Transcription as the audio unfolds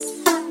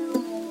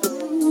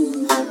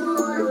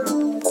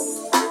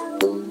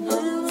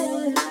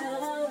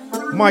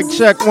Mic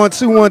check 1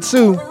 2 1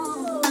 2.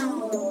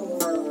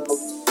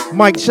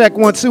 Mic check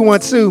 1 2 1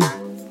 2.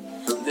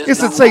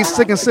 It's the Taste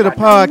to Consider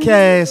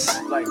podcast.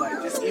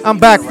 I'm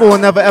back for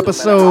another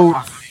episode.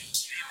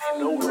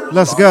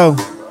 Let's go.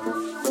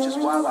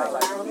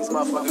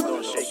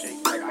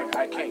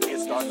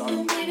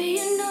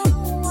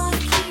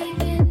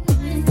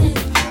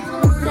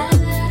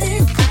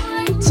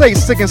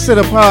 Taste to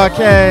Consider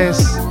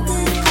podcast.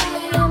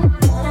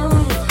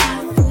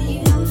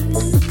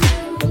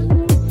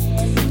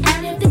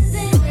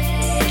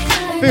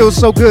 Feels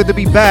so good to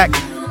be back.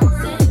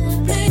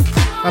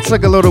 I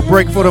took a little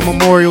break for the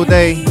Memorial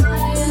Day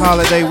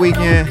holiday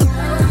weekend.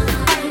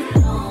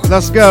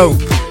 Let's go.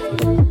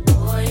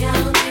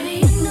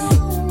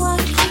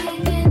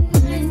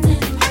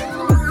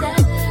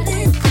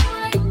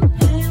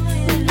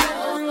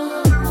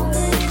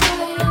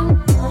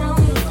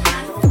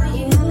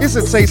 It's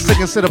a Taste to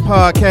Consider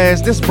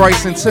podcast. This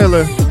Bryson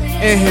Tiller,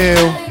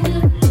 Inhale.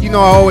 You know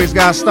I always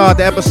gotta start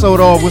the episode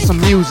off with some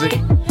music.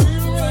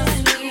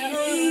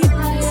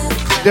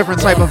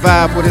 Different type of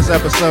vibe for this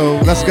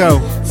episode. Let's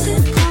go.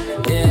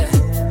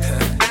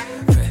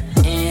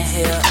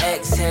 Inhale,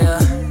 exhale.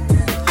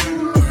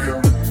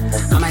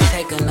 I might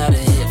take another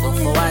hit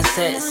before I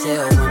set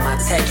sail. When my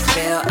text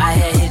failed, I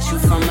had hit you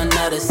from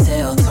another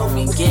cell. Told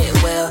me get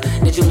well.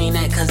 Did you mean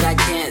that? Cause I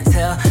can't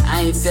tell.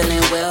 I ain't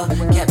feeling well.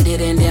 Kept it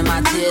and then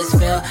my tears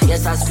fell.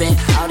 Yes, I spent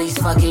all these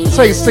fucking years.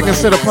 Taste to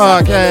Consider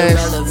podcast.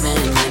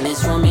 In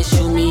this room, it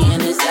shoot me in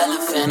this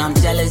elephant. I'm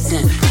jealous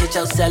and hit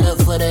your seller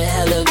for the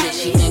hell of it.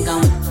 She think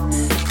I'm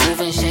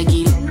moving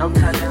shaky. No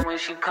touching when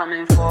she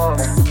coming for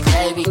me.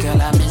 Baby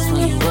girl, I miss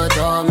when you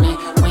adore me.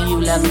 When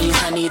you love me,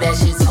 honey, that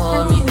shit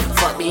tore me.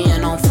 Fuck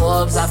being on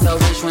Forbes. I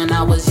felt rich when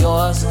I was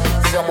yours.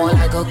 Feel more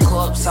like a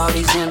corpse. All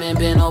these women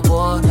been on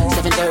board.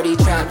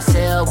 7:30 trap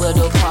sale. Will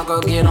the park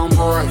girl get on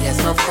board? Yes,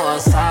 of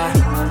course. I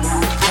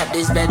kept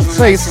this bedroom.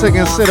 Taste to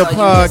Consider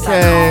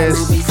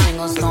podcast. Ruby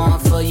single storm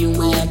for you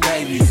and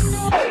baby.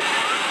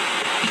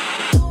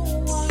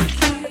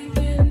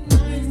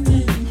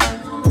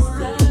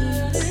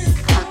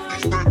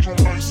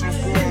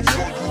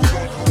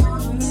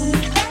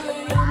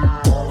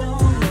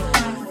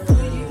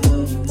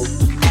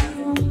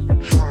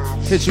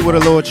 Hit you with a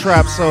little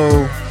trap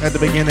soul at the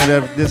beginning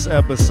of this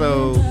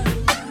episode.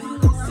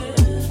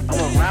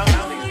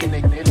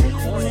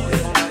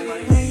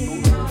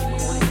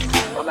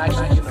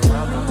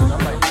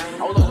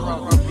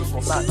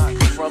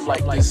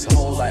 This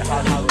whole like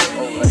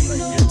Hollywood,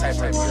 you're type,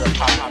 you're a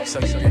pop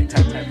section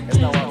type. That's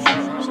not what I'm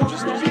saying. So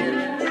just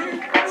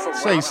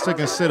here. Taste to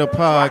Consider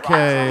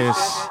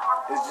podcast.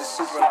 It's just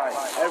super like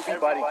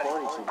everybody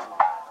corny.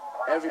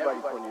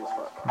 Everybody corny as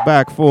fuck.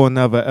 Back for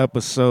another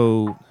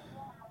episode.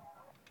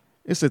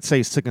 It's a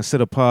Taste to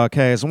Consider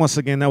podcast. Once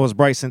again, that was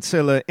Bryson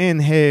Tiller,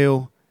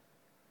 Inhale.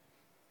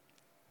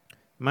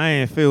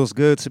 Man, it feels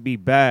good to be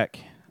back.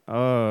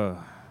 I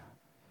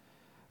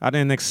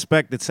didn't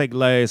expect to take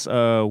last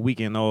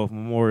weekend off,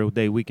 Memorial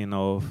Day weekend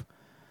off.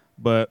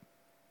 But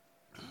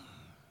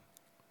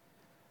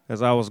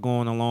as I was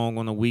going along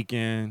on the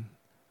weekend,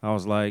 I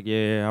was like,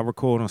 yeah, I'll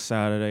record on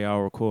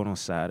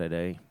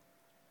Saturday.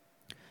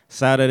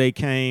 Saturday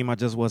came, I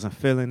just wasn't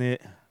feeling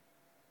it.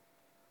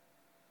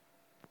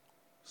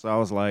 So I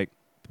was like,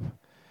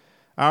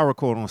 I'll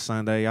record on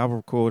Sunday. I've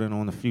recorded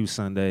on a few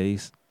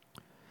Sundays.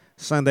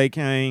 Sunday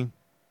came.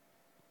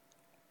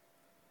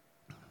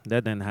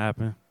 That didn't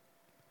happen.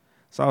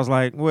 So I was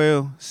like,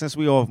 well, since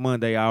we off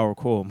Monday, I'll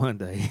record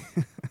Monday.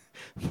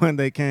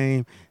 Monday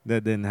came.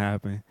 That didn't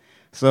happen.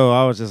 So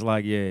I was just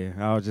like, yeah,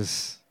 I'll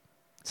just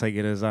take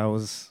it as I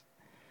was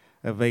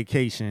a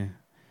vacation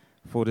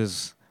for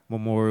this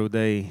Memorial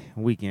Day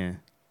weekend.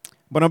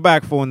 But I'm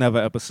back for another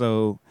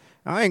episode.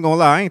 I ain't gonna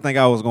lie, I ain't think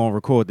I was gonna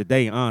record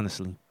today,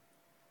 honestly.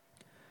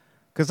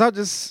 Cause I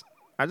just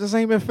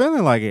ain't been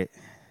feeling like it.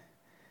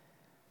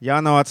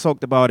 Y'all know I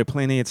talked about it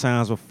plenty of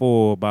times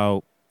before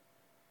about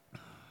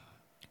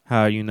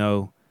how, you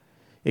know,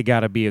 it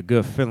gotta be a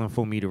good feeling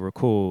for me to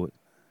record.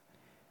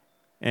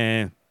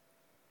 And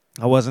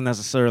I wasn't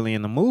necessarily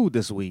in the mood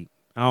this week.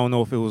 I don't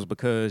know if it was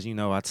because, you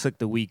know, I took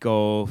the week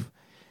off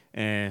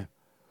and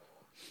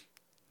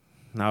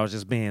I was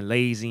just being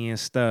lazy and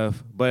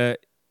stuff.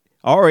 But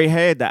I already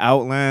had the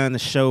outline, the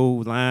show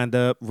lined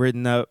up,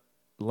 written up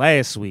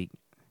last week.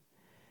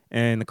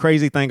 And the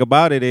crazy thing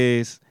about it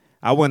is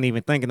I wasn't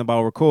even thinking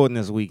about recording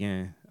this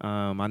weekend.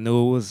 I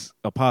knew it was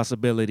a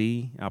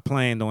possibility. I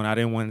planned on it. I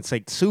didn't want to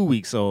take 2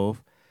 weeks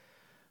off.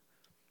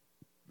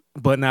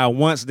 But now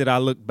once did I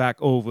look back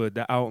over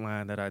the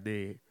outline that I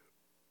did.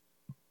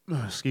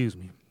 Excuse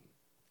me.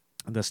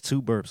 That's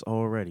 2 burps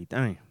already.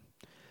 Dang.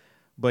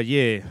 But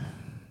yeah,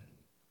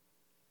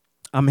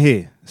 I'm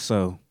here.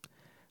 So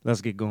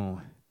let's get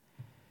going.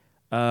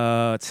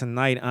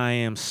 Tonight I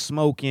am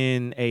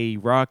smoking a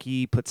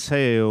Rocky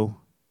Patel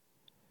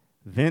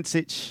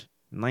vintage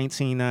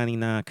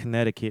 1999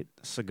 Connecticut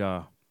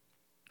cigar.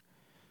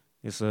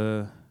 It's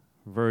a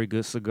very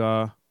good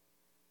cigar.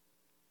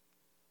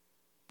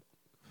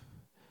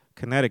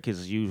 Connecticut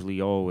is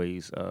usually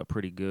always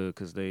pretty good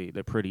because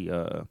they're pretty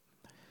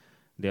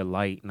they're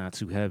light, not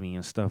too heavy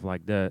and stuff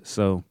like that.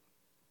 So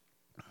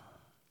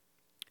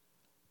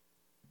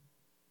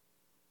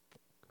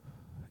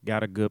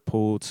got a good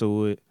pull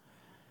to it.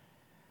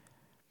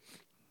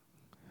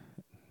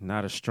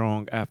 Not a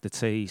strong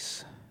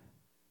aftertaste.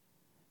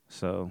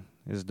 So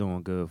it's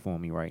doing good for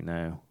me right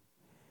now.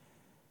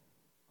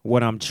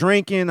 What I'm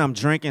drinking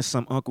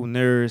some Uncle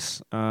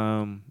Nurse.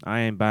 I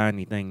ain't buying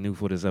anything new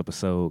for this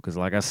episode because,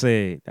 like I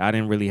said, I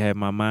didn't really have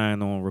my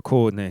mind on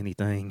recording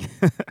anything.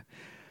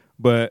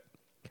 But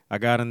I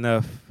got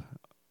enough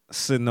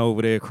sitting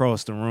over there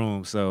across the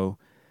room, so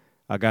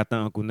I got the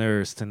Uncle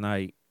Nurse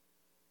tonight.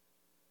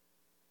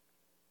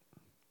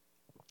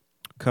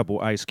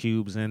 Couple ice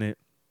cubes in it.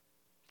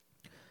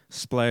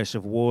 Splash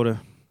of water.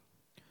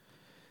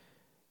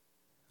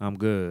 I'm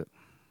good.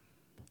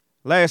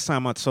 Last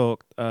time I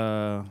talked,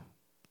 I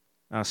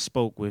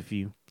spoke with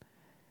you.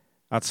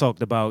 I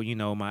talked about,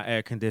 my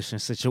air conditioning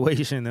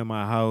situation in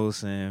my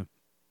house and,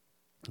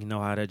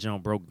 how that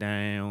junk broke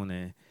down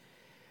and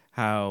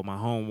how my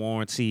home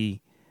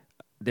warranty,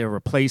 they're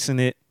replacing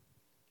it.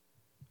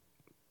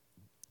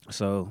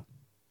 So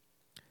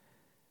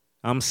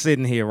I'm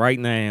sitting here right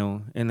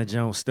now and the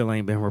junk still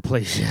ain't been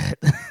replaced yet.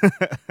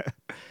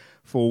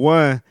 For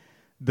one,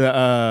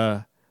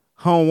 the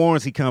home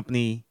warranty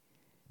company,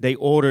 they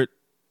ordered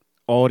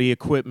all the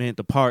equipment,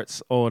 the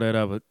parts, all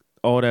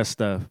that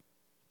stuff,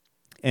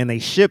 and they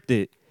shipped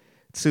it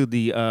to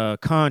the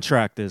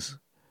contractors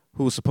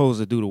who were supposed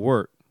to do the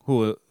work,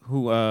 who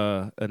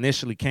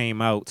initially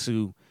came out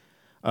to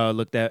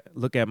look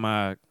at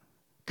my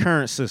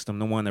current system,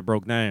 the one that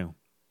broke down.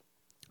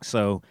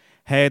 So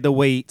had to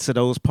wait till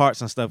those parts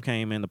and stuff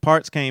came in. The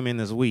parts came in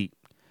this week,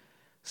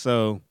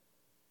 so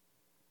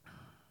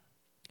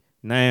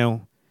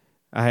now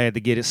I had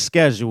to get it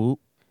scheduled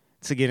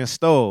to get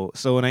installed.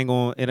 So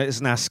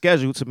it's not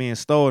scheduled to be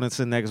installed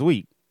until next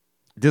week.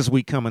 This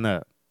week coming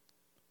up.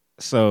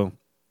 So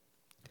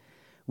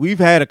we've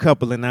had a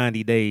couple of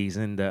 90 days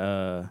in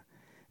the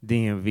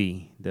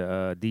DMV,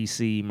 the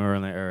DC,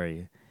 Maryland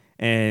area.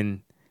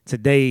 And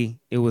today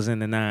it was in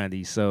the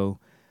 90s. So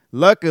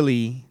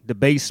luckily the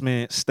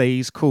basement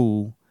stays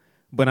cool.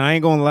 But I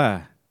ain't gonna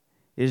lie.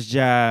 It's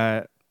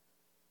just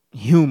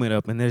humid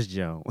up in this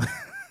joint.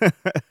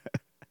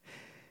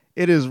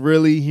 It is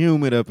really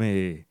humid up in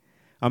here.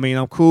 I mean,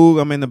 I'm cool.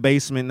 I'm in the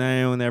basement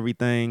now and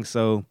everything.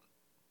 So,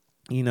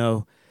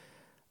 it's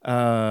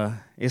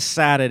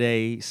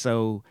Saturday.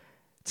 So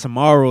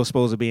tomorrow's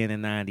supposed to be in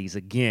the 90s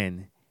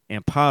again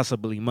and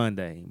possibly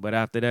Monday. But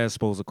after that, it's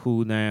supposed to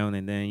cool down.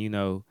 And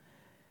then,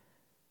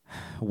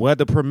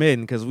 weather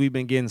permitting, because we've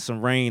been getting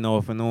some rain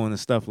off and on and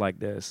stuff like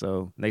that.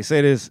 So they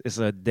said it's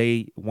a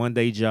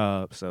 1-day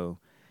job. So,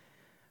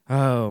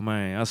 oh,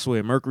 man, I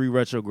swear, Mercury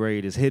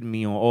retrograde is hitting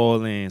me on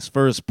all ends.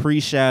 First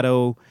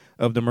pre-shadow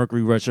of the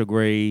Mercury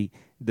retrograde,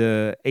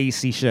 the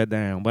AC shut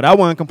down. But I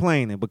wasn't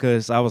complaining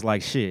because I was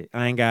like, shit,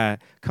 I ain't got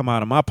to come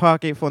out of my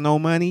pocket for no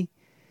money.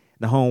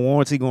 The home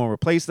warranty going to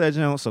replace that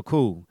junk, so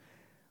cool.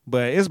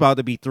 But it's about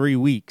to be 3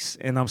 weeks,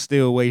 and I'm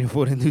still waiting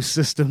for the new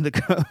system to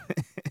come.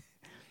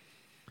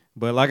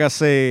 But like I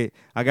said,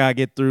 I got to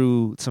get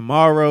through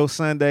tomorrow,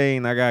 Sunday,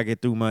 and I got to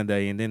get through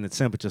Monday, and then the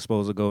temperature's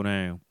supposed to go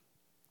down.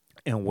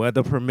 And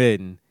weather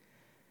permitting,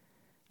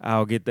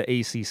 I'll get the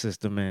AC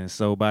system in.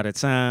 So by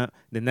the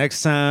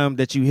next time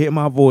that you hear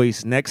my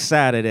voice, next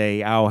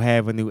Saturday, I'll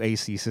have a new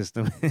AC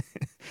system.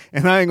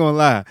 And I ain't going to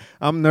lie,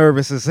 I'm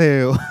nervous as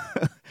hell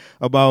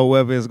about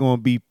whether it's going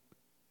to be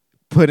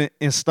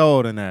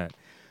installed or not.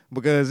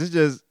 Because it's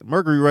just,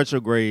 Mercury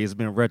retrograde has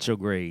been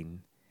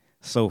retrograding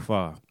so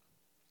far.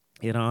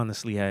 It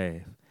honestly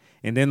have.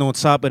 And then on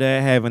top of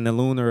that, having the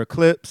lunar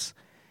eclipse,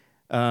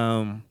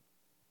 man,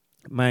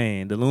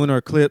 the lunar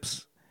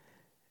eclipse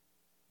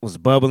was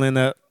bubbling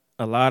up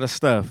a lot of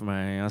stuff,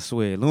 man. I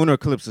swear. Lunar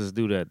eclipses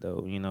do that,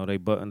 though.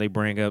 They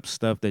bring up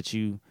stuff that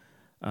you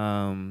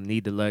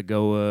need to let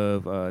go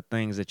of,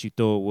 things that you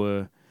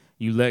thought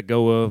you let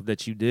go of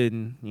that you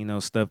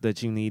didn't, stuff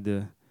that you need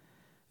to.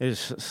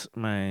 It's just,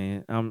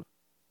 man,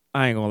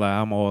 I ain't gonna lie,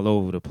 I'm all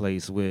over the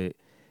place with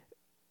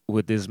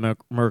this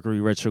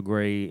Mercury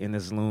retrograde and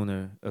this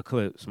lunar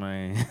eclipse,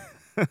 man.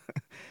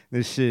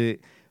 This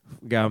shit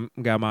got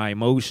my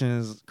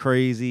emotions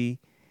crazy.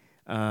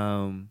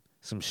 Some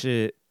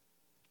shit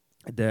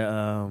that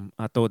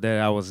I thought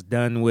that I was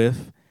done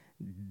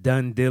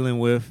dealing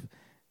with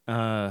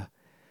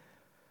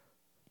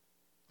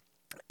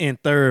in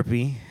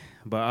therapy,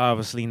 but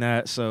obviously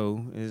not.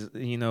 So is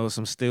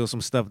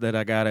some stuff that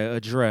I gotta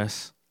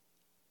address.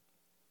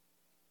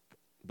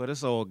 But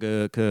it's all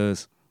good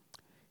because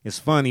it's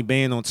funny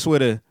being on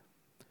Twitter.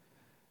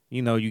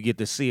 You get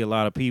to see a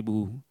lot of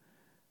people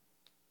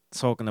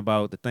talking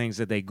about the things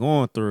that they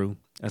going through,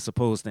 as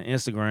opposed to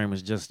Instagram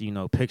is just,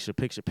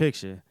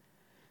 picture.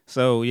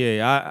 So,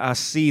 yeah, I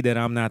see that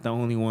I'm not the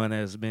only one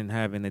that's been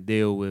having to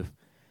deal with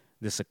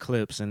this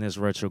eclipse and this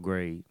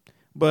retrograde.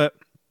 But,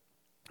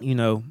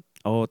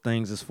 all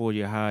things is for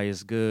your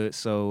highest good,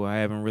 so I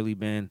haven't really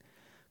been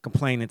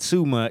complaining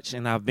too much,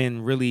 and I've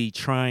been really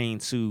trying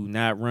to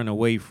not run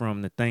away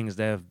from the things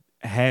that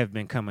have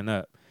been coming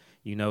up.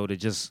 to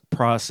just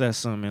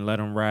process them and let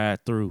them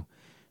ride through,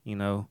 you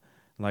know.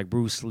 Like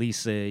Bruce Lee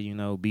said,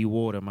 be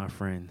water, my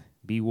friend,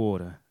 be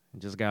water. You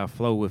just gotta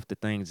flow with the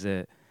things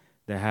that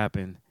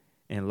happen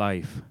in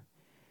life.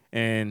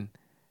 And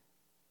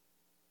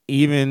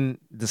even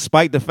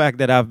despite the fact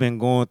that I've been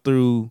going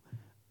through,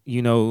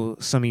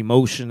 some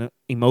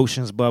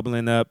emotions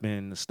bubbling up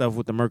and stuff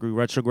with the Mercury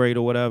retrograde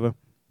or whatever,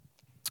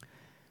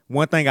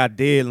 one thing I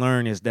did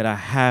learn is that I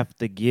have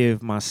to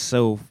give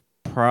myself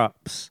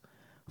props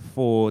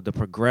for the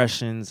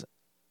progressions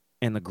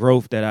and the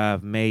growth that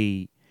I've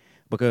made,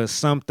 because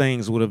some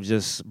things would have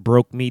just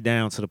broke me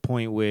down to the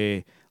point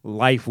where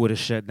life would have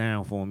shut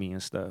down for me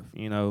and stuff,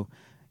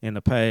 in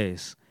the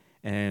past.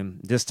 And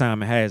this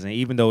time it hasn't,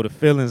 even though the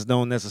feelings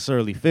don't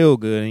necessarily feel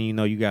good and,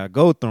 you got to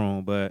go through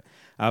them. But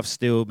I've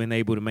still been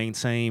able to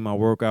maintain my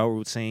workout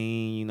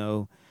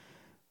routine,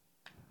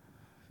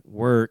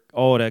 work,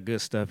 all that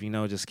good stuff,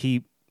 just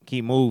keep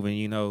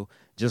moving,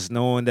 just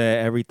knowing that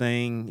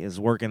everything is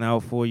working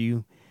out for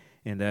you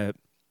and that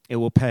it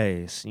will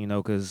pass,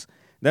 because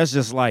that's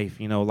just life.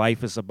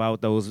 Life is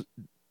about those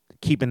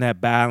keeping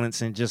that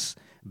balance and just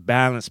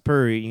balance,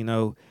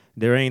 period.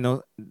 There ain't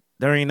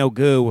no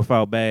good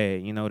without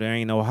bad. There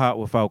ain't no hot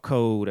without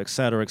cold, et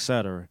cetera, et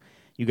cetera.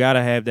 You got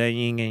to have that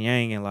yin and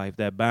yang in life,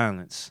 that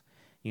balance,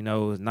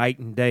 night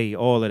and day,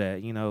 all of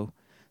that,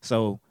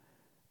 So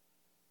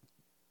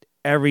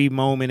every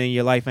moment in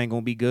your life ain't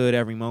going to be good.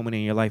 Every moment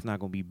in your life not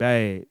going to be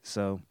bad.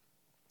 So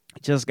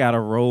just got to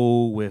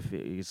roll with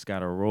it. You just got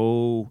to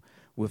roll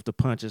with the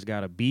punches.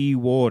 Got to be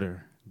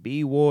water.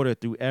 Be water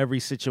through every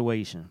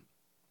situation.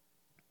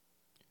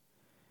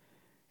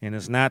 And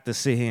it's not to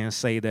sit here and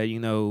say that,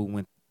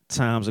 when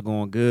times are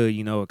going good,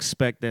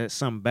 expect that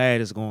something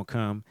bad is going to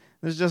come.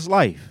 It's just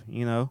life,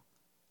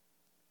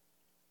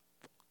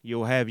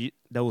 You'll have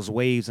those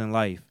waves in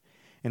life.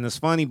 And it's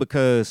funny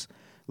because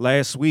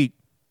last week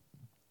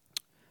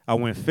I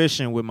went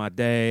fishing with my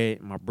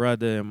dad, my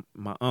brother, and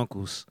my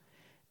uncles.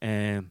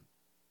 And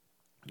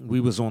we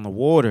was on the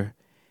water.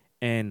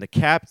 And the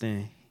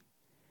captain,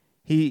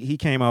 he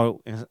came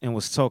out and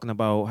was talking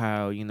about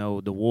how,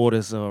 the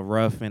waters are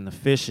rough and the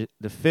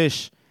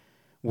fish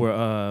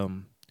were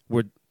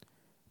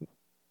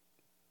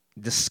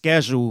the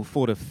schedule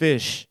for the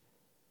fish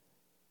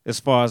as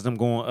far as them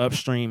going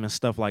upstream and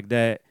stuff like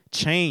that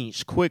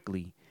changed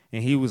quickly.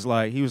 And he was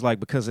like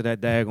because of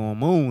that daggone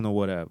moon or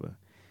whatever.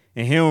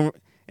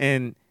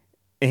 And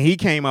he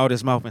came out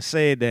his mouth and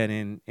said that,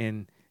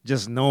 and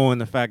just knowing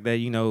the fact that,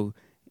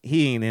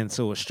 he ain't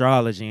into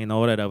astrology and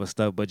all that other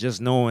stuff, but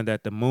just knowing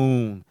that the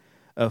moon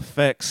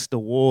affects the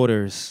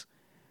waters,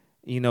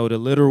 the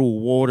literal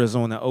waters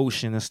on the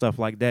ocean and stuff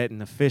like that, and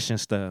the fish and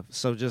stuff.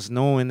 So just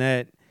knowing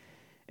that,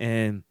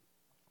 and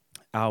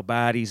our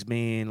bodies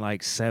being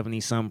like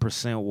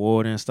 70-some%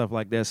 water and stuff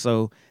like that.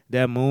 So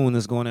that moon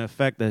is going to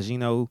affect us. You're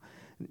going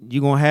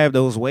to have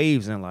those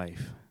waves in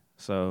life.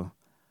 So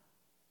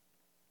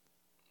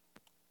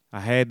I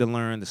had to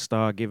learn to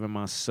start giving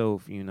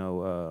myself,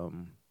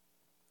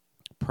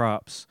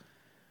 props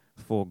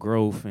for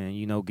growth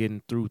and,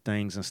 getting through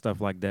things and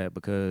stuff like that,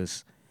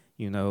 because,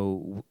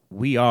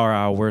 we are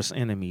our worst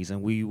enemies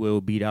and we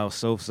will beat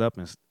ourselves up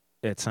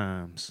at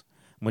times,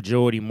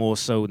 majority more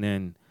so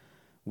than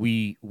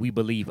we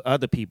believe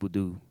other people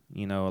do.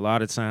 A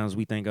lot of times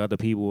we think other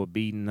people are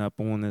beating up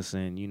on us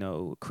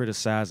and,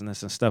 criticizing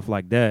us and stuff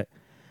like that.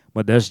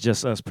 But that's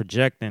just us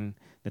projecting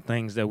the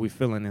things that we're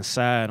feeling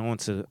inside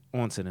onto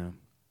them.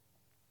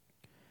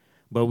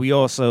 But we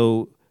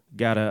also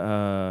got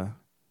to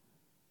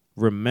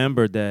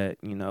remember that,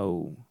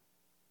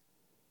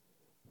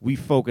 we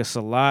focus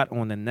a lot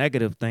on the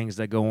negative things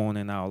that go on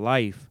in our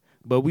life,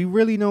 but we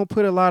really don't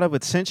put a lot of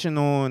attention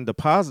on the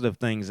positive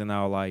things in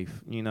our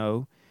life,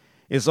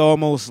 It's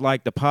almost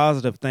like the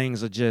positive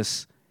things are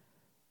just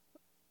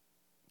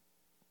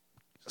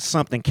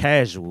something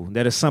casual,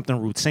 that is something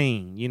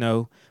routine,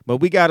 But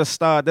we got to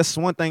start. That's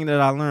one thing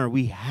that I learned.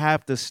 We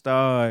have to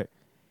start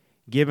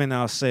giving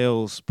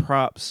ourselves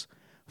props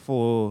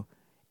for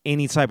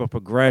any type of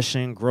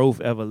progression, growth,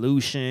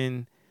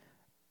 evolution,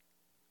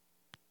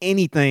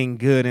 anything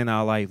good in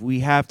our life.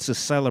 We have to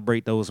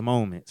celebrate those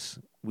moments.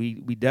 We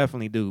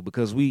definitely do,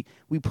 because we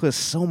put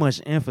so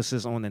much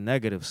emphasis on the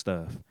negative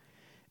stuff.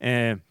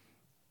 And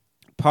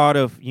part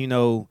of,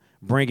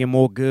 bringing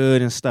more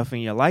good and stuff in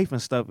your life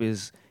and stuff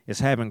is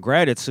having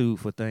gratitude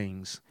for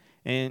things.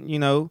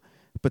 And,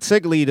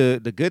 particularly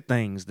the good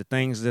things, the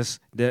things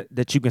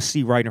that you can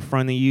see right in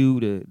front of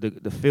you,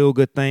 the feel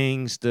good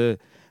things, the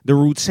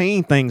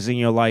routine things in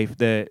your life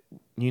that,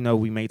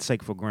 we may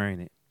take for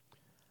granted.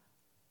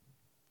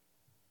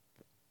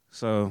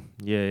 So,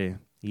 yeah,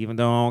 even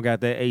though I don't got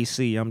that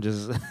AC, I'm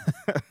just,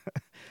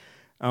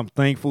 I'm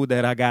thankful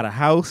that I got a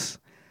house.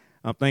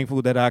 I'm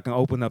thankful that I can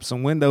open up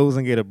some windows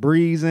and get a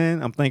breeze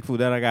in. I'm thankful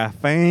that I got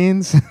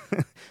fans.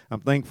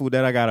 I'm thankful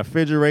that I got a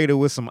refrigerator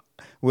with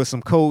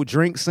some cold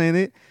drinks in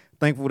it.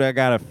 Thankful that I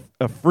got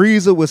a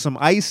freezer with some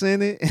ice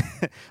in it.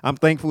 I'm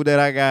thankful that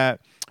I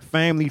got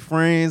family,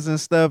 friends, and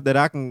stuff that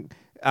I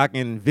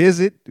can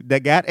visit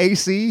that got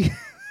AC.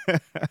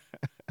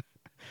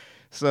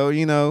 So,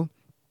 you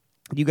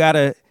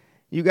gotta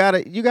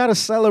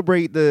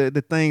celebrate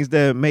the things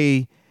that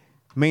may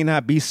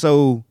not be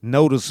so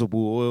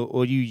noticeable,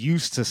 or you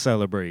used to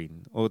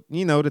celebrating, or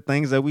the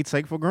things that we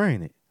take for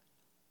granted.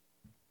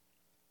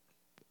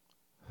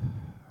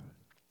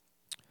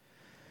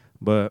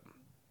 But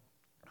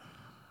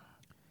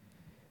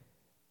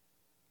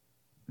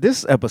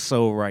this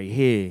episode right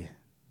here,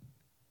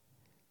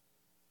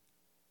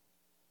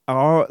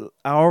 I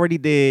already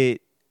did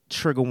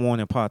trigger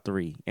warning part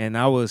 3, and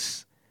I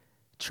was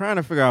trying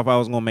to figure out if I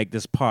was gonna make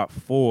this part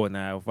 4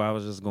 now, if I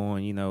was just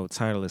going,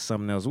 title it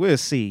something else. We'll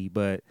see.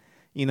 But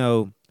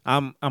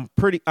I'm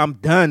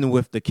done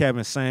with the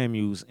Kevin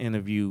Samuels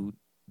interview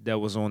that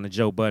was on the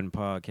Joe Budden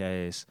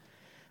podcast.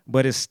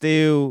 But I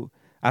still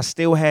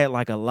had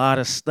like a lot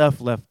of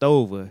stuff left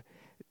over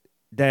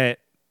that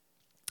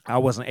I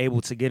wasn't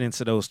able to get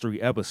into those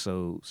 3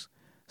 episodes.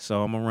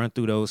 So I'm gonna run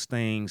through those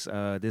things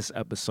this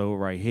episode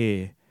right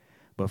here.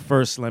 But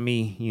first, let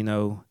me,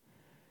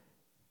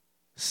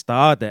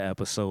 start the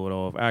episode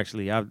off.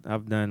 Actually,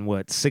 I've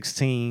done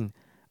 16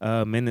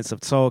 minutes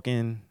of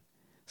talking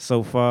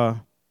so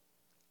far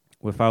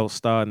without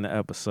starting the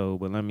episode.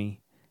 But let me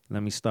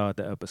start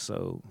the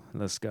episode.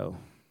 Let's go.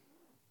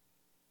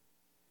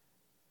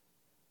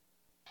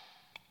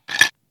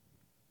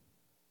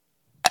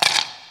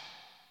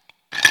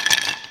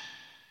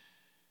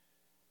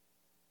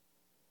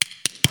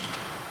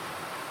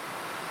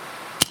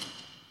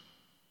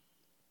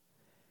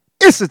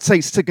 It's a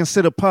Taste to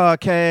Consider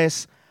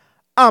podcast.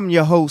 I'm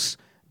your host,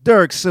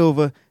 Derek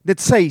Silver, the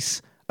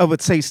taste of a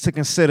taste to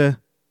consider.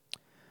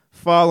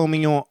 Follow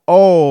me on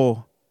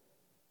all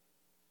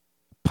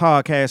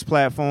podcast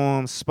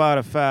platforms: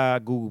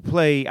 Spotify, Google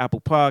Play,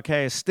 Apple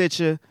Podcasts,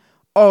 Stitcher.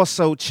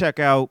 Also, check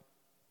out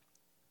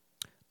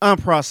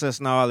Unprocessed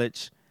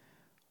Knowledge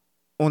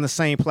on the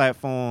same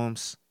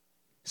platforms.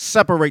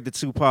 Separate the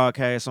 2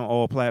 podcasts on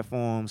all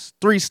platforms.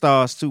 3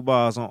 stars, 2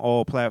 bars on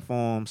all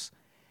platforms.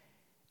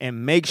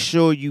 And make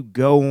sure you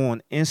go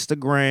on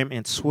Instagram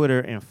and Twitter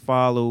and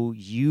follow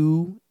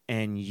You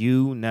and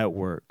You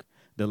Network.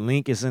 The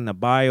link is in the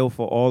bio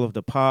for all of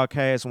the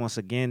podcasts. Once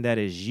again, that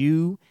is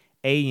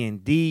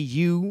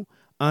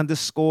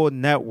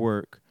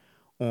UANDU_network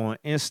on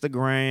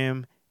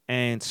Instagram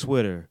and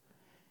Twitter.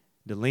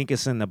 The link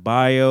is in the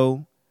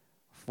bio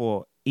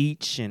for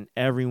each and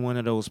every one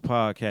of those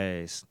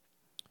podcasts.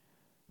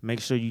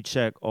 Make sure you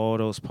check all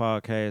those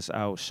podcasts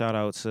out. Shout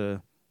out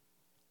to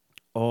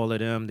all of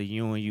them, the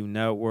You and You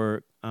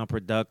Network,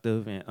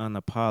 Unproductive and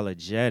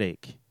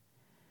Unapologetic.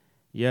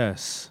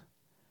 Yes.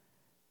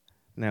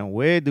 Now,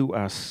 where do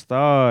I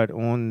start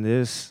on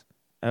this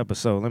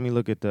episode? Let me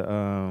look at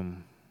the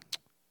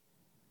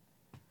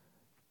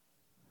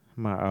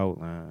my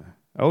outline.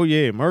 Oh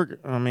yeah,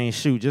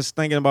 just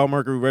thinking about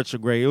Mercury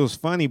retrograde. It was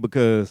funny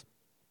because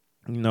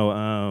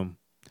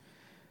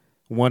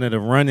one of the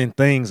running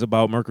things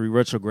about Mercury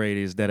retrograde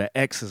is that an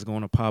X is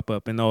going to pop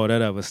up and all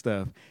that other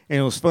stuff. And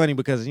it was funny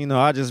because,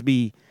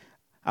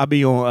 I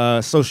be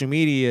on social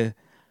media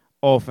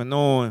off and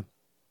on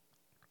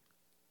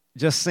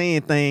just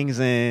seeing things,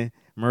 and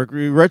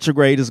Mercury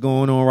retrograde is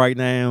going on right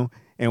now.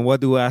 And what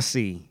do I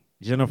see?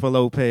 Jennifer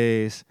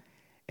Lopez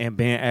and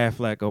Ben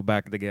Affleck are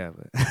back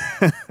together.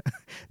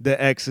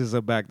 The X's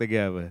are back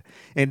together.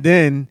 And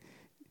then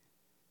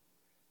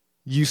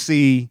you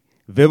see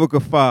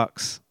Vivica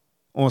Fox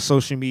on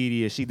social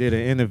media. She did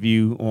an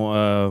interview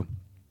on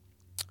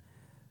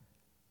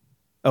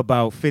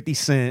about 50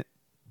 Cent,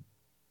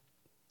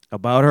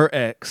 about her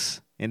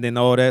ex, and then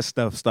all that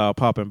stuff started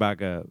popping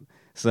back up.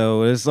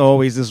 So it's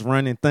always this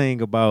running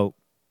thing about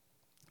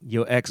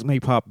your ex may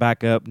pop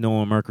back up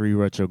knowing Mercury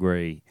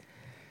retrograde.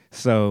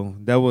 So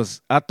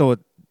I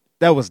thought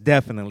that was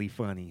definitely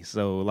funny.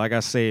 So like I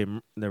said,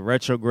 the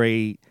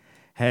retrograde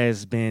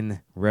has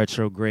been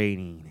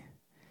retrograding.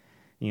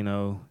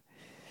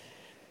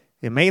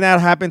 It may not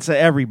happen to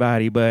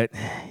everybody, but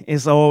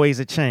it's always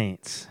a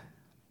chance.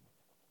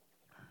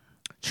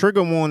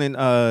 Trigger warning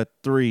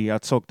 3, I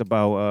talked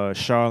about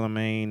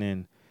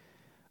Charlemagne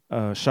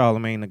and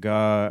Charlemagne the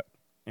God,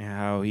 and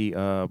how he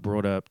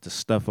brought up the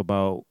stuff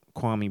about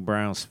Kwame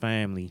Brown's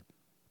family.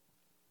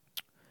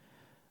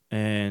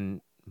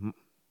 And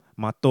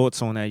my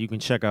thoughts on that, you can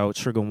check out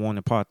Trigger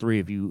warning part 3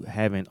 if you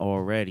haven't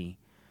already.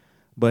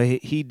 But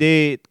he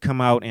did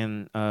come out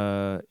and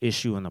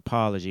issue an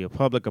apology, a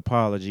public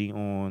apology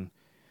on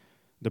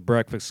the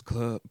Breakfast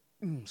Club.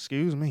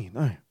 Excuse me.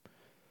 No.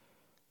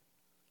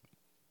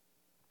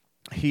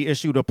 He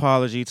issued an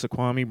apology to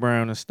Kwame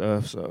Brown and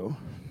stuff, so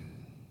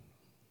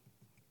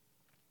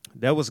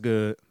that was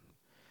good.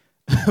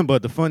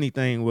 But the funny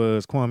thing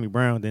was Kwame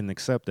Brown didn't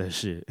accept that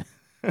shit.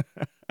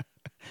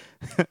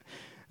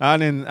 I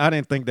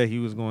didn't think that he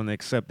was going to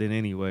accept it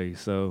anyway,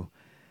 so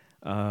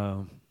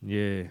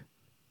yeah.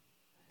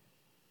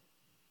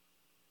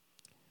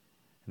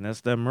 And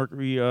that's that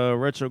Mercury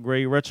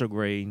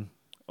retrograde.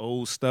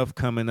 Old stuff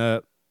coming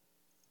up.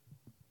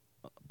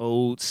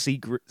 Old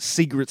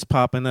secrets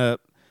popping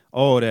up.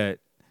 All that.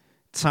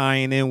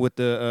 Tying in with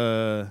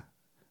the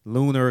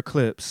lunar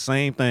eclipse.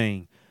 Same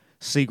thing.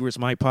 secrets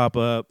might pop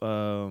up,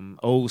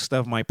 old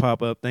stuff might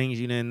pop up, things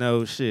you didn't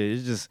know. Shit,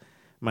 it's just,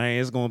 man,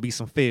 it's gonna be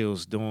some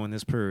fails during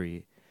this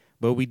period.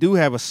 But we do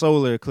have a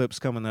solar eclipse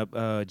coming up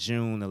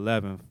June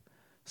 11th,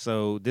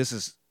 so this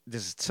is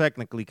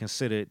technically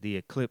considered the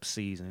eclipse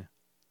season.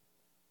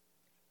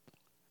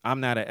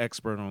 I'm not an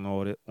expert on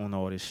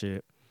all this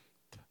shit.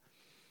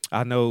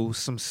 I know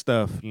some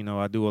stuff,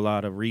 I do a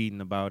lot of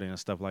reading about it and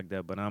stuff like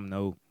that, but I'm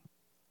no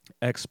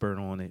expert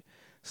on it.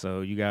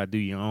 So you gotta do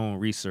your own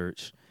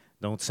research.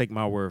 Don't take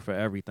my word for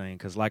everything,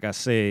 because like I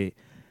said,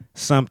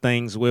 some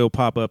things will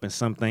pop up and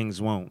some things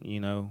won't.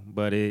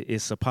 But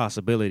it's a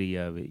possibility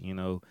of it.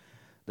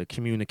 The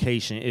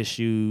communication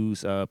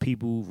issues,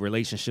 people,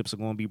 relationships are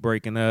going to be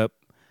breaking up,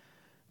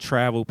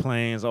 travel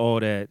plans, all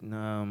that.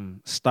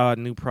 Start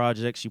new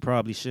projects you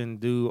probably shouldn't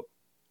do,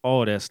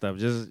 all that stuff.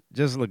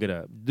 Just look it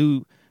up.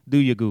 Do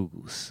your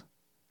Googles.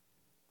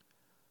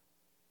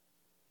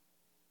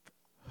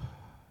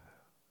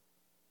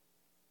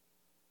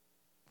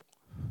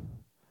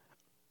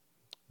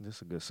 This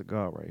is a good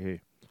cigar right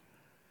here.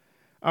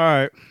 All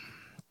right,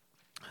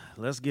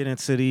 let's get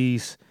into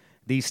these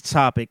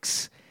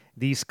topics,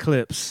 these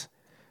clips.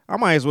 I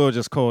might as well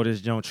just call this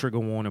Joint Trigger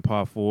Warning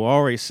Part 4. I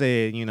already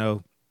said,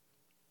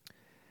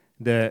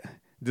 that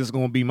this is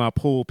going to be my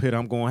pulpit.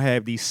 I'm going to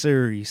have these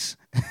series.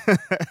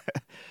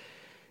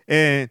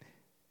 And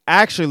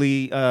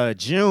actually,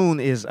 June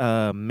is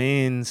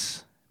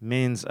men's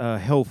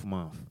health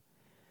month.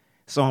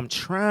 So I'm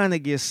trying to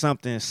get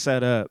something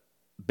set up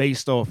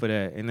based off of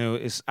that. And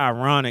it's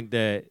ironic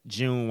that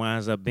June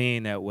winds up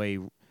being that way,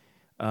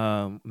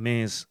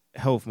 men's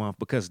health month,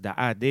 because the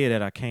idea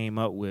that I came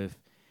up with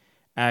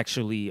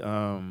actually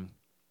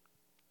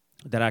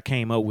that I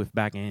came up with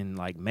back in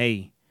like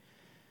May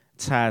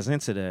ties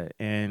into that.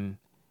 And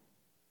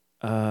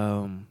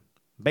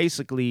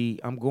basically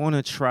I'm going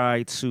to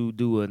try to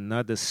do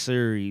another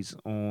series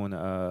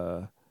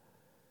on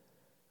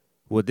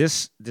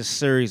this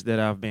series that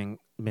I've been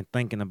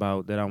thinking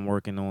about, that I'm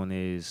working on,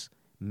 is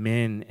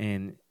men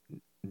and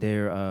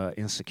their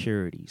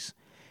insecurities.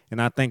 And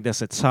I think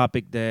that's a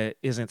topic that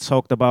isn't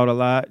talked about a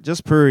lot,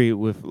 just period,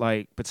 with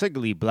like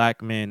particularly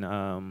black men,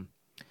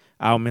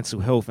 our mental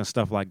health and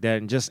stuff like that,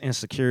 and just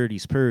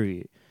insecurities,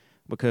 period,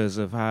 because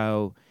of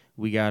how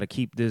we got to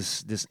keep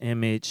this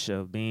image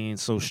of being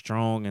so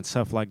strong and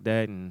stuff like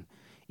that, and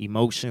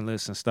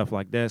emotionless and stuff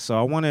like that. So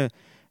I want to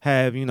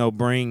have,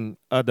 bring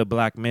other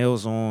black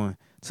males on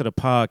to the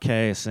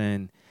podcast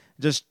and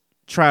just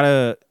try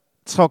to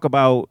talk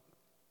about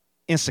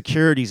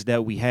insecurities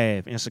that we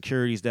have,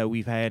 insecurities that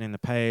we've had in the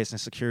past,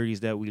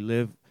 insecurities that we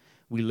live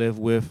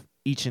with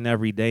each and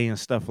every day and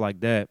stuff like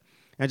that,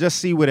 and just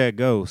see where that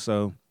goes.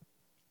 So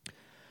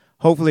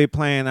hopefully it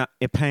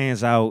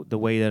pans out the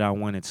way that I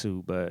want it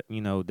to. But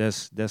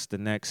that's the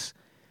next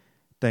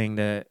thing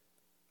that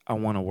I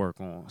want to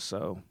work on.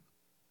 So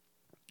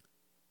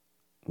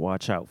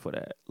watch out for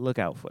that. Look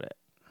out for that.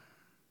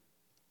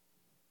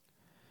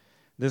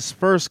 This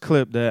first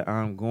clip that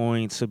I'm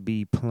going to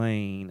be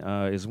playing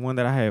is one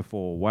that I had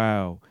for a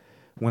while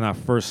when I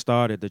first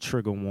started the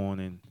trigger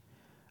warning,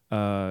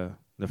 the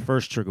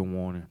first trigger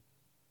warning.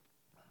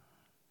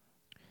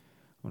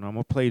 And I'm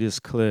going to play this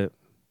clip.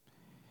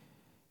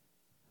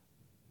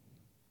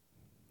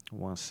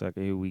 One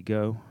second, here we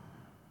go.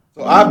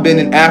 So I've been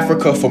in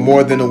Africa for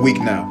more than a week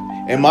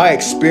now, and my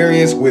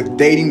experience with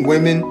dating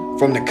women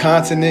from the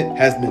continent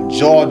has been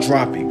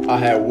jaw-dropping. I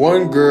had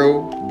one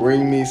girl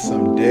bring me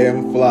some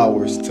damn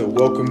flowers to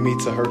welcome me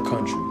to her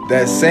country.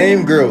 That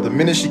same girl, the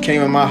minute she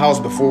came in my house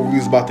before we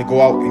was about to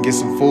go out and get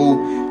some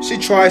food, she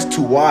tries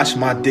to wash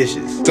my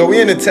dishes. So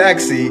we in a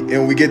taxi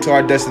and we get to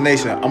our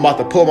destination. I'm about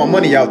to pull my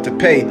money out to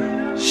pay.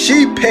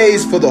 She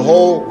pays for the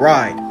whole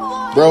ride.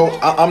 Bro,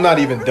 I'm not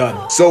even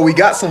done. So we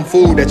got some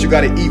food that you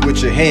gotta eat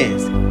with your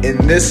hands, and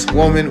this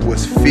woman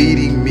was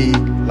feeding me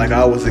like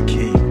I was a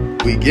king.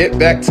 We get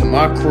back to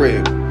my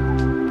crib.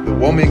 The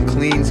woman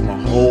cleans my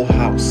whole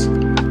house.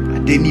 I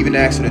didn't even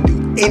ask her to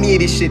do any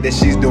of this shit that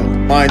she's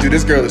doing. Mind you,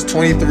 this girl is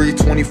 23,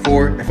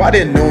 24. If I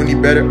didn't know any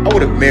better, I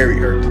would have married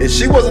her. And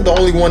she wasn't the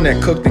only one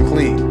that cooked and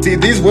cleaned. See,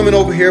 these women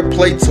over here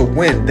play to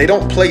win. They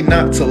don't play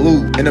not to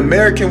lose. An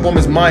American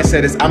woman's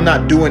mindset is, I'm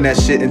not doing that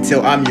shit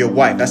until I'm your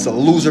wife. That's a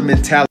loser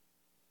mentality.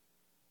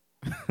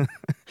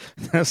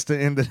 That's the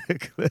end of the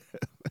clip.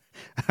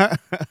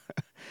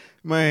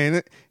 Man,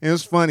 it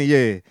was funny.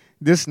 Yeah,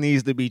 this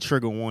needs to be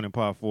trigger warning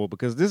part 4,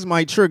 because this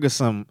might trigger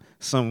some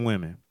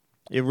women.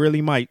 It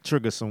really might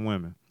trigger some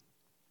women,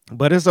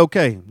 but it's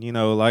okay.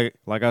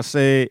 Like I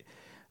said,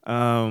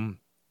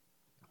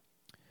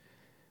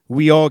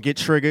 we all get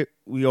triggered.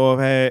 We all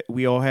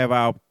have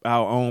our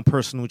own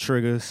personal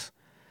triggers.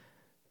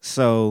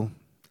 So,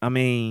 I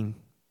mean,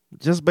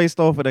 just based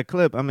off of the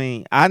clip, I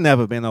mean, I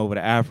never been over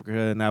to Africa,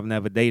 and I've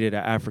never dated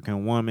an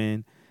African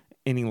woman,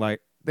 thing like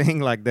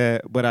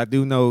that. But I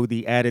do know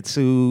the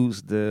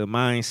attitudes, the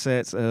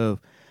mindsets of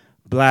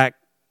black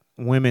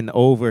women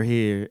over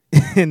here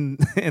in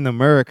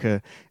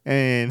America,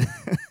 and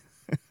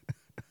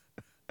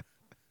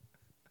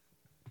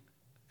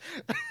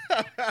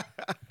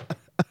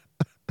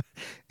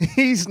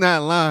He's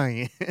not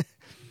lying.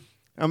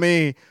 I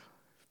mean,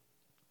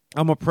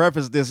 I'm gonna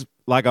preface this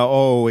like I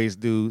always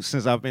do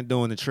since I've been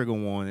doing the trigger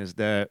warning, is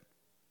that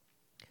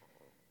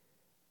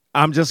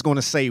I'm just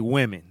gonna say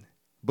women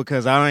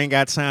because I ain't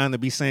got time to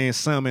be saying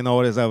some and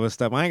all this other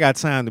stuff. I ain't got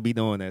time to be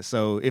doing that.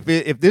 So if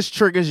this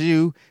triggers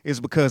you, it's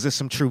because there's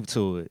some truth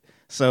to it.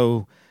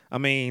 So I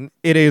mean,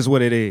 it is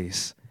what it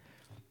is.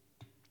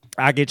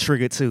 I get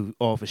triggered too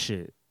off of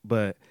shit,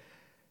 but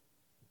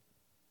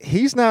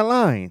he's not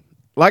lying.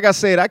 Like I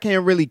said, I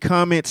can't really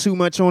comment too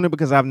much on it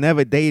because I've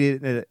never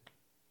dated an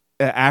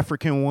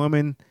African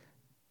woman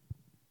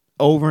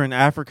over in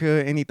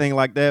Africa, anything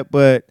like that.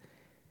 But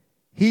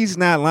he's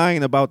not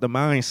lying about the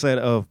mindset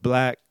of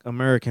Black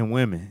American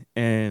women.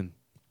 And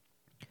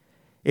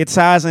it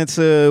ties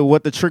into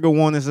what the trigger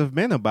warnings have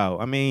been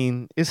about. I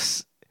mean,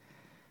 it's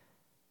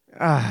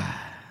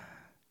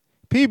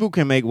people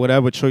can make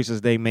whatever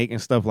choices they make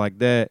and stuff like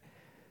that.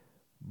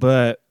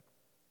 But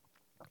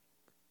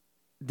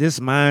this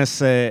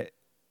mindset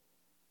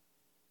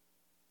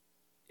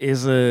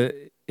is a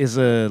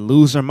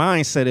loser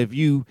mindset if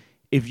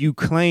you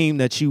claim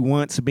that you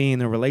want to be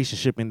in a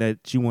relationship and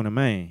that you want a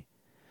man.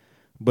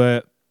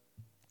 But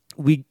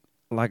we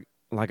like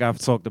I've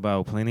talked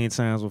about plenty of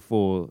times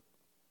before,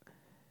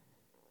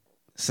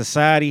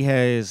 society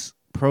has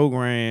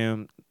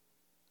programmed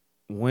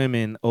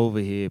women over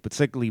here,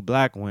 particularly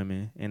Black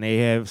women, and they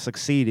have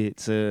succeeded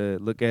to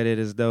look at it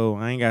as though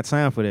I ain't got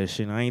time for that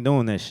shit. I ain't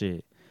doing that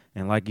shit.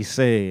 And like you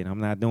said,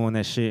 I'm not doing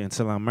that shit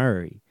until I'm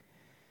married.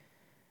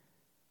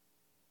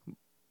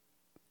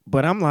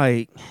 But I'm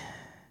like,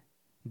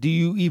 do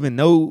you even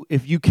know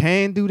if you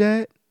can do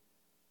that?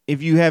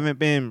 If you haven't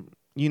been,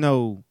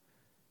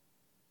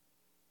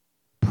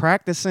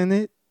 practicing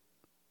it?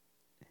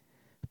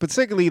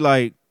 Particularly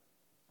like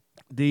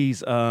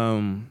these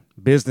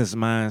business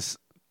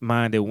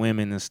minded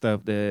women and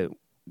stuff that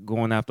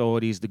going after all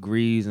these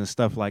degrees and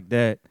stuff like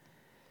that.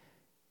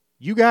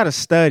 You got to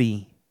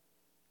study.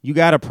 You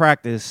got to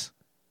practice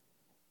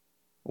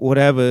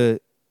whatever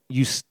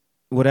you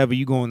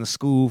going to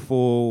school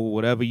for,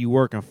 whatever you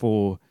working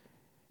for,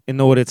 in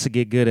order to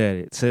get good at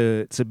it,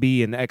 to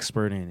be an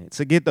expert in it,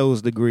 to get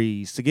those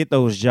degrees, to get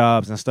those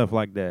jobs and stuff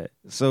like that.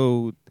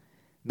 So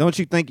don't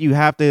you think you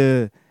have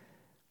to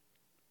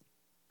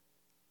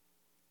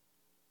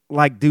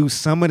like do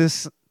some of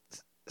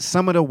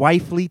the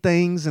wifely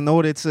things in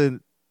order to,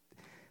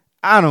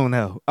 I don't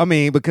know. I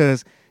mean,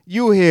 because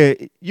you'll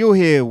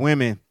hear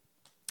women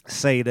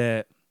say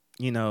that,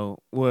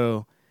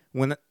 well,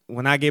 when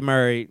I get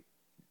married,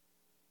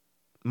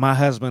 my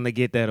husband to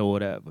get that or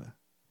whatever.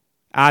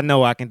 I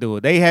know I can do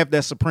it. They have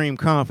that supreme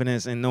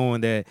confidence in knowing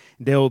that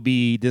they'll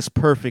be this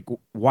perfect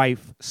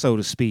wife, so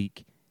to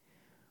speak,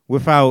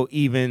 without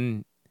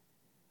even,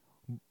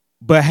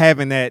 but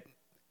having that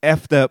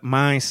effed up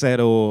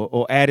mindset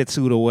or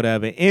attitude or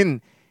whatever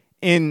in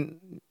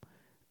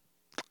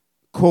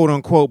quote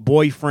unquote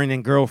boyfriend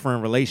and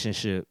girlfriend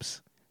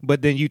relationships.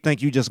 But then you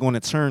think you're just going to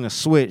turn a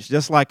switch.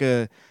 That's like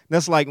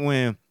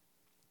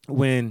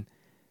when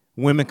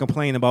women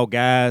complain about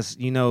guys,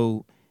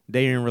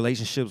 they're in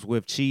relationships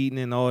with cheating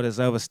and all this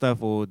other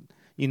stuff, or,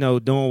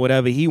 doing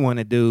whatever he want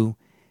to do.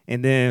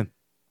 And then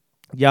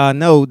y'all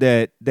know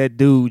that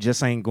dude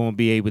just ain't going to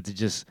be able to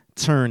just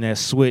turn that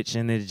switch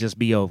and it just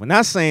be over.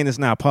 Not saying it's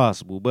not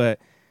possible, but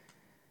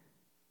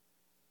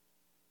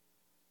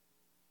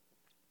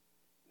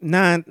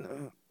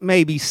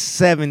maybe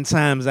 7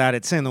 times out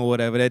of 10 or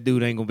whatever, that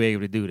dude ain't going to be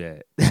able to do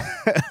that.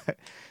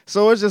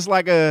 So it's just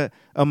like a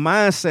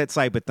mindset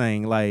type of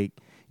thing. Like,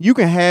 you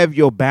can have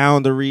your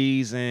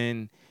boundaries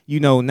and,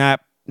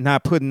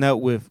 not putting up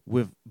with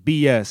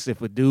BS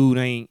if a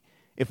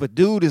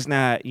dude is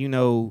not,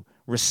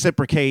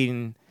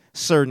 reciprocating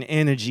certain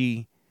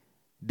energy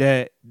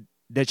that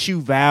you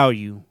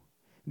value,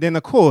 then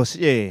of course,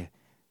 yeah,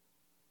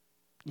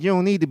 you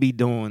don't need to be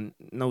doing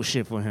no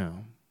shit for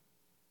him.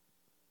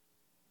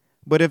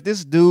 But if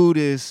this dude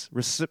is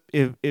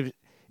if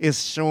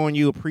it's showing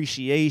you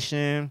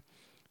appreciation,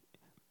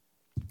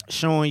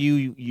 showing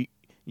you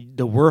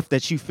the worth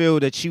that you feel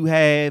that you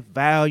have,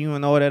 value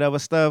and all that other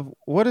stuff,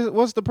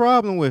 what's the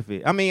problem with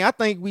it? I mean, I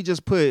think we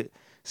just put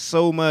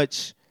so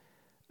much.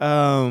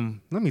 Let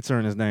me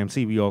turn this damn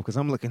TV off because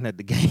I'm looking at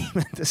the game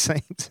at the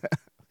same time.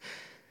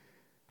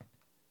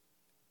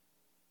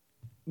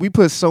 We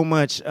put so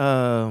much.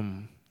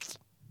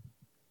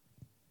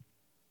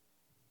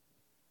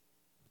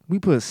 We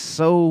put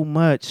so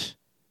much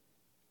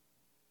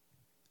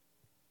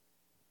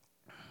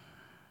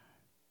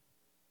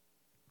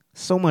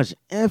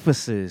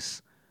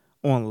emphasis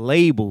on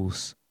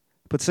labels,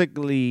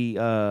 particularly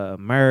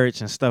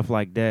marriage and stuff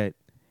like that.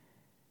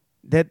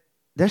 That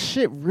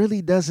shit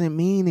really doesn't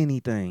mean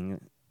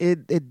anything.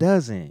 It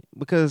doesn't,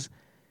 because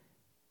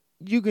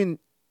you can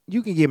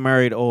get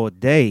married all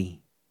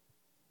day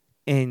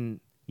and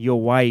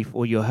your wife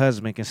or your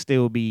husband can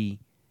still be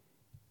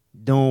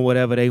doing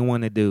whatever they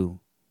want to do.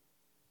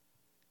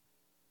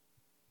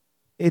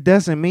 It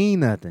doesn't mean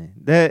nothing.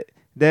 That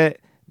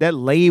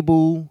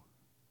label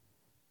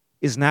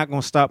it's not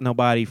gonna stop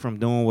nobody from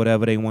doing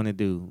whatever they want to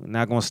do.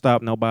 Not gonna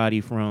stop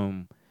nobody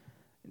from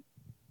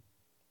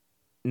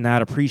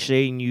not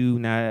appreciating you,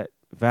 not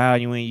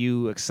valuing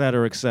you, et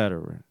cetera, et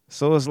cetera.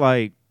 So it's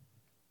like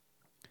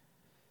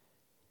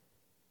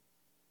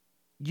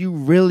you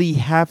really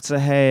have to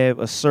have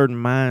a certain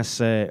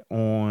mindset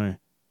on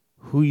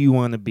who you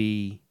want to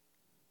be,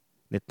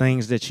 the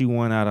things that you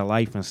want out of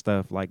life and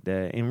stuff like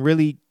that, and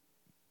really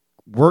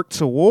work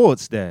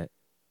towards that.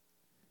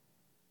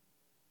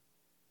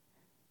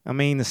 I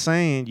mean, the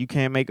saying, you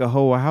can't make a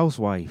hoe a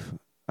housewife.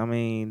 I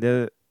mean,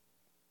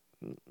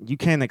 you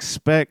can't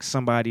expect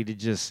somebody to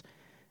just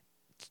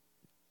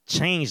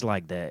change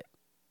like that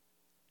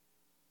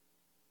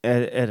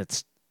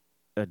at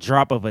a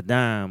drop of a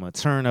dime, a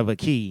turn of a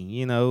key.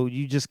 You know,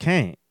 you just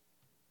can't.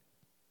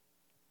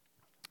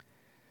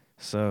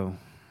 So,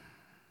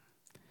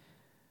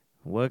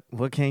 what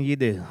can you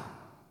do?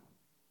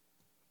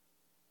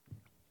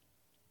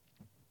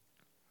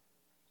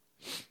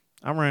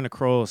 I ran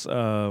across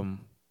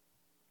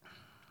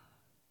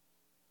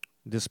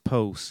this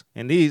post,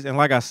 and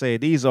like I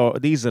said, these are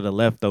the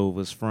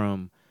leftovers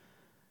from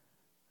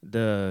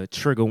the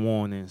trigger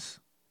warnings,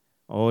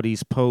 all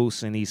these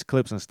posts and these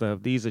clips and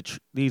stuff. These are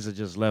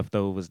just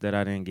leftovers that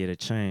I didn't get a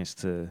chance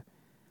to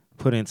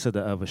put into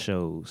the other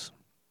shows.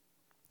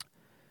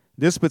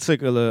 This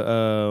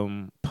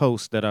particular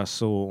post that I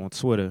saw on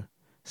Twitter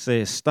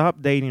says, "Stop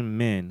dating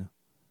men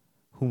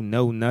who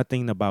know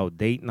nothing about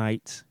date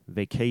nights,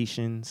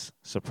 vacations,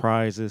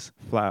 surprises,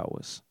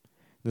 flowers."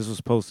 This was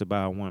posted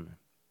by a woman.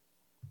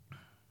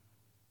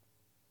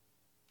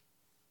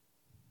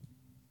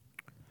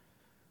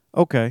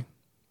 Okay,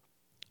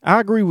 I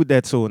agree with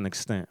that to an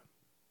extent.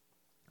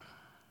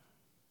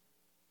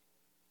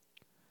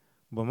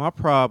 But my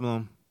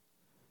problem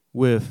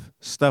with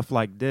stuff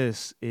like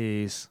this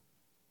is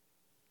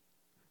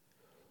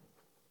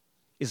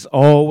it's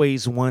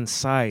always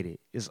one-sided.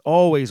 It's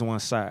always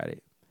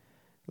one-sided.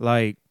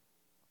 Like,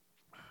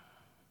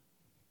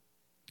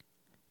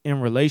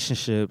 in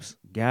relationships,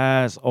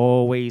 guys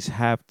always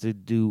have to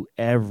do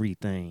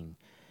everything.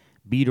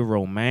 Be the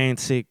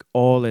romantic,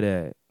 all of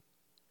that.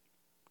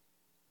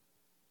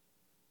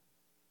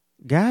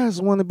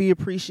 Guys want to be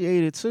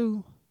appreciated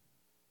too.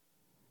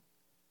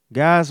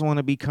 Guys want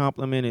to be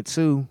complimented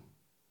too.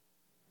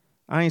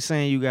 I ain't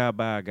saying you gotta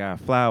buy a guy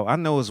flowers. I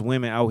know it's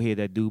women out here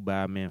that do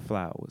buy men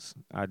flowers.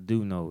 I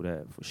do know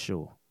that for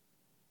sure.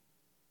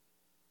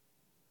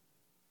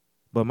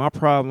 But my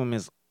problem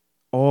is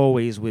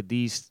always with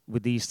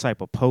these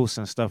type of posts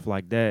and stuff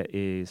like that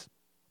is,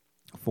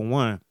 for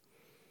one,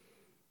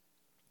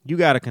 you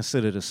got to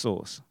consider the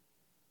source.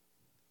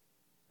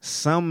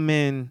 Some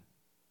men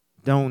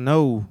don't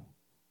know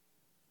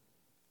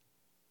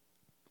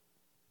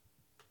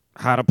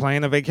how to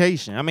plan a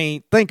vacation. I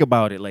mean, think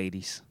about it,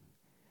 ladies.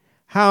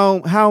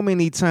 How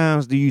many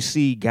times do you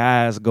see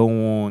guys go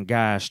on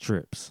guys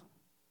trips?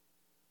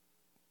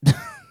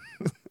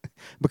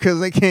 Because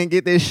they can't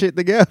get their shit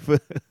together.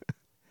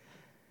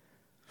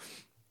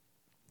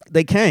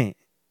 They can't.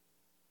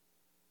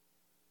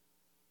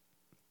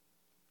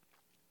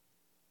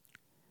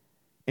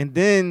 And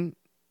then,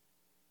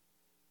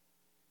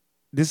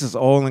 this is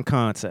all in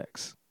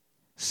context.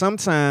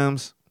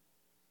 Sometimes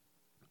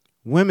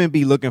women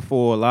be looking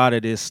for a lot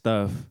of this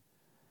stuff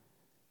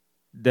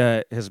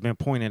that has been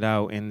pointed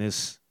out in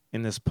this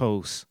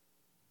post.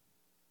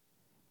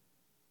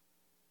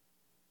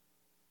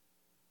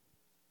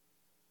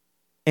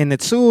 And the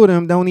two of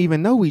them don't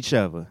even know each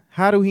other.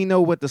 How do he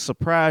know what to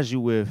surprise you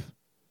with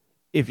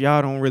if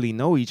y'all don't really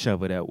know each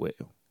other that well?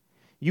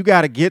 You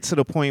got to get to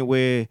the point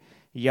where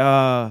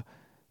y'all,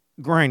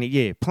 granted,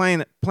 yeah,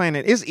 plan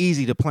it. It's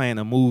easy to plan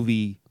a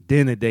movie,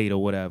 dinner date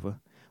or whatever.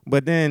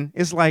 But then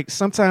it's like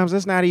sometimes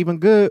it's not even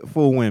good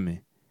for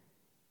women.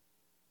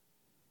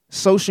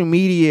 Social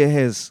media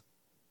has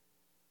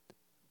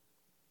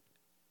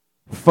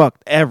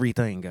fucked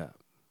everything up.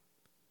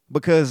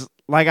 Because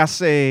like I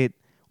said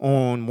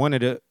on one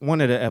of the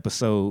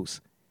episodes,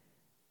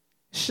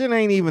 shit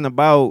ain't even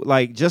about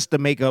like just to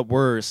make up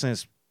words,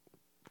 since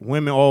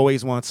women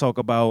always want to talk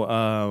about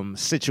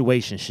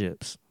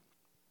situationships.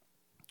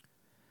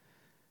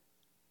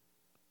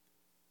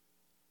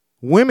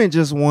 Women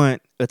just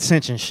want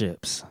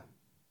attentionships.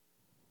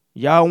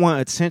 Y'all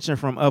want attention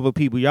from other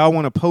people. Y'all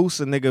want to post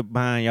a nigga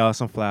buying y'all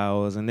some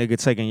flowers, a nigga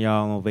taking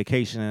y'all on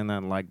vacation and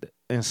nothing like that,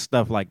 and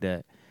stuff like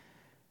that.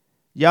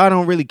 Y'all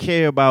don't really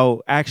care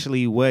about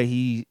actually what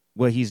he's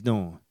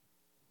doing.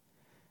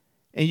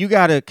 And you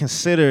got to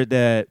consider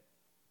that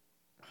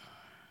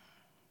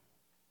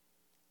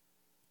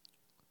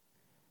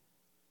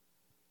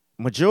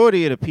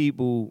majority of the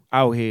people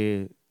out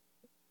here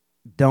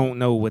don't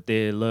know what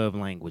their love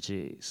language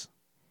is.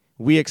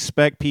 We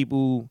expect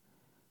people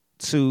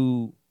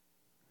to,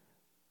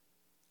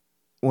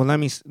 well, let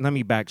me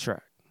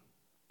backtrack.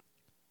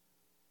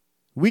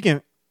 We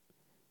can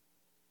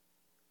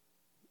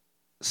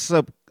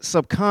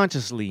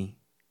subconsciously,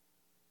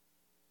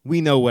 we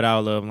know what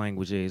our love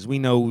language is. We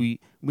know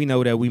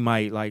that we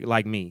might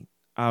like me.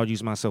 I'll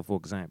use myself for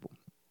example.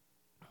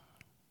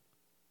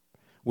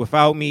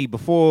 without me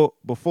before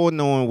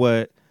knowing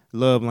what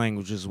love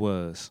languages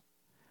was,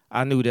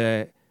 I knew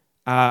that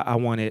I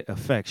wanted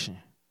affection.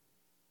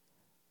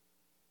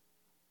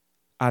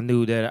 I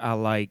knew that I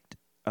liked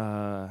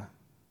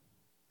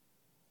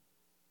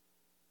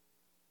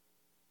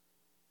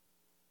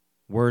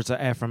words of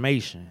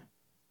affirmation.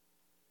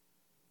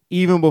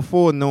 Even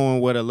before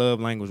knowing what a love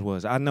language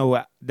was, I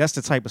know that's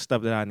the type of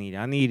stuff that I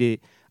needed.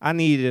 I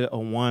needed a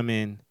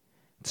woman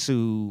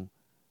to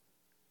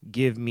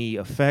give me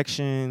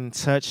affection,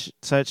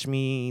 touch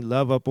me,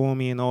 love up on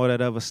me, and all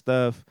that other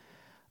stuff.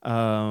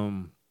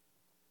 Um,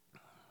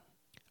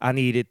 I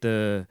needed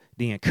the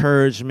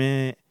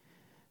encouragement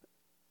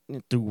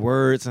through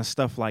words and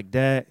stuff like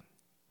that.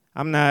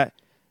 I'm not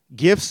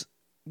gifts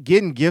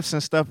getting gifts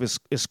and stuff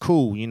is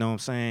cool, you know what I'm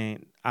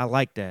saying? I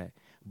like that.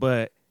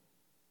 But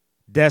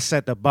that's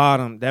at the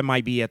bottom. That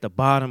might be at the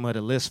bottom of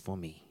the list for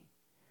me.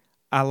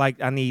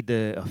 I need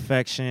the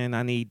affection.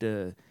 I need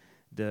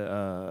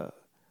the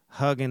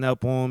hugging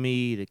up on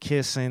me, the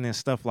kissing and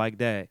stuff like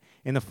that.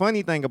 And the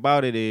funny thing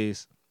about it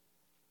is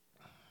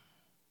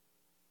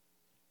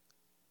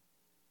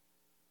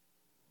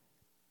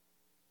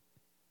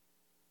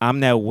I'm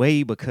that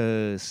way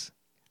because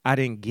I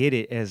didn't get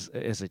it as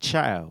a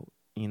child,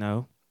 you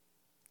know?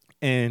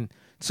 And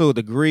to a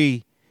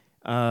degree,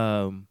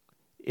 um,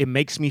 it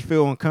makes me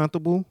feel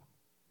uncomfortable,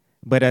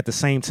 but at the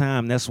same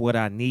time, that's what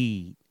I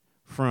need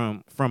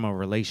from a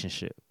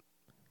relationship.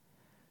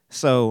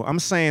 So I'm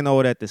saying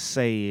all that to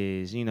say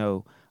is,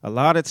 a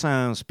lot of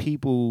times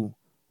people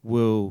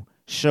will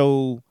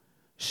show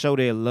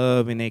their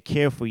love and their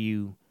care for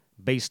you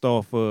based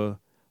off of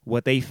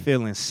what they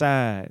feel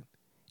inside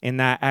and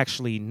not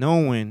actually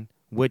knowing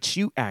what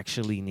you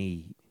actually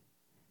need.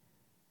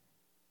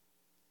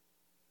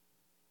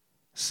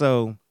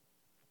 So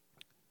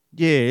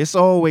yeah, it's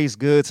always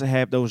good to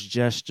have those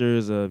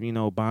gestures of,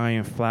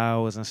 buying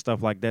flowers and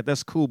stuff like that.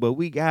 That's cool, but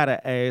we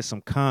gotta add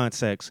some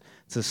context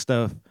to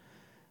stuff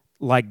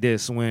like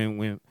this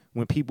when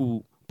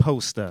people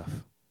post stuff.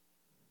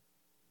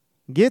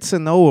 Get to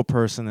know a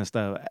person and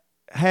stuff.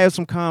 Have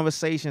some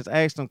conversations,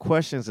 ask them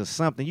questions or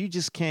something. You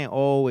just can't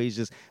always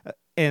just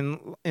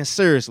and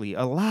seriously,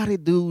 a lot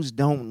of dudes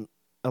don't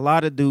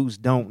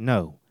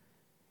know.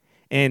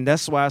 And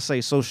that's why I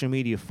say social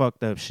media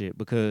fucked up shit,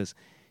 because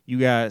you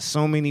got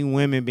so many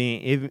women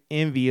being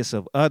envious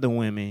of other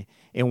women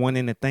and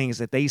wanting the things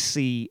that they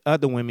see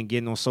other women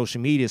getting on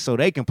social media so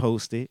they can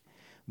post it.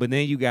 But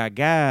then you got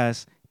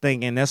guys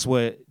thinking that's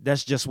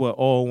just what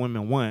all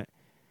women want.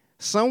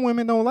 Some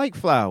women don't like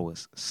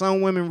flowers.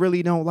 Some women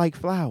really don't like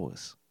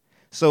flowers.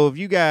 So if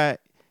you got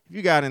a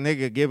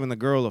nigga giving a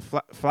girl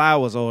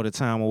flowers all the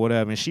time or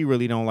whatever, and she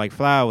really don't like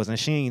flowers, and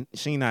she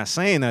not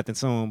saying nothing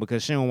to him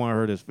because she don't want to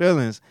hurt his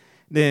feelings,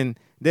 then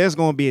there's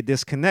going to be a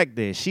disconnect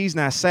there. She's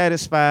not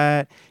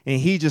satisfied, and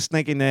he just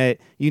thinking that,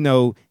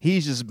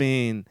 he's just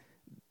being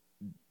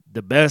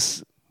the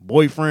best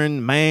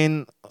boyfriend,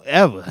 man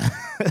ever.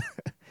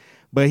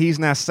 But he's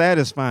not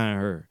satisfying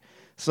her.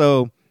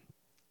 So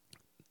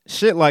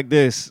shit like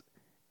this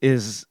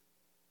is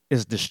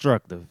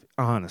destructive,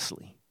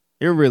 honestly.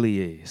 It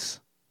really is.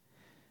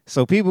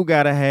 So people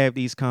got to have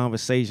these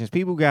conversations.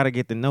 People got to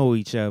get to know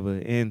each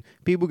other, and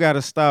people got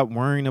to stop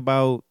worrying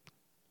about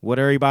what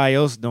everybody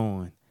else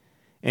doing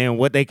and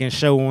what they can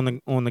show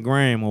on the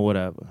gram or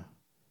whatever.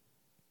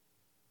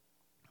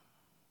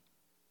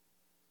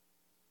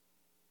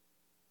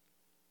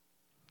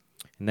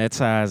 And that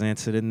ties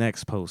into the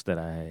next post that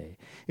I had.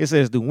 It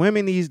says, do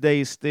women these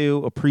days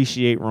still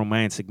appreciate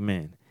romantic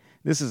men?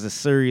 This is a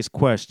serious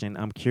question.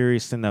 I'm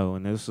curious to know.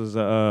 And this was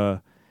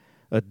a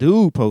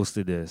dude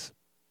posted this.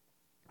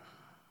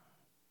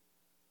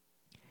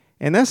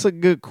 And that's a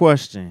good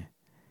question.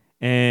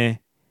 And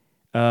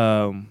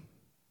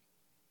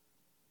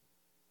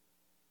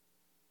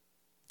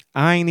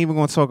I ain't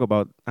gonna talk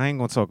about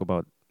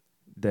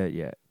that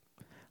yet.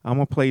 I'm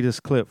gonna play this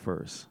clip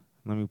first.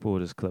 Let me pull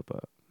this clip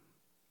up.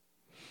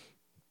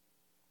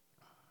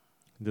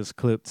 This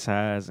clip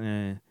ties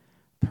in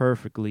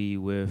perfectly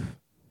with,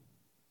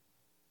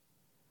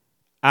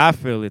 I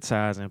feel it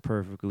ties in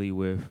perfectly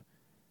with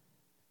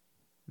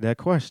that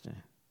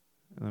question.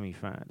 Let me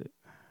find it.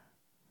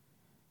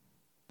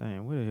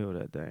 Damn, where the hell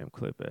that damn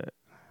clip at?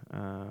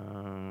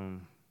 Oh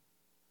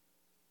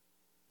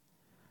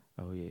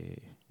yeah,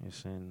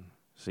 it's in.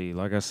 See,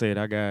 like I said,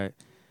 I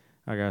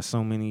got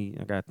so many.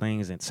 I got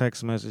things in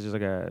text messages. I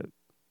got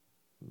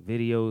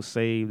videos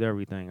saved,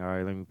 everything. All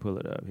right, let me pull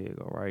it up. Here you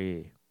go, right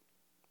here.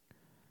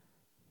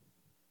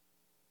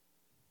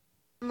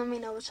 Let me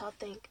know what y'all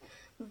think.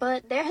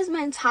 But there has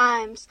been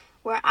times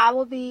where I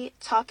will be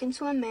talking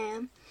to a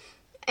man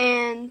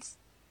and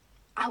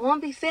I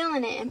won't be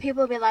feeling it, and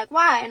people will be like,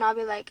 why? And I'll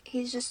be like,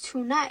 he's just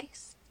too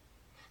nice.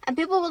 And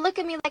people will look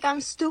at me like I'm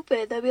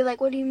stupid. They'll be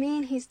like, what do you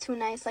mean he's too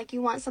nice? Like,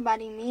 you want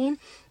somebody mean?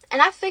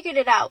 And I figured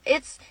it out.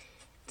 It's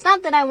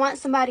not that I want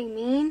somebody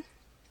mean.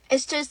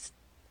 It's just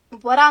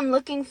what I'm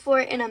looking for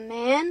in a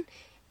man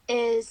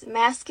is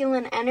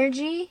masculine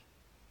energy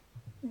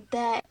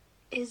that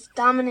is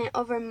dominant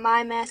over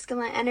my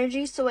masculine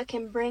energy so it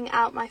can bring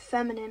out my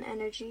feminine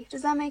energy.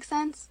 Does that make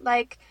sense?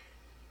 Like,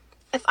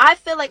 if I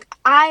feel like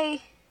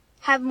I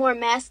have more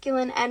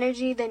masculine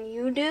energy than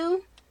you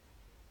do,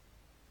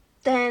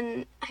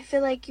 then I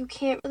feel like you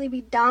can't really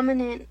be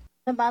dominant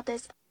about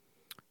this.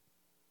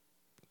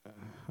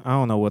 I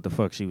don't know what the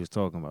fuck she was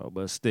talking about,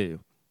 but still,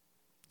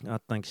 I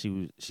think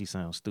she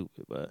sounds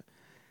stupid, but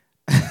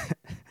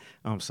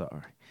I'm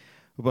sorry.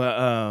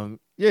 But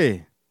yeah.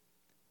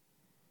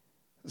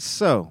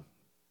 So,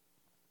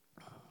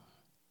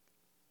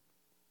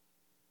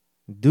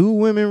 do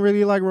women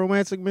really like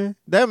romantic men?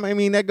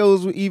 That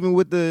goes even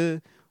with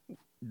the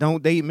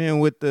don't date men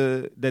with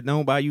the that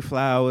don't buy you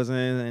flowers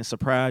and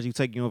surprise you,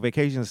 take you on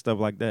vacation and stuff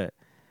like that.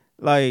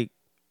 Like,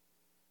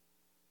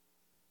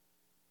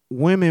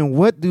 women,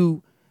 what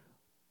do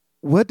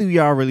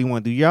y'all really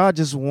want? Do y'all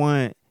just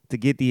want to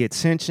get the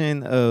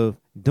attention of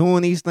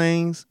doing these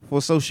things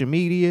for social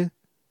media?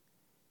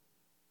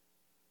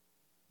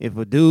 If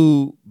a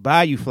dude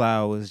buy you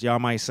flowers, y'all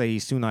might say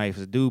he's too nice.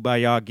 If a dude buy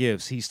y'all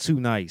gifts, he's too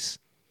nice.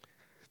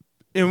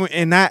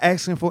 And not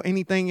asking for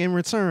anything in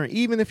return.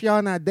 Even if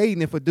y'all not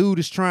dating, if a dude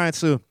is trying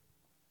to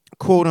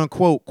quote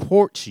unquote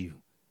court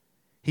you,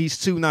 he's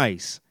too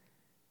nice.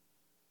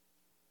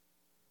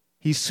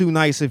 He's too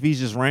nice if he's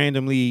just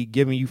randomly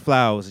giving you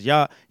flowers.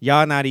 Y'all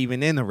not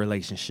even in a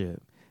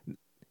relationship.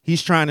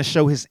 He's trying to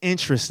show his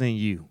interest in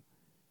you.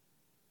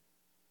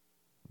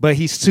 But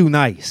he's too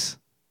nice.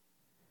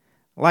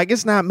 Like,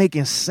 it's not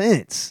making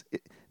sense.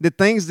 The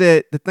things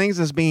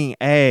that's being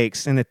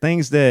asked and the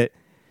things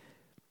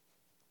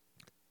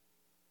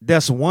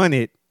that's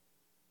wanted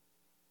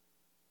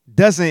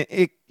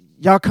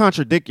y'all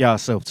contradict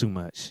yourself too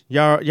much.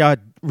 Y'all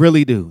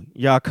really do.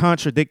 Y'all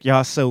contradict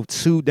yourself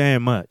too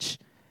damn much.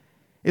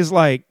 It's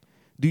like,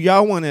 do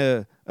y'all want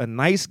a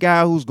nice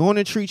guy who's going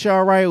to treat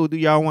y'all right, or do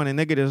y'all want a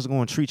nigga that's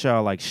going to treat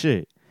y'all like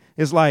shit?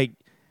 It's like,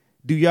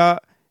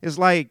 it's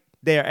like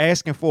they're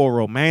asking for a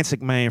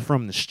romantic man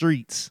from the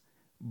streets,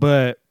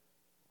 but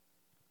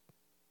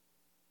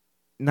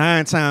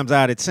 9 times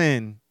out of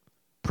 10,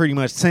 pretty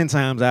much 10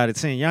 times out of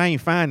 10, y'all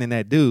ain't finding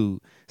that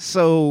dude.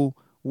 So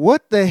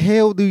what the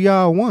hell do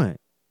y'all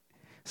want?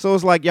 So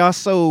it's like y'all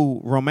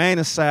so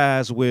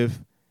romanticized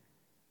with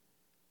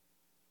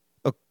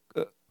a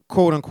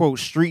quote unquote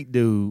street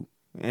dude,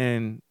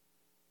 and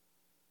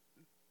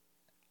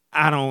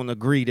I don't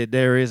agree that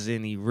there is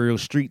any real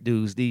street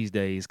dudes these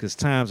days because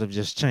times have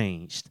just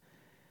changed.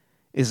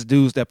 It's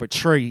dudes that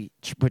portray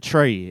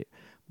it.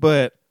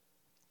 But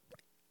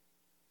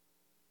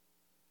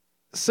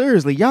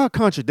seriously, y'all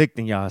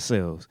contradicting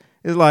yourselves.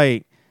 It's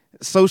like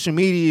social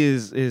media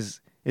is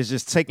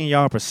just taking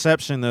y'all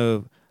perception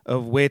of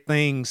where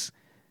things,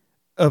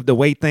 of the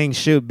way things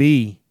should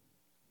be,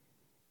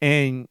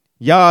 and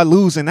y'all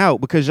losing out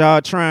because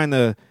y'all trying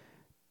to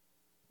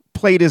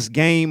play this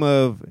game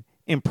of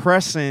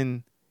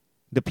impressing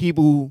the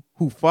people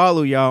who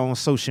follow y'all on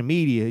social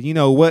media. You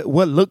know, what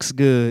looks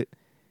good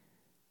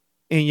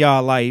in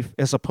y'all life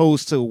as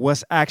opposed to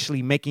what's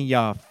actually making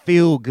y'all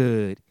feel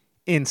good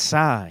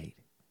inside.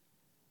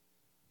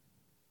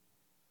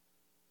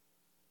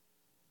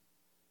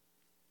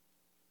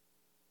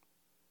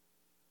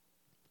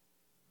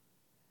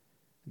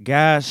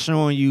 Guys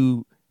showing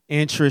you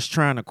interest,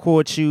 trying to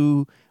court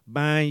you,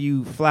 buying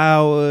you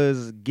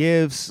flowers,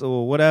 gifts,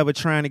 or whatever,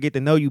 trying to get to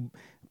know you,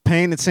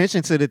 paying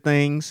attention to the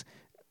things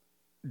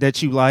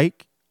that you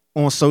like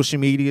on social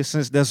media,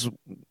 since that's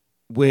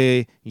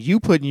where you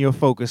putting your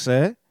focus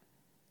at,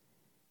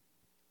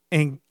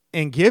 and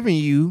giving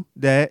you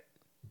that,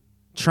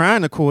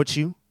 trying to court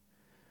you,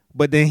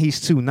 but then he's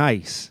too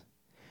nice.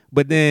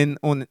 But then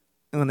on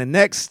the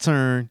next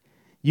turn,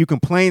 you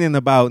complaining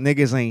about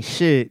niggas ain't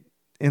shit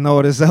and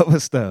all this other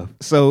stuff.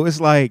 So it's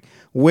like,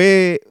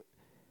 where's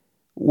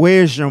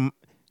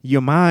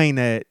your mind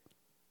at?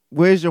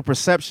 Where's your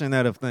perception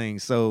at of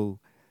things? So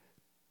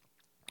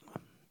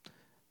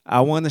I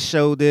want to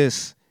show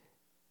this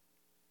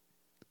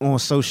on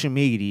social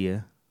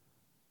media,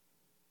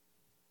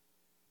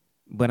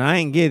 but I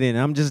ain't getting it.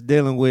 I'm just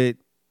dealing with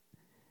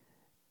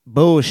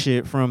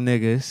bullshit from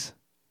niggas.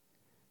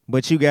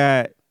 But you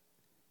got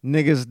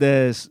niggas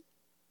that's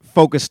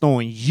focused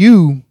on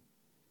you,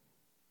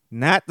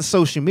 not the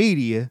social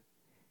media,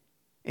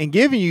 and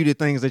giving you the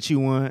things that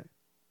you want,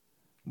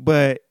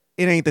 but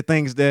it ain't the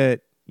things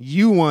that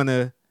you want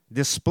to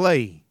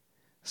display.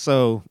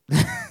 So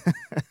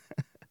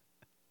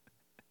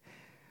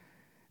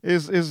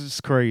it's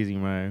just crazy,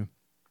 man.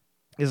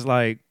 It's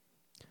like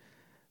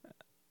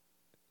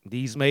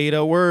these made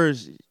up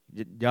words.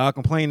 Y'all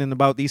complaining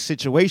about these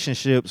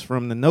situationships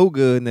from the no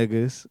good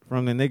niggas,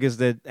 from the niggas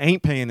that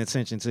ain't paying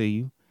attention to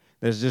you,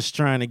 that's just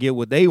trying to get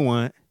what they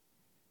want.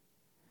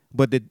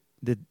 But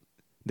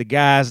the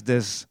guys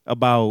that's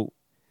about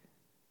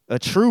a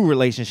true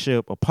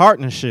relationship, a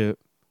partnership,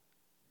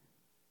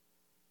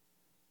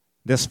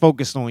 that's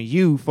focused on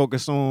you,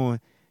 focused on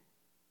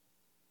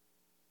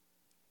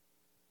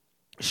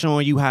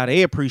showing you how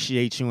they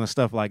appreciate you and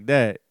stuff like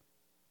that,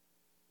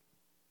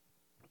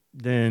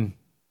 then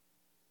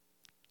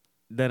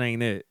that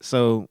ain't it.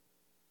 So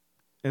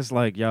it's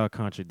like y'all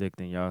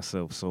contradicting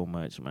yourself so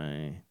much,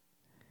 man.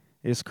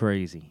 It's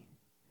crazy.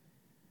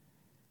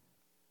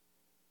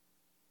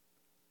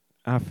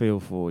 I feel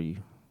for you.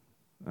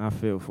 I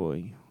feel for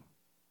you.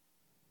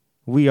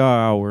 We are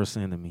our worst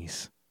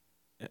enemies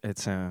at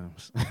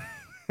times.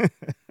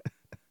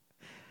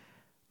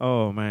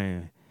 Oh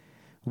man.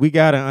 We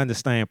gotta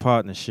understand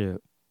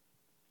partnership.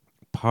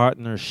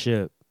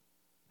 Partnership.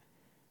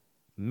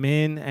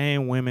 Men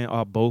and women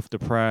are both the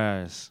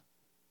prize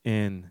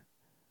in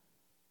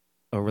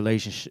a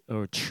relationship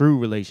or true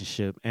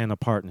relationship and a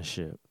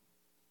partnership.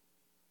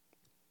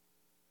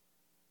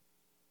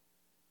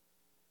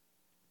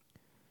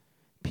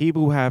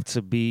 People have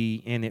to be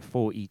in it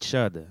for each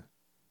other,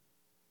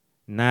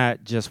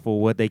 not just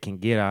for what they can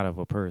get out of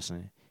a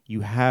person.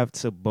 You have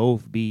to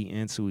both be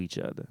into each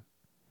other.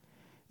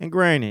 And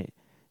granted,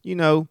 you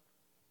know,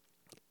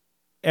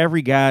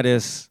 every guy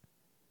that's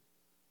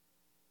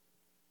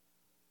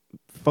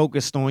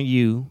focused on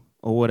you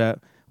or whatever.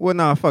 Well,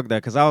 nah, fuck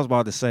that. Cause I was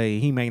about to say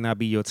he may not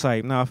be your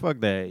type. Nah, fuck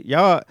that.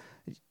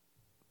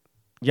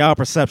 Y'all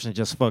perception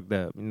just fucked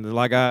up.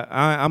 Like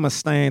I'ma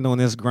stand on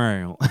this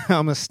ground.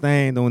 I'ma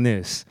stand on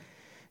this.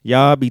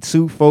 Y'all be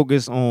too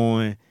focused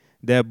on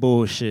that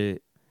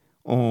bullshit.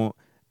 On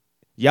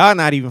y'all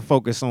not even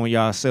focused on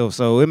yourself.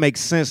 So it makes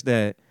sense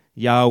that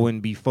y'all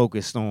wouldn't be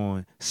focused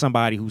on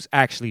somebody who's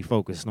actually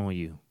focused on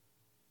you.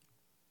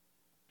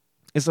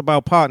 It's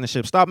about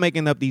partnership. Stop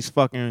making up these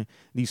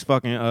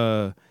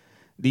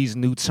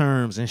new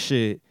terms and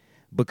shit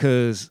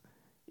because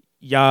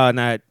y'all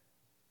not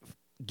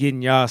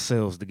getting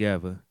yourselves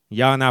together.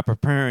 Y'all not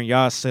preparing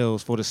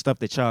yourselves for the stuff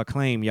that y'all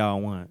claim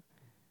y'all want.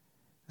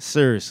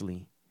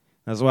 Seriously.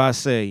 That's why I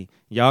say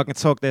y'all can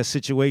talk that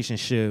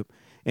situationship,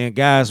 and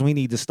guys, we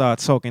need to start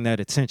talking that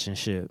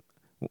attentionship.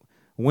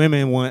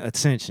 Women want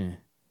attention.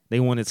 They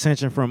want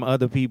attention from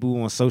other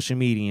people on social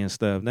media and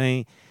stuff.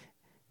 They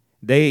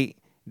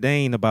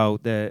ain't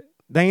about that.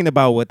 They ain't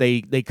about what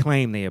they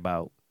claim they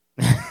about.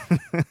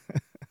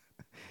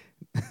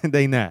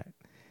 They not.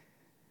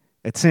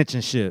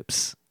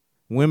 Attentionships.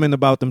 Women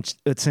about them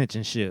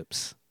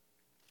attentionships.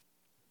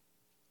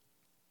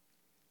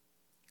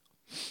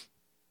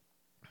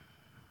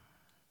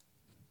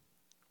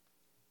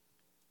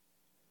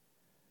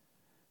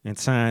 And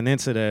tying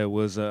into that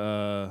was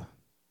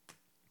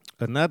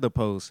another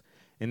post.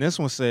 And this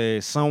one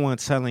says, someone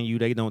telling you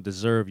they don't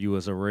deserve you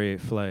is a red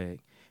flag.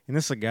 And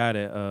it's a guy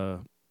that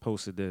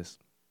posted this.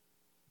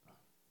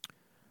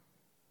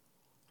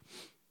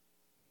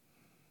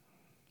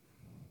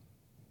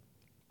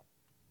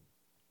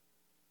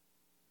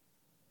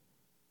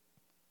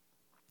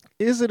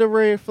 Is it a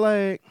red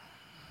flag?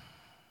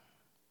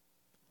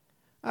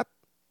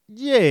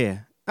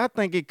 Yeah, I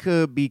think it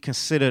could be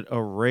considered a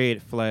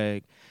red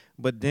flag.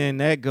 But then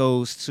that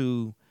goes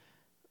to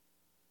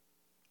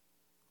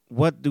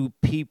what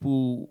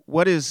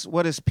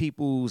is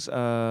people's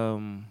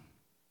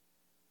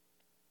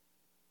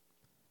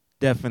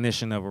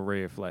definition of a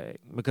red flag?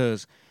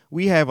 Because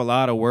we have a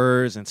lot of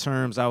words and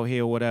terms out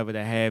here, whatever,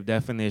 that have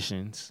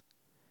definitions.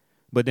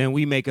 But then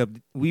we make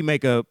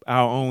up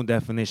our own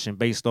definition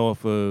based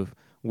off of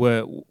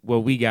what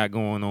we got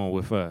going on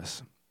with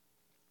us.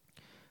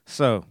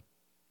 So,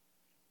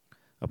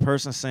 a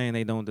person saying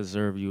they don't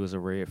deserve you is a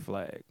red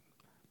flag.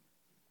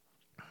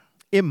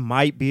 It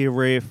might be a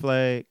red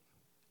flag,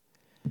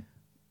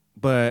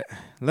 but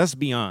let's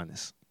be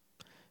honest.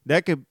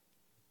 That could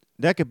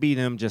be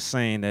them just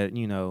saying that,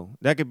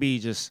 that could be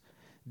just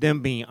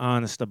them being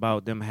honest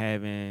about them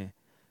having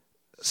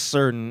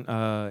certain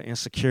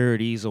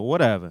insecurities or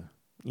whatever,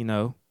 you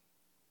know.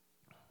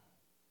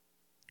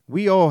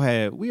 We all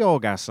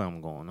got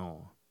something going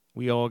on.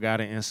 We all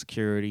got an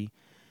insecurity.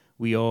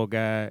 We all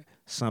got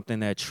something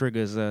that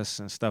triggers us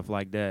and stuff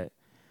like that.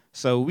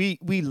 So we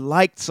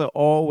like to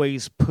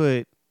always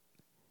put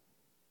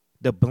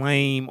the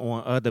blame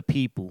on other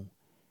people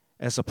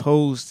as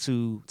opposed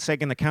to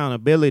taking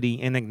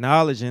accountability and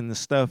acknowledging the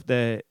stuff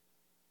that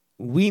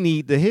we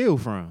need to heal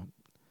from.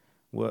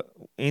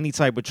 Any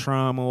type of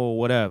trauma or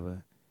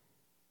whatever.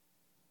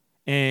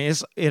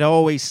 And it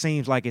always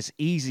seems like it's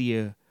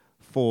easier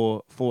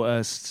for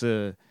us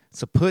to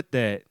put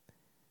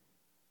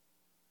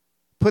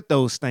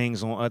those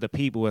things on other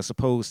people as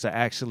opposed to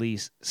actually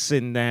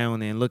sitting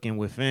down and looking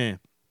within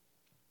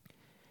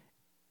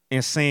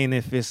and saying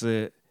if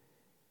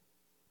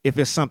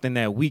it's something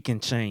that we can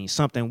change,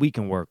 something we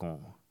can work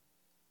on.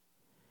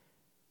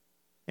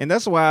 And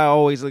that's why I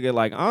always look at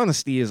like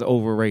honesty is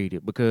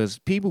overrated because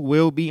people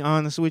will be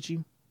honest with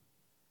you,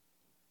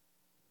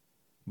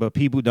 but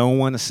people don't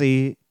want to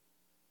see it.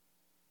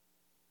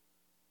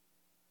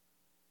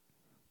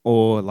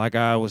 Or like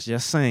I was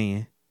just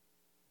saying,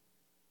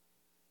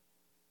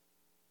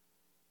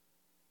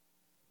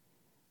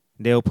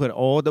 they'll put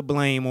all the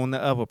blame on the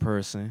other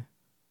person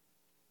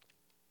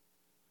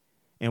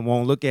and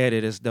won't look at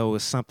it as though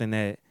it's something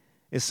that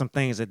it's some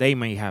things that they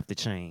may have to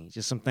change.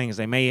 It's some things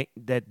they may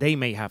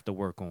have to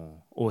work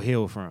on or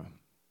heal from.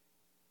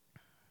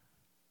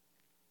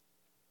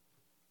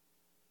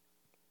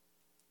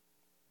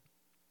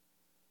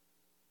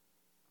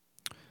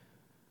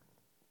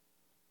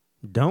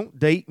 Don't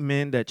date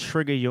men that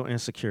trigger your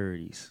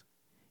insecurities.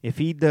 If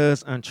he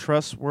does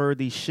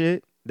untrustworthy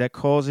shit that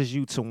causes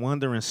you to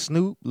wonder and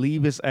snoop,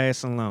 leave his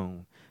ass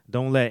alone.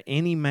 Don't let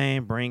any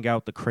man bring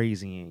out the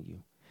crazy in you.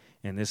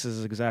 And this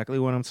is exactly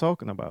what I'm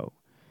talking about.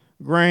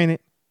 Granted,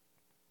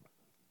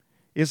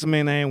 it's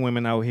men and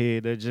women out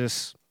here that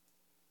just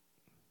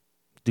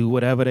do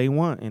whatever they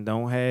want and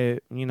don't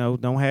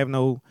have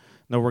no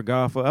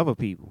regard for other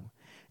people.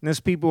 And there's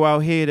people out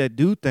here that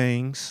do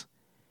things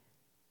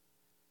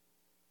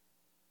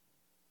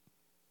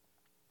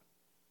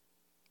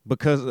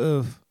because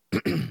of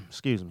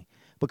excuse me,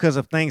 because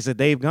of things that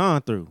they've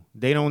gone through.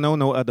 They don't know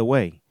no other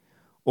way.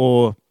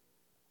 Or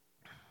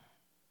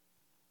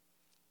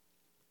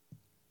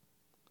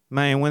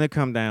man, when it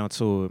come down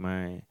to it,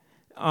 man,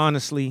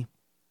 honestly,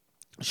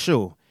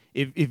 sure.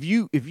 If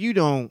you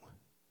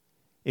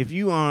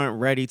aren't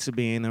ready to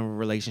be in a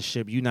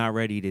relationship, you're not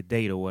ready to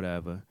date or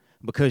whatever,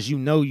 because you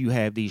know you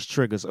have these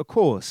triggers, of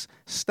course,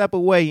 step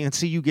away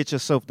until you get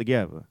yourself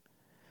together.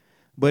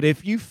 But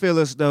if you feel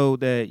as though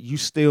that you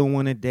still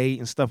want to date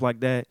and stuff like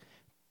that,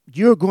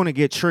 you're going to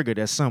get triggered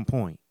at some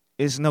point.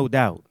 It's no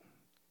doubt.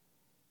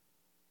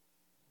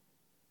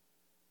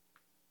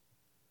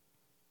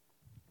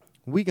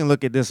 We can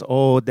look at this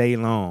all day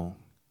long,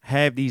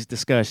 have these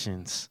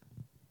discussions.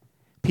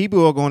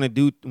 People are going to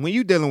do, when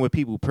you're dealing with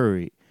people,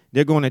 period,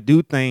 they're going to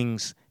do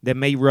things that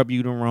may rub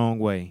you the wrong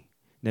way,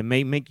 that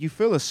may make you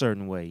feel a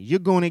certain way. You're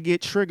going to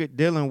get triggered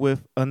dealing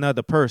with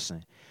another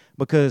person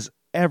because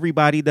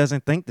everybody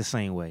doesn't think the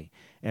same way.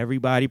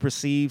 Everybody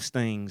perceives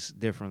things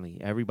differently.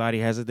 Everybody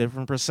has a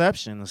different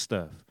perception of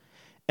stuff.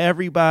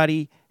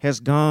 Everybody has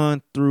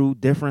gone through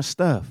different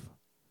stuff.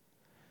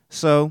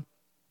 So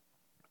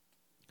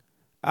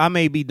I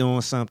may be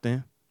doing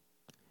something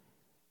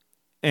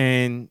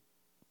and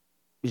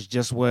it's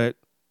just what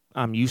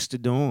I'm used to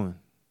doing.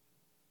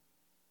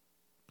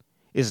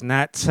 It's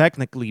not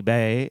technically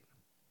bad,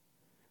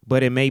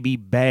 but it may be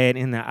bad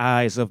in the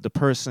eyes of the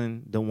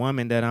person, the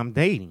woman that I'm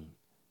dating.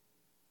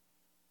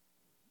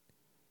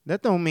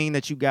 That don't mean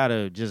that you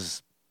gotta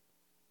just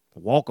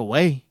walk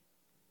away.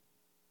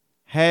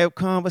 Have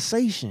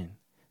conversation.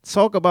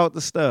 Talk about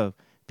the stuff.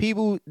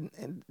 People,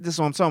 this is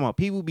what I'm talking about.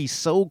 People be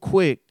so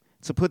quick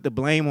to put the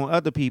blame on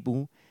other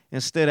people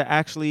instead of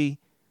actually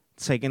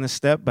taking a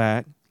step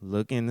back,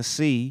 looking to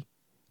see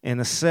and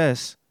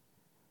assess,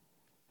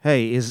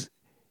 hey, is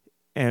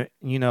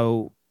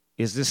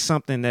this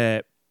something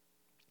that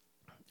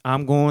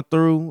I'm going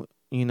through?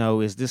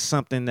 Is this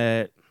something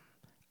that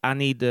I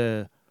need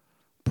to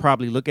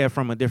probably look at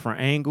from a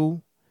different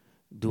angle?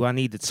 Do I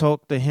need to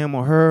talk to him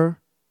or her?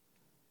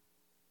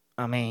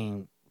 I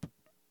mean,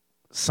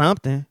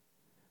 something.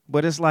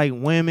 But it's like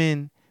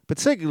women,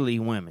 particularly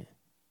women.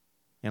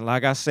 And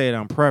like I said,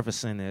 I'm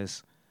prefacing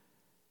this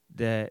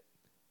that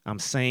I'm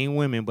saying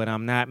women, but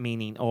I'm not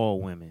meaning all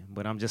women.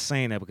 But I'm just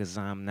saying that because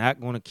I'm not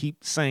going to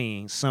keep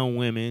saying some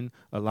women,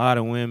 a lot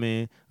of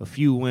women, a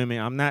few women.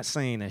 I'm not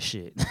saying that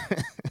shit.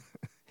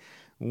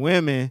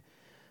 Women,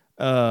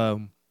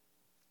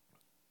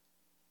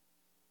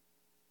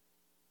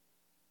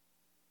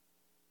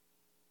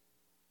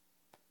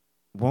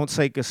 won't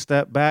take a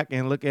step back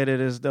and look at it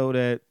as though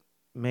that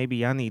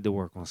maybe I need to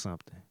work on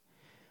something.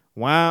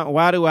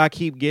 Why do I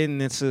keep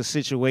getting into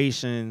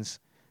situations?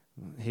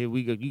 Here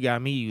we go. You got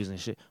me using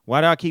shit.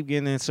 Why do I keep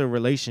getting into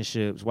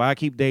relationships? Why I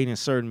keep dating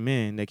certain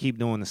men that keep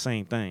doing the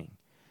same thing?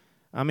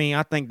 I mean,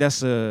 I think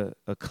that's a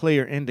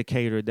clear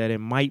indicator that it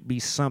might be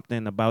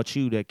something about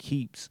you that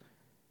keeps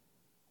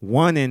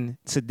wanting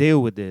to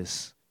deal with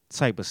this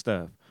type of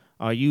stuff.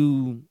 Are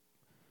you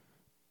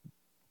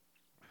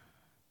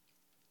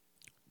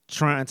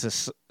trying to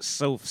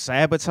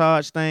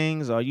self-sabotage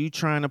things? Are you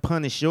trying to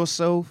punish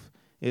yourself?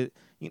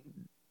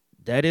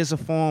 That is a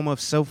form of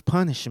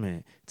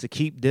self-punishment, to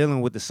keep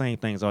dealing with the same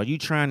things. Are you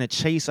trying to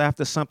chase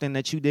after something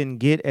that you didn't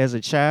get as a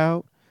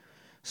child?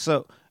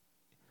 So,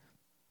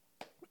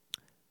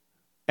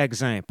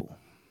 example,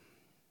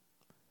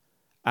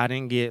 I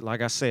didn't get,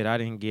 like I said, I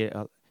didn't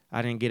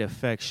get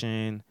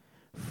affection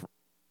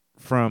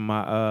from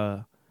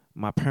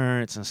my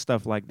parents and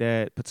stuff like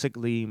that,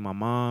 particularly my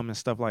mom and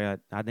stuff like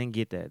that. I didn't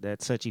get that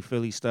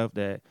touchy-feely stuff,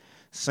 that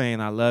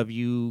saying I love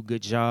you,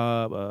 good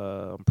job,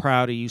 I'm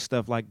proud of you,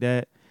 stuff like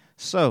that.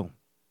 So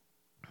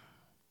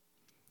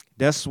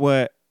that's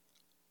what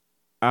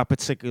I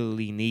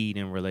particularly need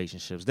in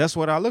relationships. That's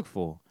what I look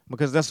for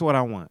because that's what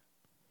I want.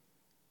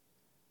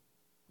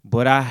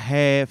 But I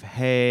have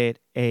had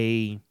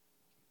a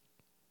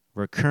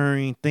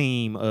recurring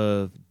theme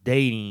of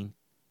dating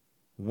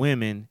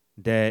women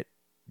that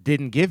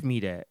didn't give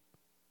me that.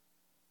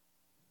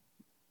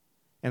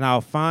 And I'll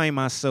find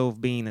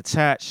myself being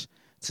attached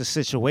to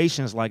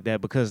situations like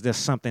that because there's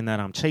something that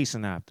I'm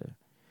chasing after.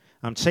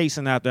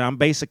 I'm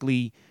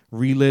basically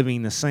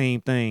reliving the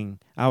same thing.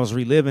 I was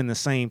reliving the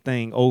same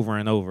thing over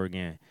and over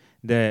again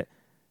that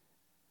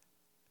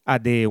I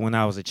did when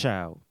I was a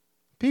child.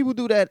 People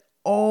do that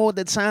all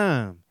the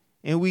time,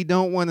 and we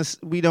don't want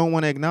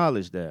to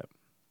acknowledge that.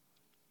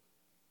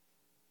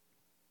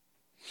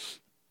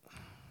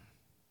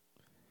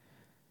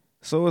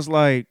 So it's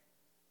like,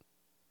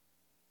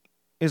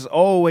 it's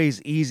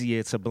always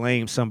easier to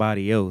blame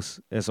somebody else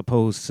as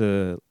opposed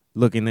to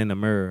looking in the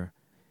mirror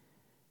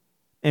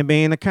and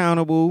being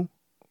accountable,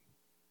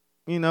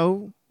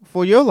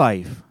 for your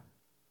life,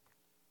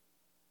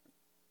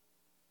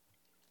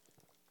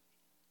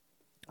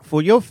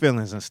 for your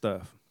feelings and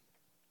stuff.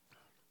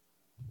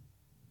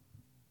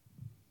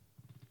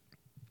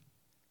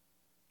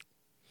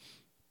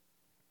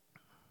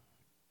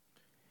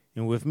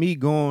 And with me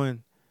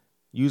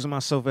using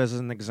myself as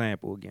an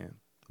example again,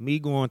 me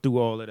going through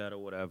all of that or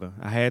whatever,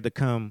 I had to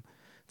come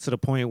to the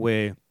point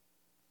where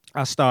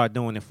I started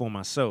doing it for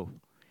myself.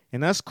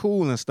 And that's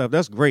cool and stuff.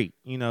 That's great,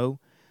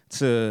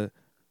 to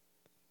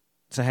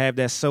have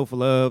that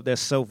self-love, that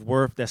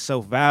self-worth, that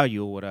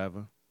self-value or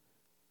whatever.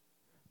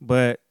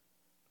 But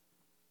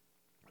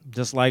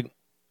just like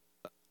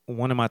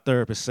one of my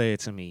therapists said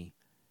to me,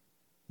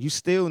 you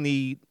still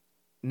need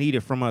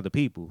it from other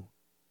people.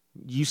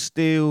 You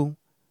still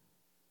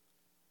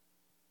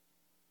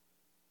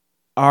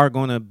are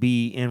going to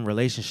be in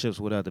relationships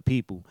with other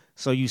people.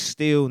 So you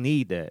still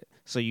need that.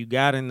 So you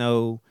got to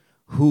know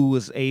who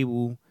is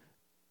able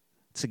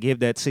to give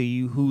that to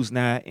you, who's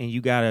not, and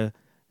you got to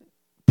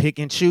pick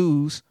and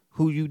choose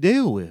who you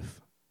deal with.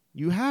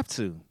 You have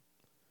to.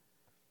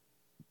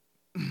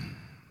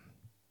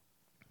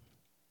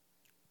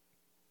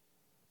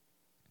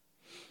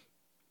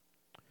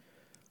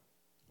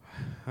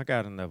 I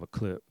got another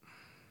clip.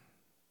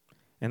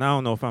 And I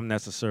don't know if I'm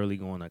necessarily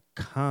going to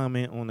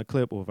comment on the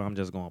clip or if I'm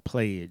just going to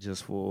play it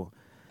just for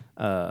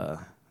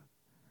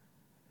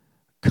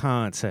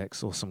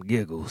context or some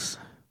giggles.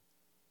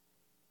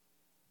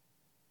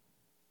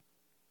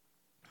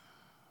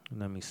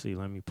 Let me see.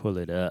 Let me pull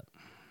it up.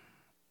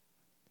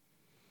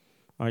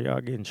 Are y'all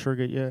getting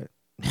triggered yet?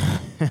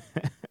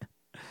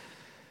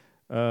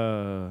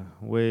 Where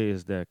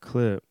is that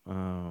clip?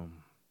 And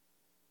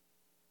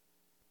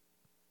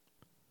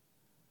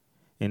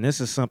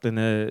this is something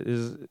that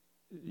is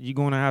you're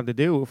going to have to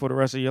deal with for the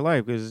rest of your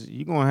life, because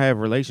you're going to have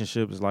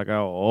relationships, like I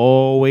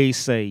always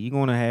say, you're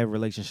going to have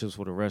relationships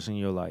for the rest of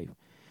your life.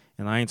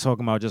 And I ain't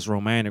talking about just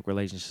romantic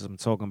relationships. I'm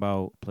talking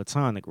about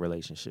platonic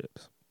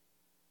relationships.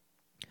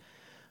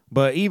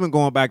 But even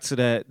going back to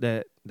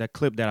that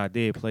clip that I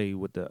did play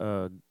with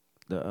the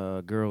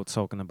girl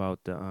talking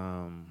about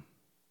the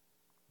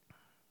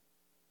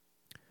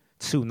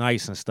too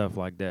nice and stuff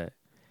like that.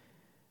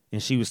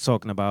 And she was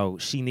talking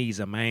about she needs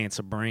a man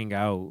to bring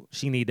out,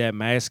 she need that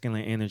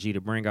masculine energy to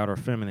bring out her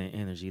feminine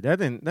energy.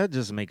 That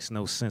just makes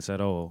no sense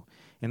at all.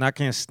 And I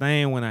can't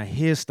stand when I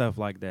hear stuff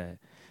like that.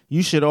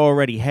 You should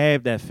already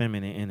have that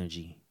feminine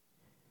energy.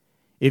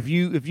 If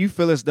you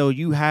feel as though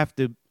you have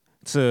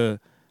to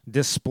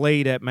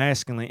display that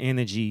masculine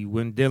energy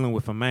when dealing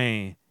with a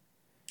man,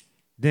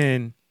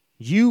 then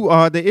you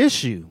are the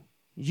issue.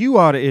 You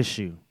are the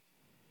issue.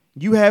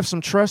 You have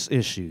some trust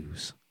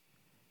issues.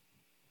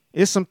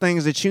 It's some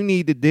things that you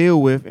need to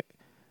deal with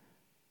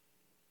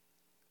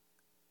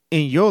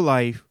in your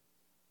life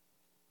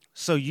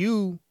so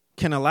you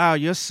can allow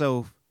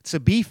yourself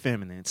to be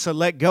feminine, to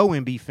let go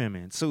and be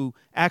feminine, to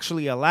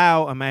actually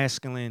allow a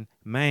masculine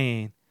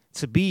man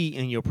to be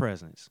in your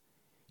presence.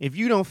 If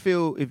you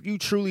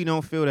truly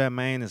don't feel that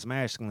man is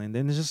masculine,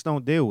 then just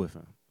don't deal with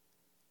him.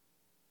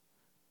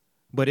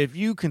 But if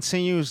you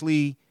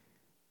continuously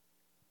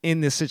in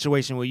this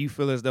situation where you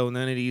feel as though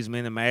none of these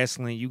men are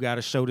masculine, you got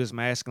to show this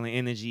masculine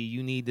energy,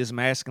 you need this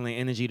masculine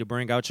energy to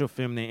bring out your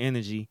feminine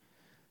energy,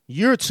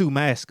 you're too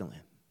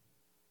masculine.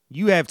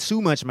 You have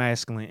too much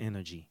masculine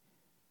energy.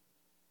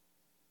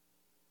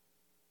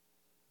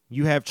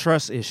 You have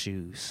trust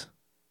issues.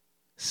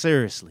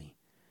 Seriously.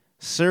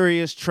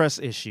 Serious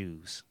trust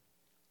issues.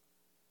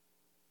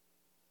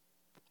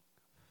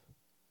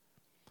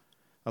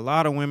 A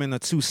lot of women are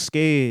too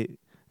scared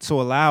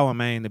to allow a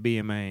man to be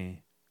a man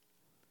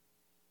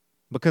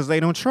because they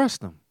don't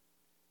trust him.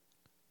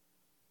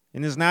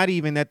 And it's not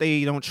even that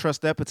they don't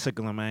trust that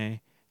particular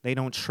man. They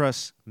don't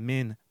trust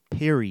men,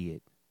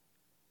 period.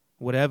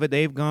 Whatever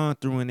they've gone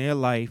through in their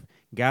life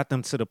got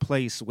them to the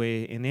place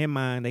where in their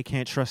mind they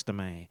can't trust the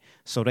man.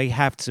 So they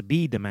have to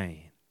be the man.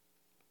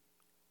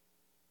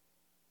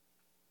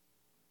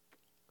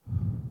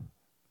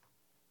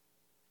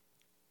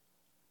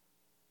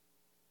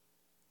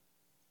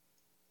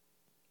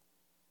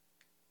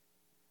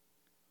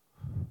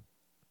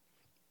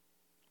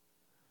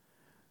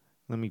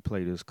 Let me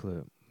play this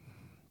clip.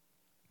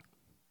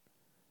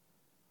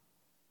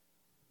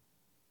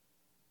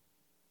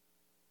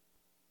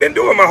 Been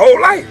doing my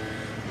whole life.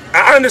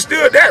 I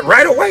understood that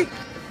right away.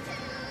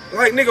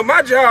 Like, nigga,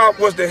 my job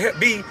was to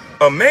be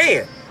a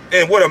man.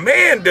 And what a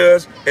man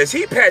does is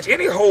he patch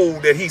any hole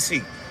that he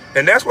see.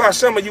 And that's why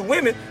some of you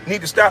women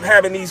need to stop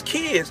having these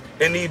kids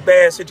in these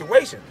bad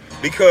situations.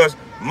 Because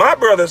my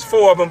brothers,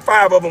 4 of them,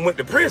 5 of them went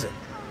to prison.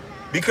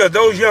 Because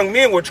those young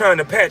men were trying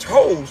to patch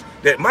holes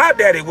that my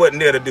daddy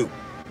wasn't there to do.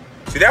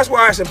 See, that's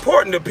why it's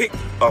important to pick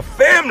a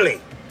family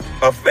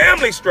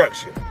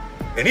structure.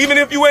 And even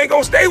if you ain't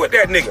gonna stay with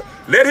that nigga,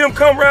 let him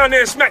come around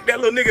there and smack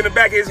that little nigga in the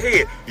back of his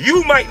head.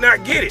 You might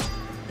not get it.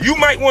 You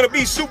might want to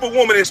be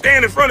Superwoman and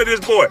stand in front of this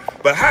boy,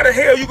 but how the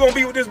hell you gonna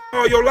be with this boy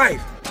all your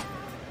life?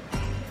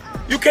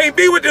 You can't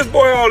be with this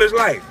boy all his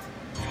life.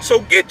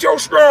 So get your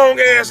strong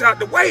ass out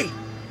the way.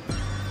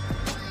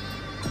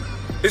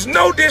 It's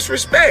no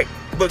disrespect,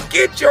 but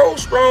get your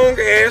strong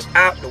ass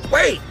out the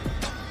way.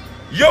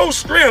 Your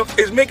strength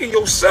is making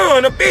your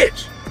son a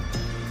bitch.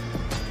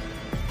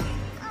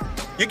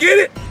 You get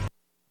it?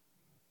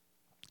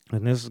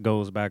 And this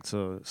goes back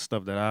to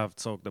stuff that I've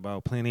talked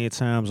about plenty of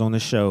times on the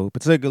show,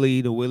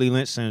 particularly the Willie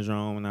Lynch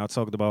syndrome. And I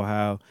talked about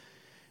how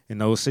in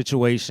those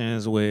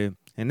situations where,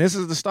 and this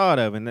is the start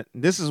of, and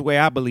this is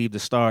where I believe the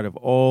start of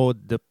all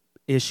the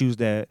issues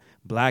that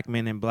black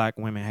men and black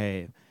women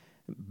have.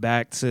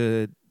 Back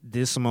to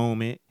this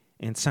moment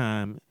in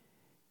time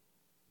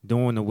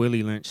during the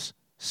Willie Lynch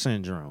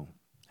syndrome.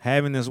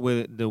 Having this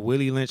with the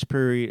Willie Lynch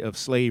period of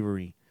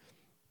slavery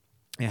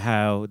and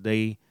how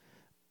they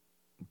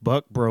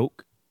buck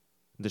broke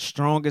the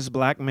strongest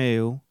black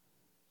male,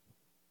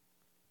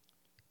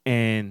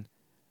 and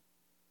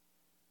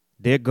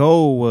their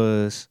goal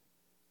was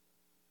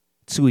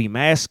to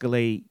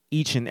emasculate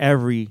each and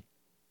every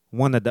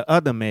one of the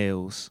other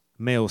male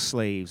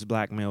slaves,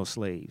 black male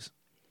slaves.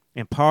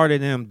 And part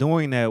of them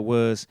doing that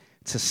was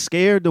to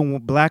scare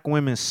the black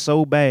women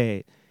so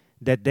bad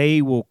that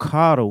they will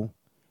coddle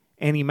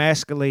and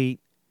emasculate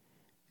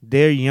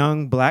their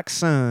young black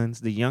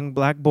sons, the young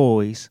black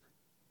boys,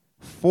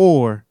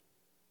 for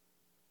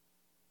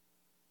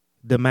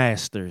the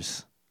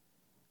masters.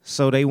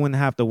 So they wouldn't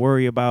have to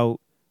worry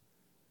about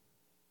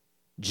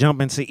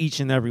jumping to each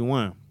and every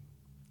one.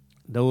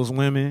 Those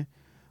women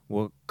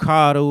will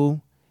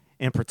coddle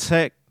and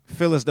protect,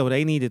 feel as though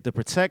they needed to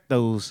protect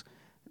those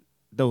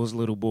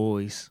little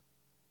boys.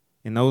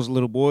 And those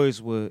little boys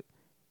would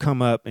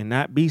come up and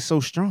not be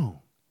so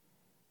strong.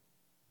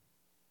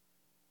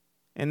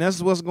 And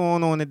that's what's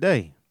going on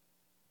today.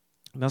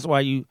 That's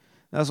why you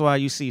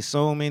see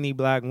so many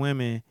black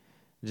women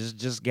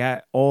just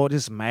got all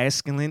this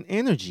masculine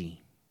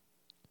energy.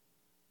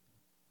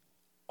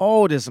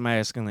 All this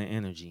masculine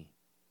energy.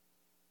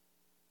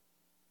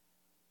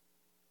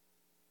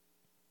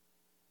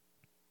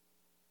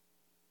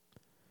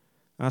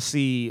 I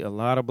see a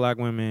lot of black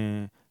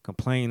women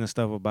complaining and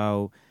stuff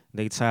about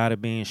they tired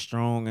of being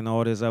strong and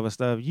all this other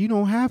stuff. You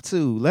don't have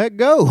to. Let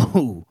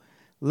go.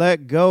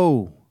 Let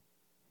go.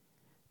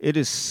 It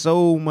is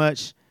so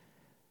much.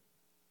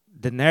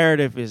 The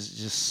narrative is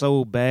just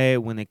so bad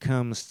when it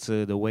comes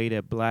to the way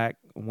that black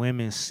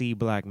women see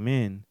black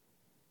men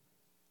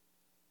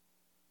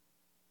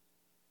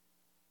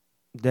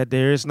that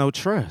there is no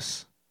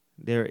trust.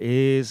 There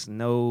is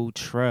no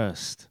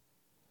trust.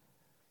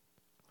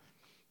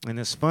 And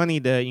it's funny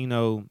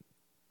that,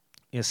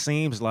 it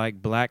seems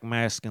like black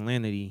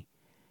masculinity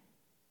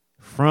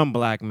from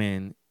black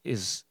men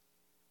is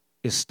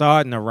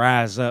starting to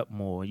rise up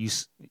more.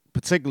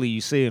 Particularly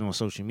you see it on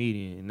social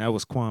media, and that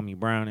was Kwame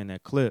Brown in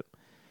that clip.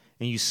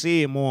 And you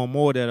see it more and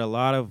more that a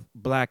lot of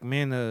black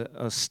men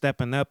are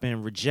stepping up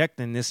and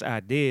rejecting this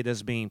idea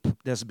that's been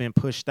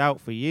pushed out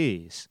for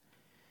years.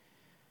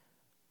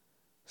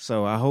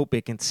 So I hope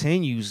it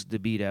continues to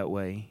be that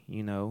way,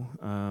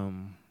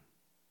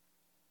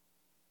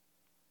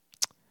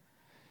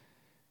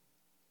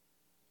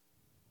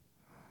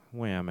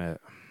 Where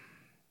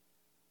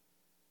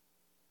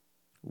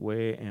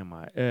am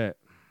I at?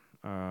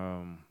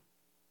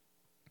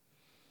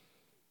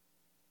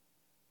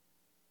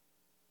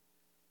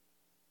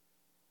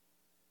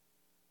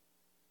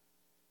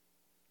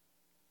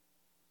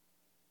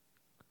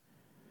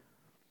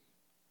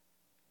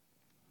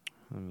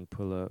 Let me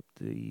pull up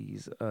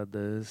these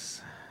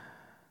others.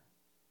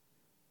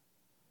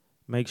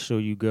 Make sure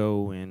you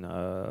go and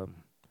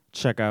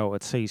check out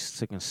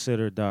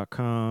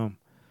atastetoconsider.com.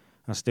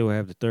 I still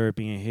have the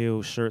Therapy and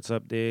Heal shirts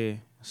up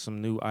there.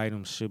 Some new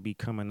items should be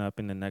coming up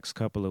in the next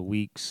couple of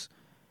weeks.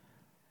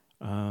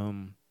 I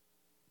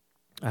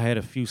had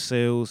a few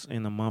sales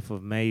in the month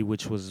of May,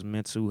 which was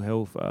Mental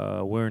Health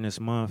Awareness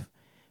Month,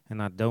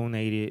 and I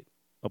donated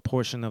a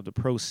portion of the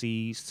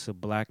proceeds to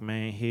Black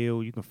Man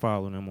Heal. You can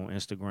follow them on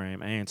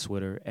Instagram and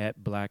Twitter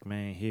at Black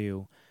Man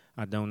Heal.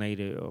 I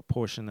donated a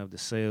portion of the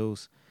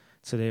sales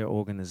to their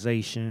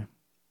organization.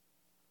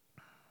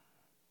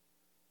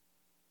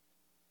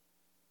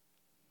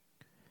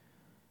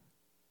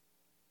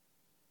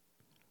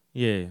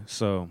 Yeah,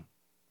 so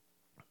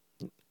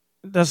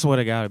that's what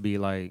it gotta be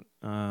like.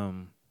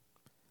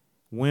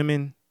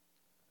 Women,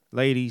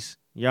 ladies,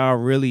 y'all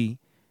really,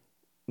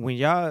 when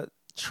y'all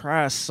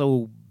try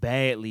so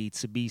badly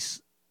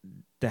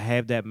to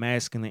have that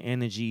masculine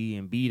energy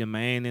and be the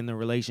man in the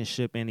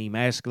relationship and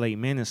emasculate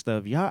men and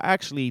stuff, y'all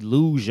actually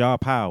lose y'all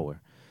power.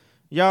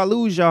 Y'all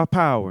lose y'all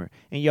power,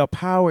 and your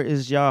power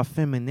is y'all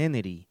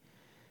femininity.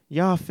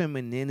 Y'all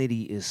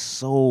femininity is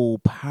so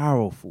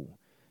powerful.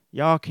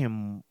 Y'all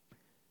can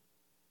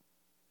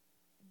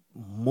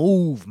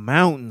move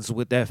mountains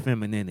with that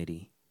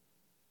femininity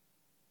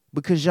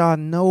because y'all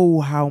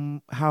know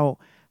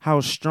how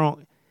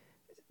strong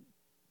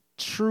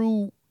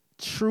true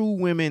true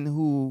women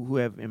who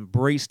have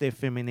embraced their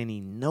femininity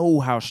know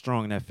how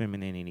strong that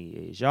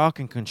femininity is. Y'all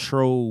can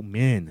control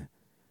men.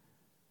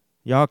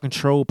 Y'all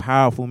control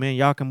powerful men.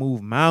 Y'all can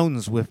move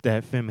mountains with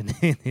that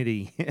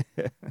femininity.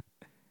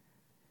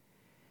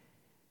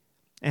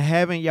 And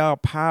having y'all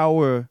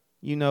power,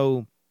 you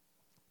know,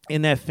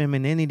 in that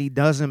femininity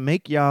doesn't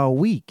make y'all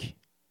weak.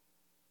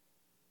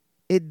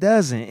 It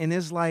doesn't. And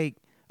it's like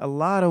a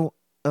lot of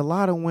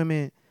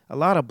women, a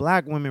lot of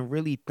black women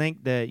really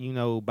think that, you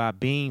know, by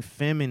being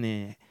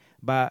feminine,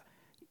 by,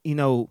 you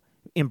know,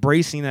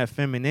 embracing that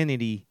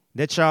femininity,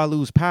 that y'all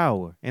lose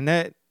power. And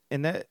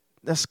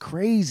that's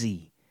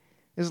crazy.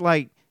 It's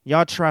like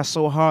y'all try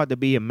so hard to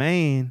be a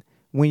man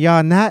when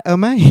y'all not a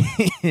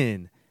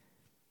man.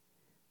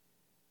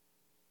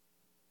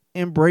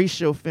 Embrace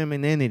your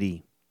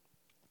femininity.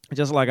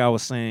 Just like I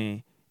was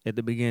saying at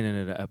the beginning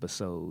of the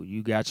episode,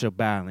 you got your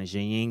balance,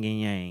 your yin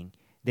and yang.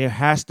 There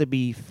has to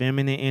be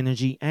feminine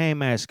energy and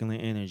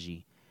masculine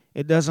energy.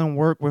 It doesn't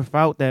work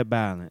without that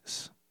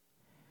balance.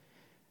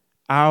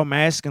 Our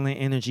masculine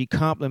energy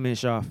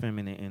complements y'all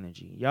feminine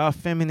energy. Y'all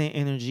feminine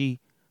energy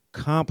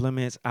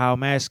complements our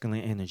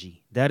masculine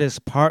energy. That is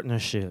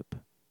partnership.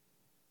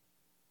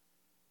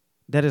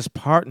 That is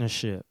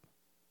partnership.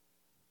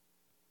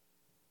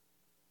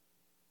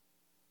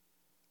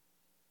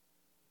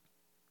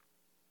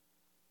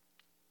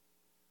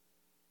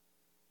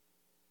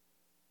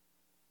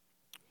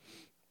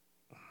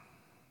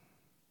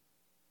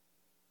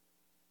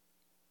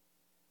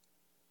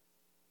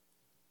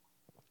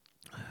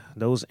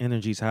 Those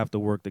energies have to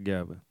work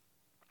together.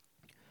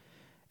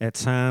 At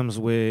times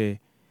where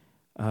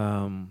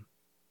you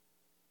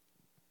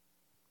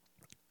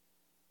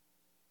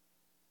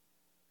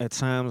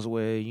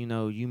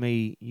know you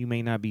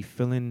may not be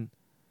feeling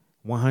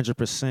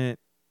 100%,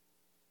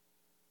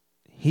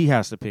 he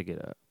has to pick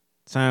it up.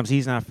 Times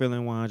he's not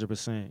feeling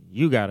 100%,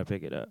 you got to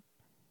pick it up.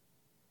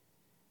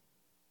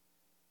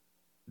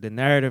 The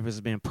narrative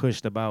has been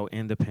pushed about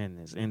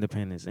independence.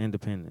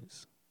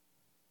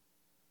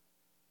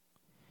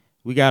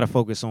 We got to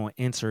focus on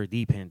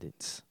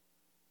interdependence.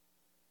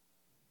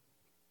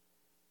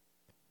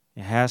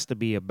 It has to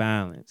be a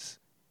balance.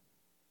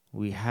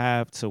 We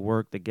have to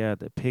work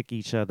together, pick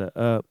each other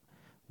up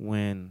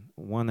when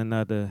one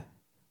another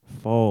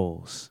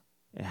falls.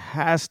 It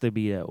has to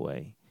be that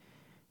way.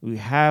 We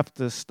have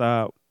to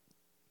stop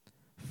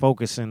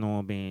focusing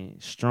on being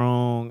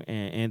strong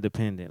and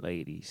independent,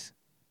 ladies.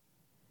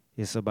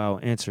 It's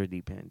about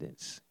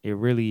interdependence. It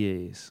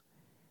really is.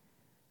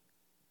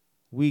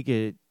 We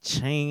could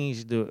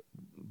change the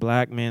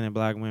black men and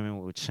black women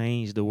will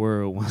change the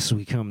world once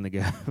we come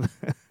together.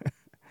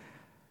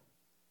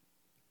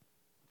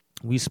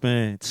 We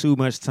spend too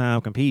much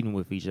time competing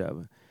with each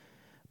other.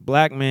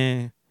 Black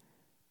men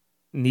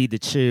need to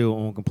chill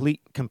on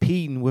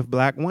competing with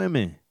black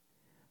women.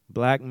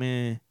 Black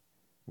men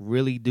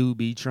really do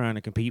be trying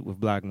to compete with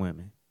black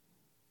women.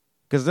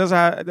 Because that's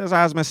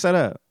how it's been set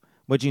up.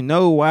 But you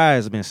know why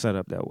it's been set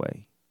up that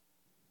way.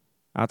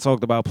 I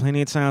talked about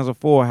plenty of times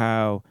before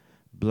how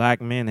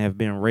black men have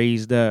been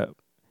raised up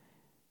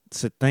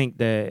to think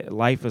that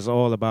life is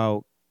all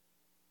about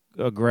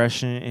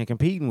aggression and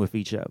competing with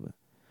each other.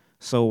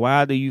 So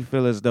why do you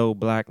feel as though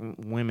black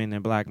women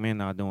and black men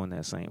are doing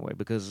that same way?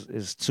 Because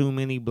there's too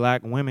many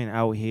black women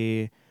out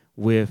here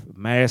with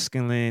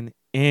masculine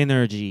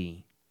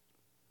energy.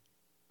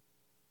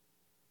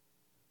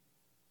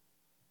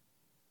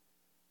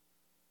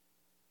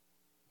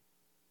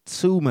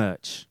 Too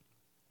much.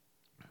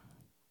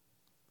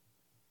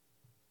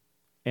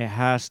 It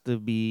has to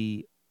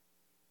be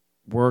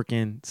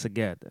working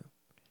together.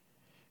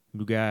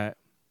 You got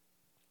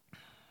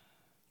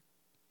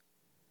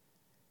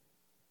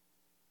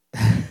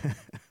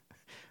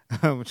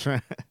I'm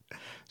trying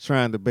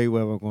to debate what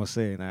I'm gonna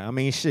say now. I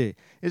mean, shit.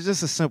 It's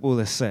just as simple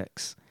as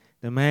sex.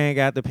 The man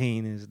got the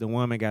penis, the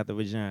woman got the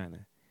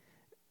vagina.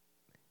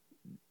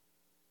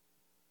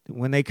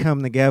 When they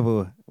come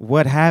together,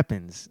 what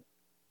happens?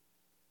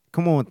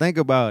 Come on, think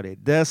about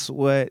it. That's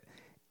what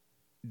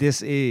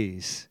this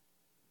is.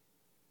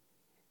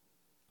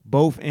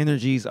 Both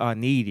energies are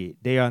needed.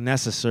 They are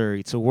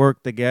necessary to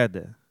work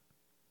together.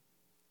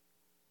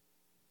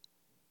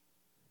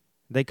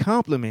 They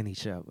complement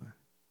each other.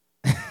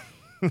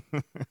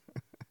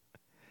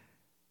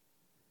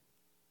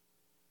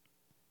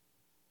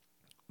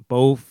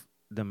 Both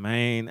the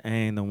man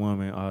and the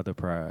woman are the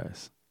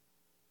prize.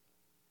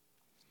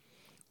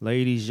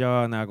 Ladies,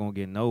 y'all not going to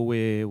get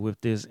nowhere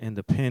with this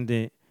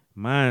independent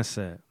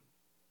mindset.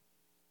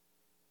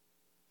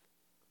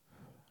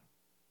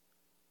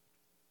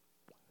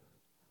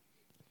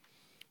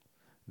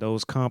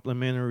 Those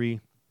complementary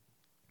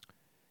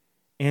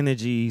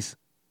energies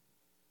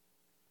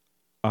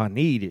are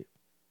needed.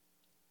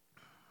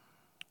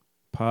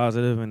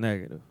 Positive and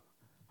negative.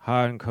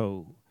 Hot and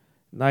cold.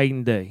 Night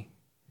and day.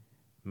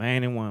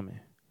 Man and woman.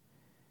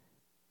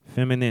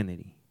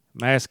 Femininity.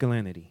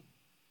 Masculinity.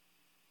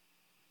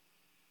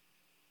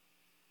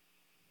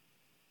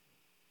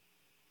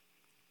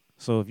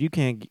 So if you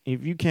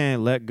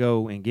can't let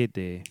go and get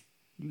there,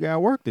 you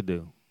got work to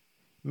do.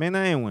 Men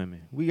and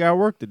women. We got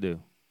work to do.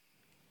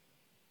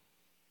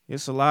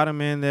 It's a lot of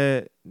men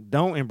that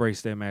don't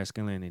embrace their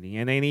masculinity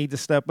and they need to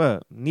step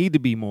up, need to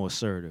be more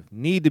assertive,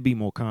 need to be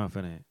more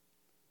confident.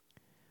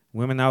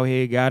 Women out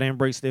here got to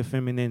embrace their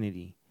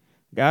femininity,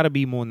 got to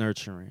be more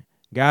nurturing,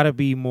 got to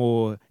be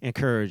more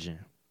encouraging.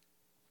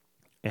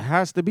 It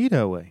has to be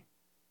that way.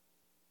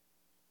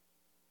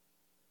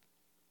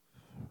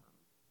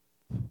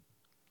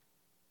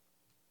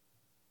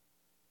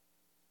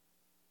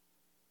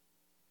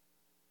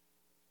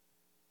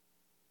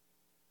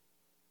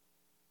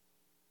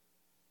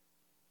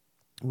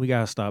 We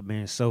got to stop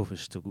being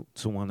selfish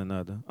to one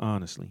another,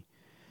 honestly.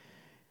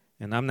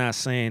 And I'm not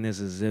saying this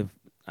as if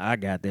I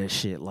got that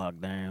shit locked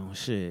down.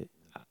 Shit.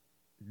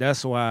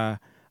 That's why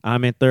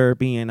I'm in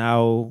therapy and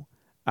I'll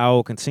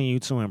continue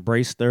to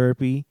embrace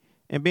therapy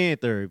and be in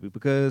therapy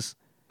because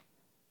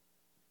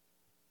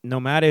no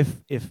matter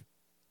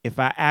if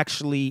I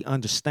actually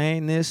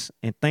understand this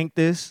and think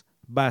this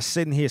by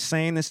sitting here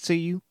saying this to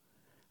you,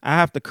 I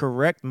have to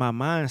correct my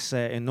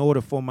mindset in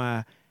order for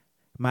my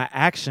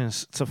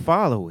actions to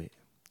follow it.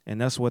 And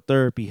that's what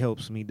therapy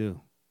helps me do.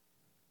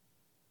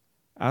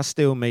 I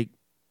still make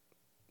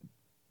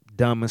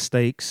dumb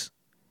mistakes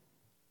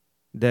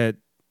that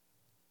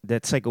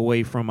take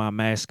away from my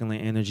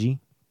masculine energy.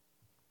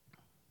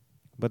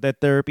 But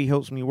that therapy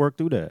helps me work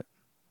through that.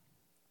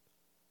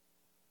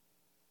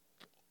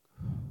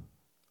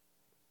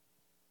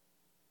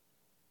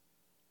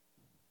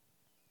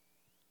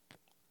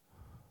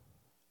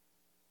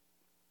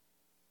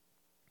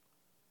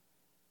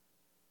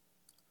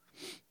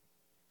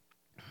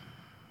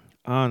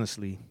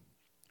 Honestly,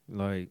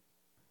 like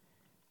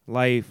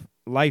life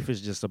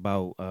is just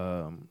about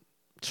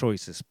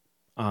choices.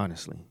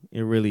 Honestly,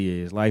 it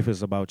really is. Life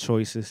is about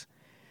choices,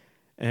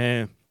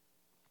 and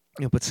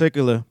in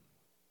particular,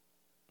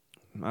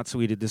 I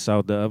tweeted this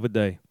out the other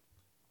day.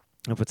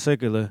 In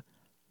particular,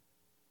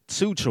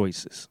 two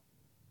choices: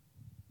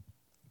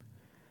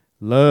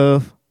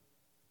 love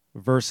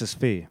versus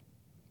fear.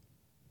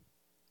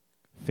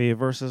 Fear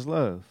versus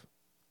love.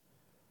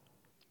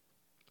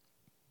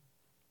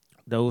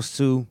 Those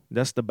two,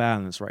 that's the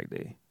balance right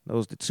there.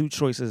 Those the two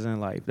choices in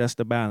life. That's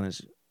the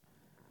balance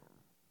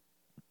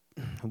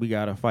we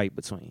got to fight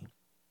between.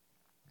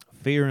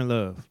 Fear and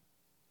love.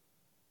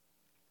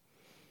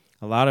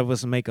 A lot of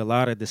us make a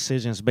lot of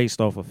decisions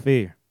based off of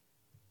fear.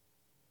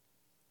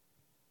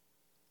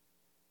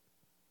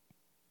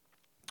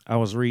 I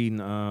was reading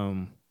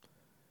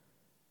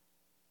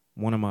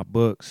one of my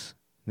books.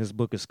 This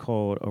book is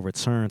called A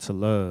Return to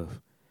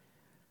Love.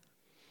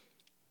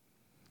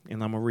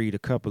 And I'm going to read a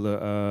couple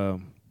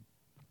of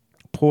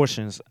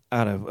portions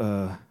out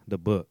of the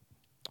book.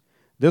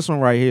 This one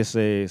right here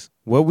says,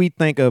 what we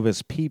think of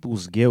as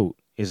people's guilt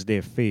is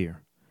their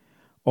fear.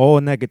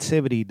 All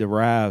negativity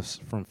derives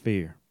from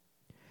fear.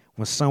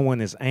 When someone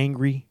is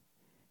angry,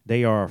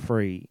 they are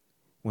afraid.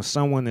 When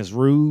someone is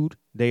rude,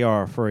 they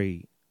are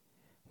afraid.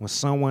 When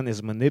someone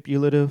is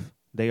manipulative,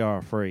 they are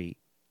afraid.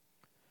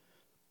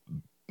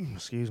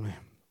 Excuse me.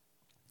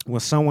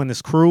 When someone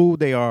is cruel,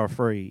 they are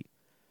afraid.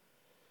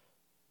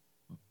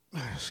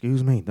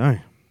 Excuse me,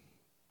 dang.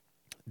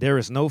 There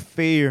is no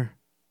fear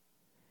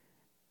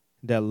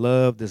that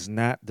love does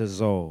not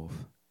dissolve.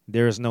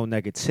 There is no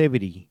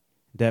negativity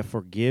that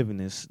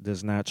forgiveness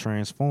does not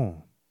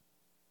transform.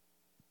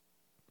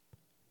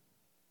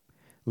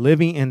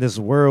 Living in this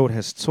world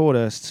has taught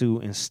us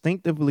to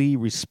instinctively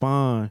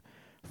respond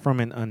from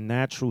an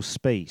unnatural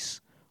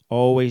space,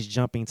 always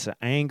jumping to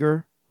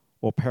anger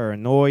or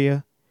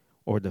paranoia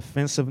or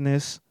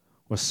defensiveness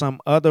or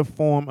some other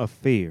form of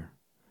fear.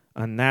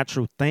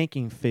 Unnatural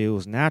thinking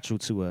feels natural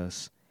to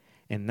us,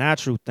 and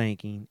natural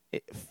thinking,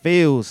 it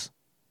feels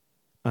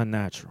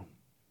unnatural.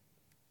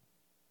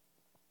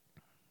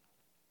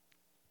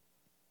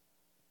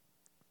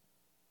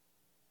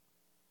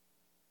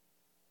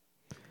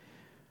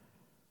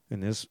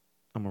 And this,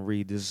 I'm gonna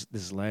read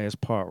this last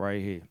part right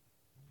here.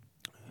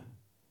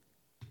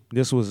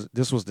 This was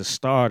the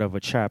start of a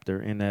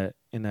chapter in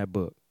that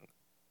book,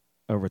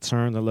 A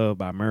Return to Love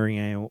by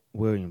Marianne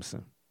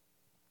Williamson.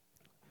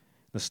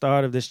 The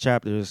start of this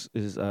chapter is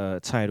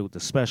titled The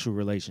Special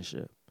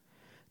Relationship.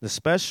 The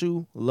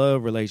special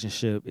love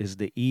relationship is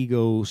the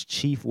ego's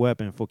chief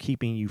weapon for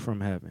keeping you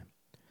from heaven.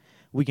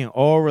 We can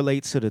all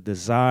relate to the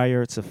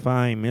desire to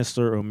find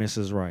Mr. or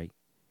Mrs. Right.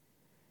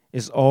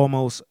 It's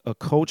almost a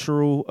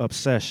cultural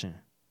obsession.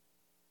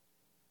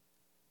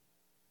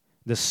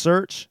 The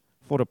search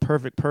for the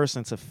perfect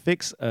person to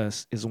fix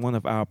us is one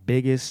of our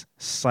biggest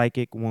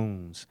psychic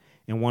wounds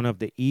and one of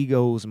the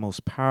ego's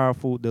most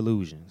powerful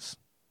delusions.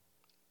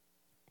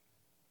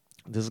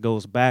 This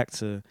goes back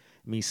to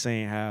me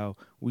saying how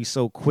we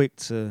so quick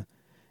to,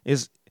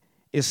 it's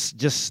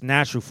just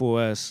natural for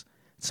us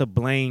to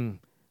blame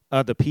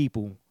other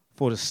people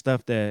for the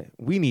stuff that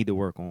we need to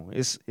work on.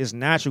 It's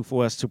natural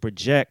for us to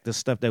project the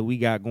stuff that we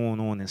got going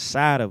on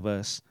inside of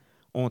us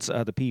onto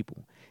other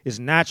people. It's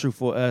natural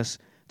for us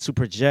to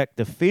project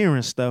the fear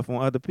and stuff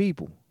on other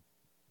people.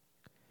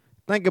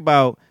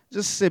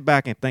 Just sit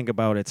back and think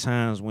about at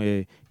times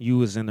when you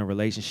was in a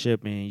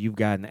relationship and you've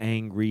gotten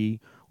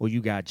angry or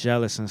you got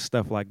jealous and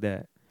stuff like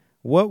that.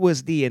 What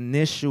was the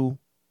initial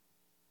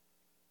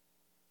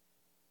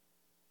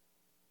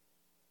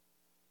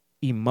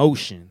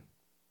emotion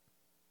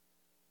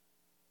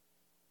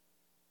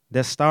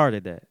that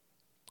started that?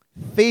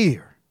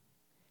 Fear.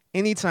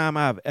 Anytime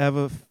I've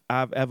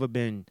ever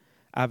been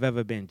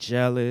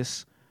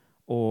jealous,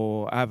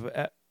 or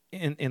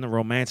in a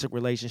romantic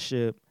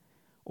relationship,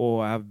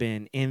 or I've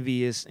been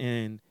envious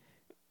in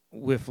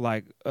with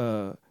like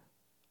one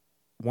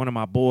of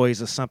my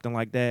boys or something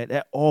like that,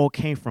 that all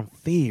came from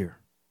fear.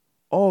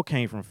 All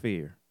came from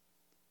fear.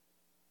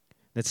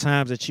 The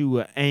times that you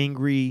were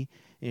angry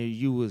and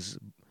you was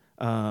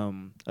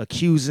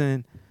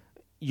accusing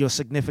your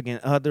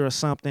significant other or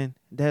something,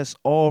 that's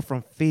all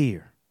from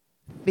fear.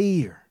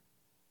 Fear.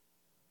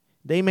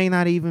 They may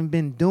not even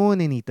been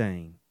doing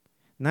anything.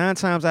 9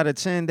 times out of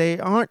 10, they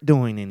aren't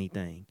doing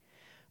anything.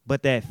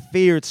 But that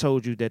fear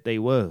told you that they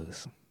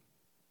was.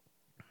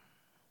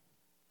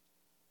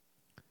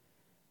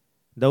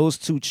 Those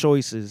two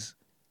choices,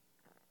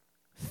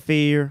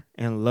 fear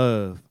and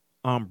love,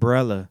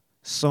 umbrella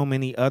so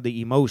many other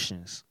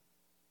emotions.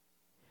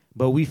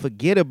 But we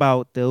forget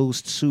about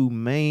those two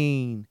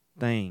main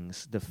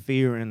things, the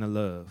fear and the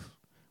love.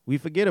 We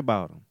forget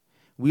about them.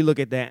 We look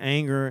at that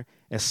anger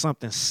as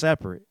something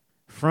separate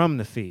from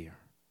the fear.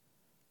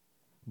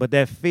 But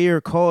that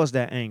fear caused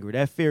that anger.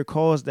 That fear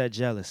caused that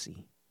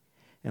jealousy.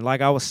 And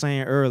like I was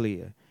saying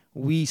earlier,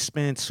 we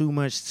spend too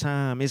much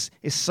time. It's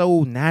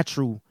so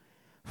natural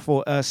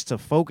for us to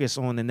focus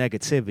on the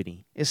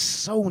negativity. It's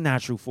so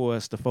natural for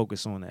us to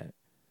focus on that.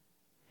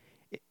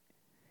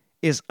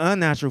 It's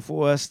unnatural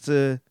for us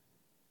to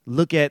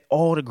look at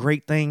all the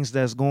great things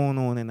that's going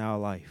on in our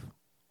life,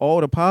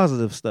 all the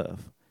positive stuff.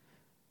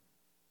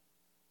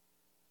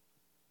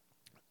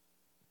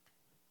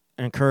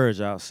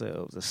 Encourage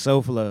ourselves, the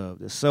self-love,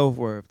 the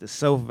self-worth, the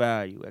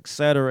self-value,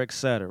 etc.,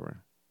 etc.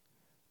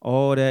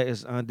 All that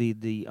is under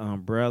the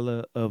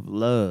umbrella of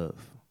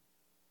love.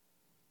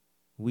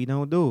 We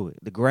don't do it.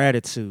 The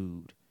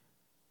gratitude,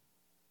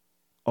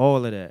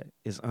 all of that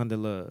is under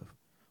love.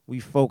 We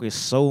focus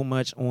so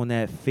much on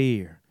that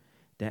fear,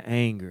 the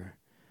anger,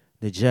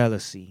 the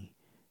jealousy,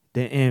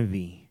 the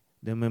envy,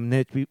 the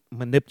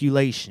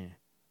manipulation.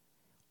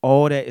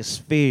 All that is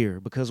fear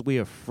because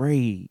we're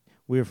afraid.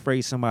 We're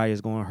afraid somebody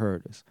is going to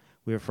hurt us.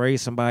 We're afraid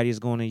somebody is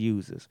going to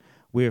use us.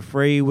 We're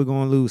afraid we're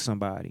going to lose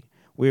somebody.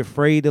 We're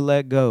afraid to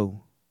let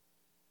go.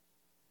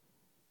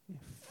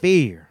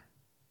 Fear.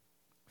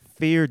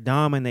 Fear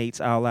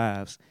dominates our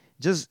lives.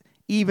 Just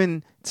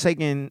even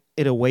taking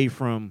it away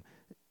from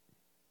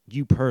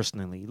you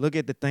personally. Look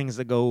at the things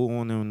that go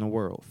on in the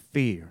world.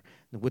 Fear.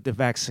 With the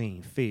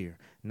vaccine, fear.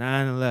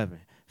 9/11,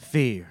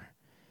 fear.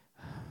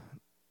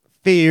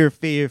 Fear,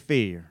 fear,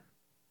 fear.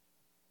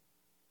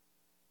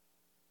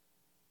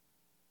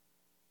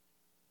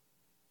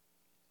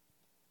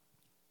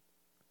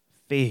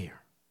 Fear.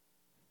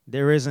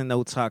 There isn't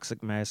no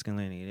toxic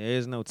masculinity. There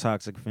is no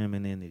toxic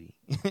femininity.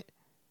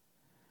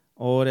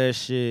 All that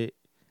shit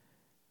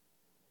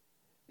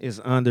is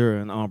under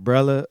an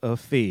umbrella of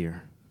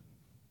fear.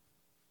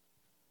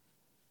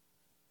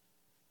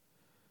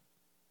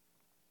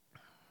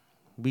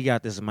 We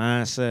got this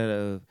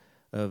mindset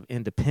of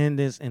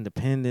independence,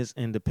 independence,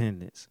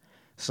 independence.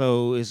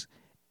 So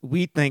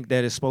we think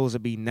that it's supposed to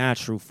be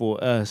natural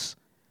for us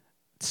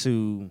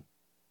to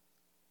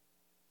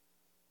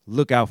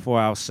look out for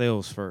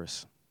ourselves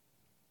first,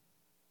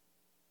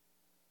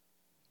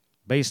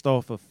 based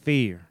off of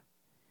fear,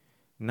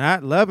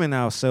 not loving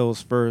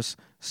ourselves first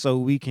so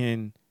we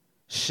can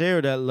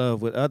share that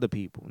love with other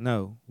people.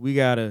 No,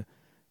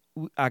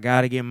 I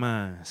gotta get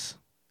mines.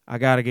 I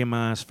gotta get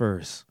mines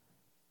first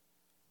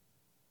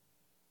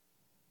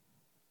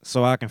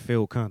so I can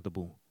feel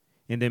comfortable.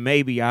 And then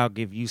maybe I'll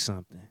give you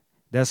something.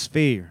 That's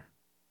fear.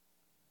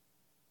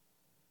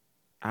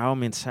 Our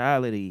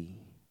mentality,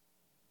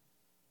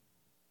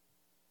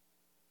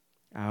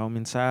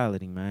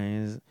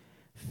 man, is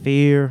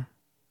fear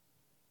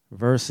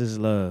versus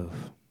love.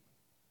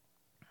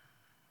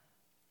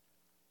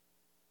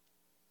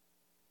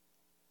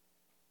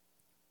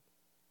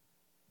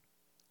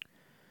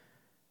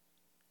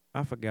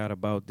 I forgot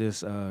about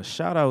this.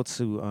 Shout out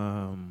to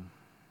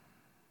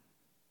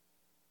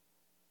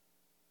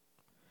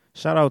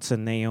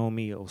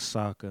Naomi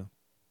Osaka.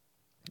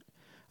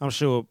 I'm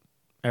sure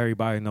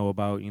everybody know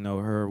about,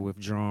 her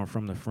withdrawing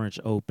from the French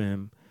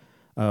Open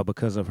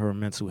because of her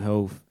mental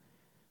health.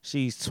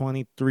 She's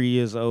 23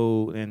 years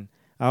old, and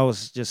I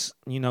was just,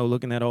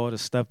 looking at all the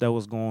stuff that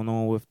was going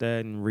on with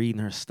that and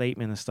reading her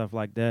statement and stuff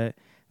like that.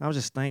 And I was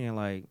just thinking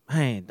like,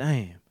 man,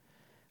 damn.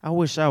 I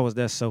wish I was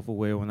that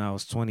self-aware when I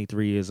was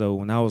 23 years old,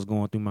 when I was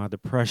going through my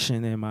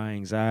depression and my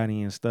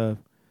anxiety and stuff.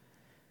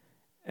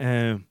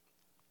 And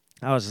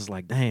I was just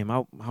like, damn,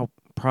 I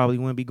probably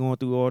wouldn't be going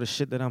through all the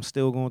shit that I'm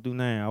still going through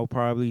now. I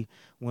probably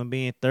wouldn't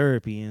be in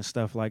therapy and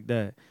stuff like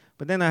that.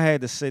 But then I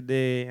had to sit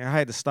there and I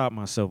had to stop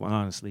myself,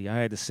 honestly. I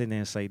had to sit there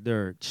and say,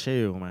 Dirk,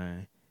 chill,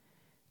 man.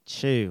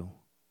 Chill.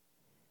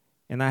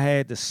 And I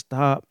had to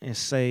stop and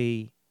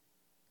say,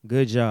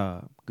 good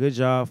job. Good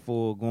job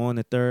for going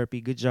to therapy.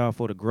 Good job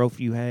for the growth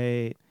you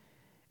had.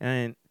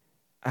 And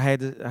I had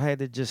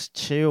to just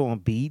chill on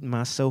beating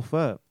myself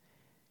up.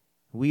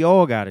 We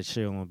all got to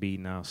chill on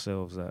beating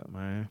ourselves up,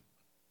 man.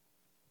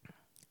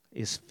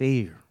 It's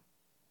fear.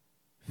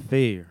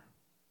 Fear.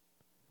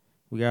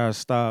 We got to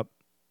stop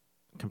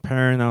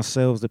comparing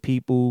ourselves to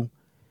people.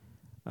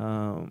 We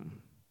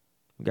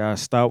got to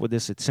stop with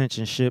this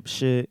attentionship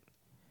shit.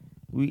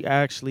 We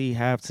actually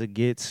have to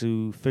get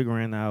to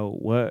figuring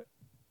out what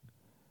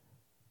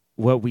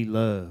we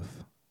love.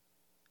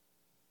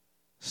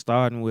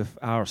 Starting with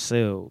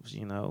ourselves,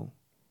 you know,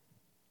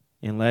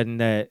 and letting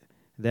that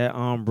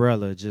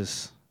umbrella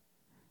just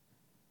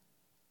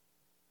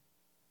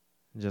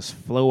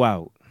flow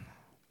out.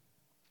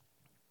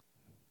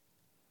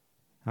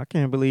 I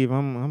can't believe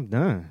I'm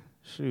done.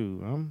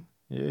 Shoot, I'm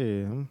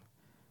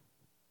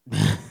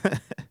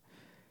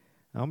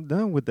I'm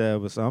done with that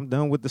episode. I'm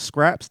done with the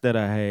scraps that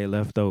I had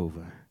left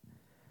over.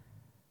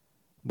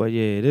 But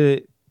yeah,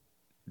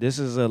 this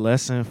is a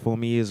lesson for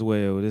me as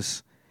well.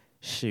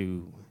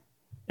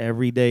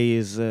 Every day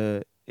is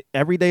a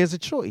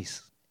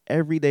choice.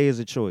 Every day is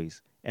a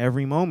choice.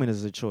 Every moment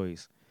is a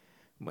choice.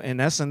 And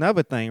that's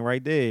another thing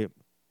right there.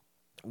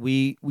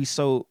 We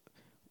don't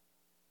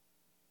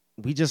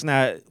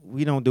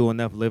do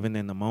enough living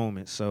in the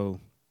moment. So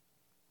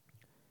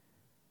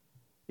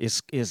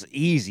it's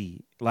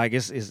easy. Like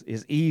it's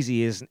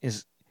easy.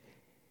 It's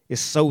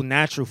so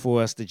natural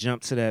for us to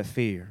jump to that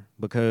fear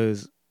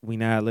because we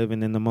not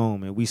living in the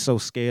moment. We so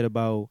scared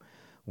about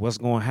what's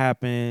going to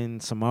happen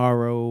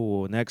tomorrow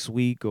or next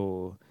week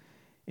or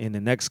in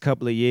the next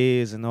couple of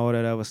years and all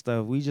that other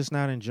stuff. We just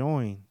not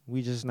enjoying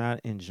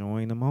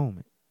the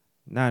moment.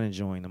 Not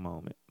enjoying the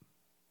moment.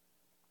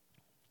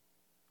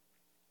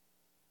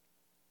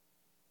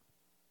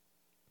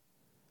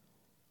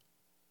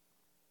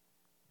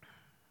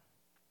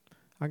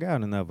 I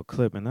got another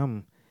clip, and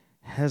I'm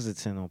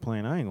hesitant on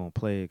playing. I ain't going to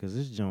play it because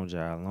this joint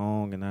got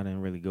long, and I didn't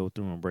really go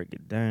through and break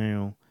it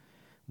down.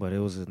 But it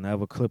was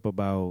another clip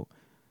about,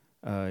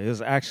 it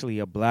was actually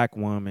a black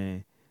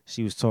woman.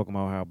 She was talking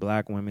about how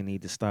black women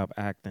need to stop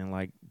acting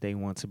like they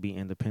want to be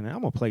independent.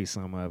 I'm going to play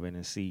some of it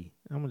and see.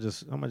 I'm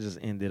gonna just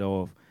end it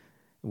off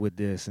with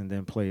this and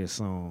then play a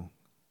song.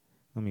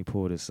 Let me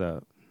pull this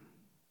up.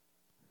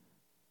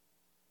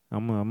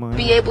 I'm gonna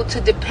be able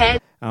to depend.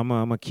 I'm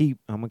gonna keep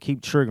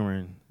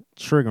triggering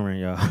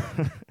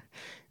y'all.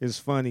 It's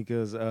funny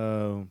because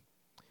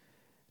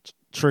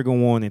trigger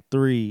warning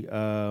 3,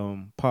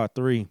 part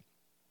 3.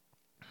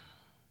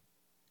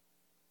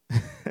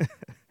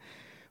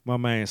 My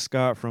man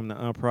Scott from the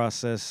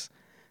Unprocessed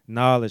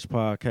Knowledge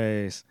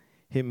podcast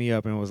hit me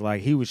up and was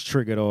like he was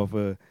triggered off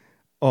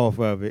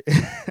of it,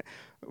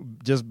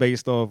 just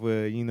based off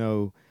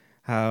of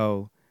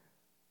how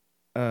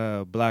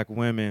black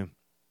women,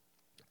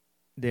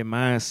 their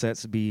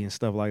mindsets be and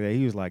stuff like that.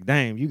 He was like,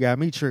 "Damn, you got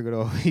me triggered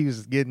off." He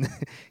was getting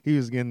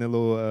a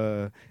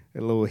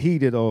little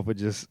heated off of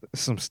just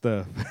some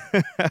stuff.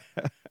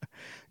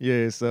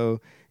 Yeah, so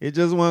it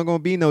just wasn't gonna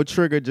be no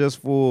trigger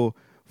just for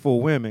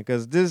women,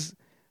 because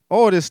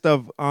all this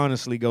stuff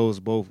honestly goes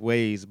both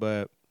ways.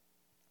 But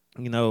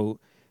it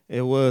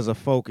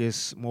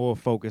was more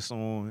focus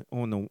on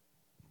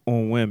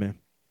women.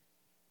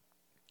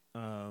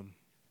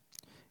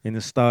 And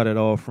it started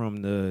off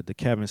from the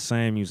Kevin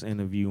Samuels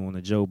interview on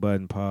the Joe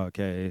Budden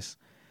podcast.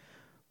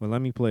 Well,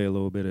 let me play a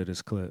little bit of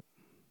this clip.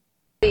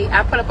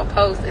 I put up a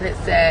post and it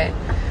said,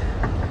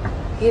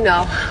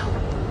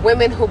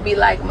 women who be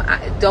like,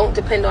 don't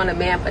depend on a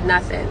man for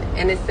nothing.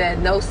 And it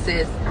said, no,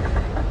 sis,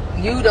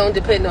 you don't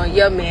depend on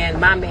your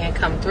man, my man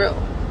come through.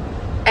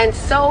 And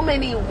so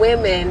many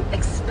women,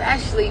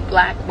 especially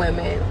black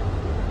women,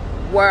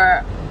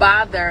 were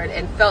bothered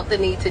and felt the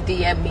need to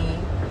DM me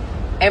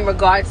in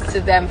regards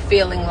to them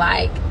feeling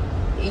like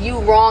you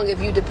wrong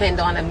if you depend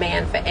on a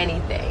man for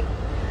anything.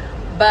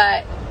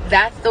 But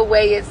that's the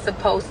way it's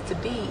supposed to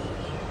be.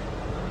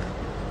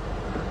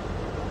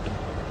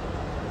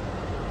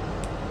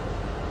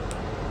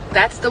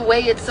 That's the way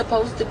it's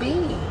supposed to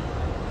be.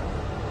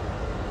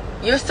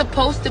 You're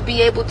supposed to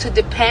be able to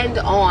depend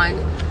on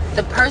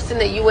the person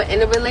that you are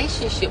in a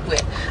relationship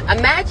with.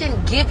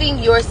 Imagine giving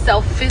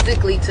yourself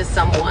physically to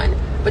someone,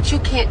 but you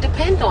can't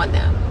depend on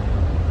them.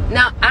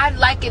 Now, I'd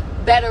like it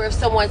better if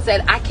someone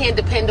said, I can't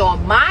depend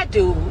on my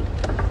dude,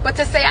 but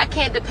to say I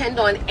can't depend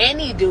on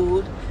any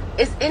dude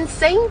is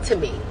insane to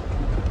me.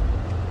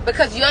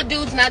 Because your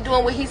dude's not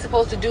doing what he's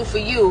supposed to do for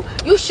you.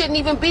 You shouldn't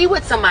even be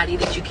with somebody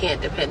that you can't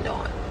depend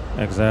on.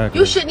 Exactly.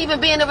 You shouldn't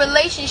even be in a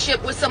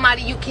relationship with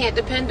somebody you can't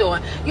depend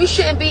on. You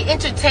shouldn't be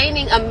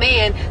entertaining a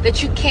man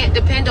that you can't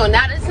depend on.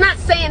 Now, it's not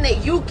saying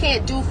that you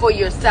can't do for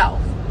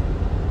yourself.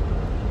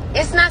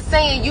 It's not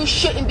saying you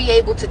shouldn't be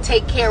able to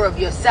take care of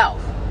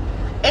yourself.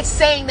 It's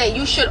saying that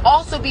you should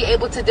also be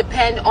able to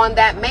depend on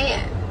that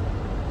man.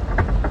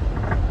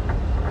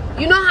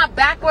 You know how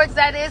backwards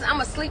that is? I'm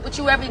going to sleep with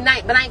you every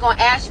night, but I ain't going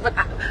to ask you,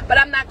 but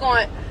I'm not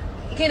going,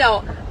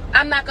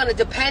 I'm not going to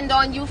depend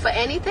on you for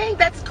anything.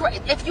 That's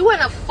great. If you're in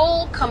a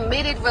full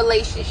committed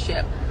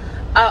relationship,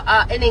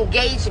 an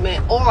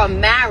engagement or a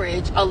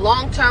marriage, a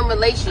long-term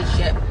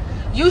relationship,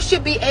 you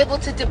should be able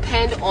to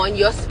depend on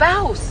your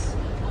spouse.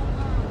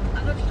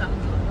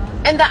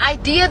 And the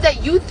idea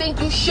that you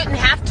think you shouldn't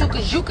have to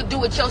because you could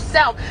do it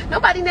yourself,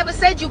 nobody never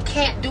said you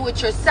can't do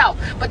it yourself.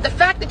 But the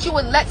fact that you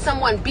would let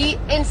someone be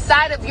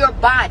inside of your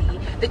body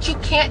that you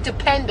can't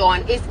depend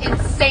on is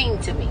insane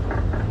to me.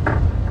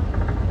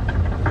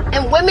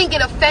 And women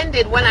get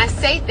offended when I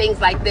say things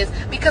like this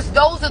because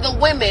those are the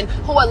women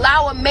who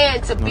allow a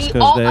man to be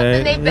all up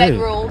in their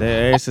bedroom.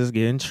 Their ass is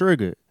getting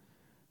triggered.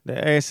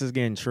 Their ass is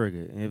getting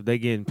triggered if they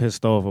getting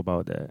pissed off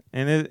about that.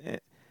 And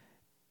it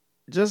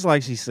just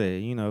like she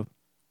said, you know.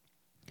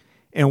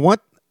 And one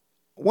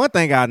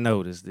thing I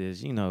noticed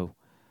is, you know,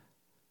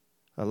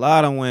 a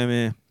lot of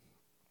women,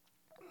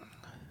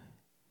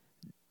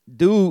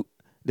 the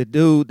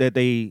dude that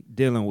they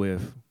dealing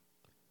with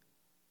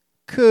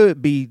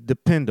could be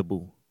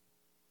dependable.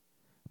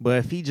 But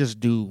if he just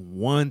do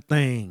one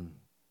thing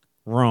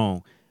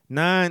wrong,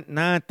 nine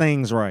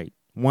things right,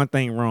 one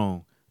thing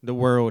wrong, the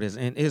world is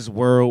in it's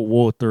World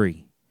War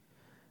III.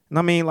 And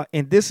I mean, like,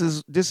 and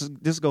this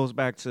goes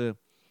back to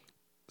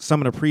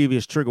some of the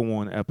previous trigger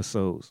warning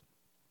episodes.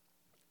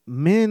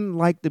 Men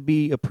like to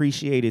be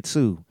appreciated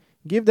too.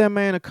 Give that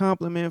man a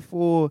compliment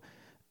for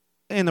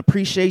an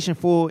appreciation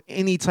for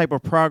any type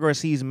of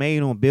progress he's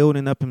made on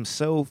building up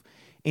himself,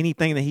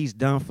 anything that he's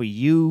done for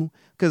you.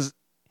 Because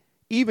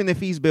even if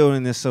he's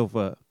building himself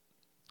up,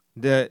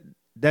 that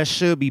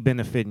should be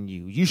benefiting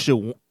you. You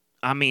should,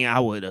 I mean,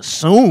 I would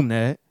assume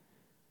that.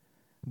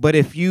 But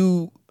if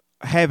you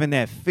having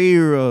that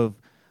fear of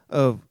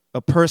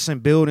a person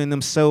building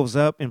themselves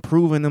up,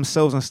 improving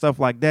themselves and stuff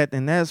like that,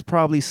 then that's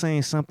probably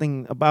saying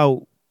something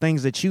about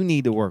things that you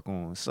need to work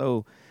on.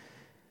 So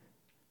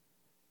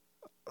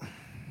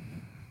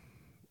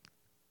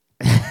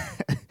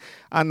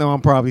I know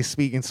I'm probably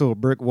speaking to a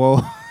brick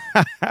wall.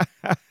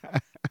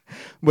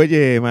 But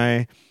yeah,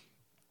 man,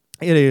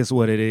 it is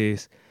what it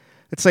is.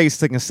 The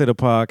Taste to Consider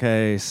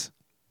podcast.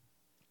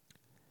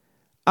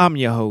 I'm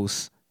your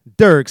host,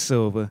 Derek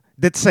Silver,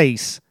 the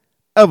Taste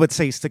of a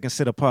Taste to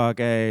Consider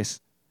podcast.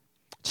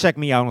 Check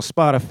me out on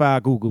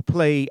Spotify, Google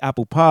Play,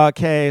 Apple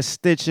Podcasts,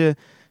 Stitcher.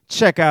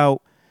 Check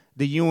out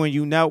the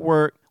UNU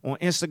Network on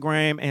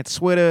Instagram and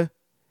Twitter.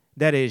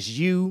 That is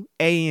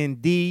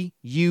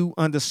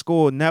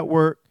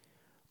UANDU_network.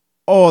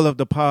 All of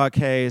the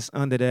podcasts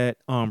under that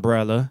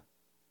umbrella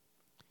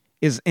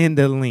is in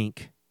the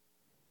link.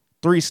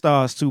 3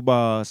 stars, 2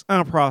 bars,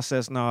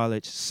 unprocessed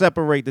knowledge.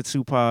 Separate the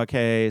 2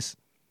 podcasts.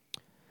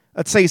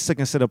 A Taste to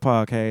Consider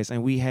podcast.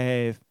 And we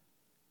have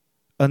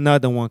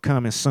another one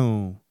coming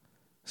soon.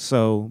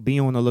 So be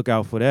on the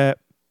lookout for that.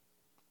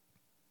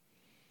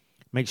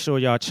 Make sure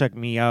y'all check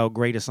me out,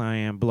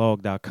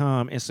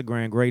 greatestiamblog.com,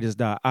 Instagram,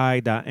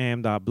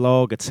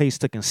 greatest.i.am.blog, a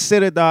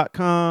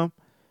tastetoconsider.com.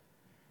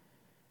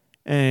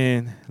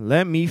 And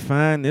let me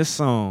find this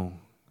song.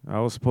 I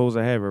was supposed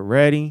to have it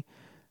ready.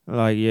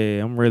 Like,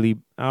 yeah,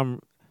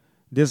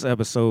 this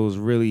episode's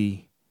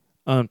really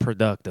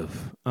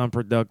unproductive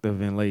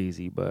and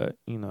lazy, but,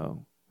 you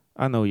know,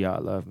 I know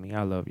y'all love me.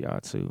 I love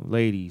y'all too.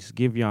 Ladies,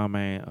 give y'all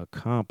man a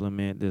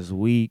compliment this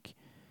week.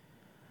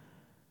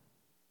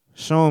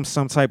 Show him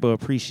some type of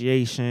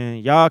appreciation.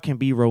 Y'all can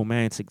be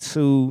romantic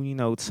too. You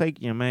know,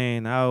 take your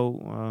man out.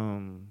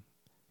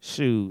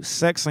 Shoot,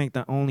 sex ain't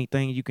the only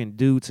thing you can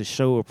do to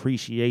show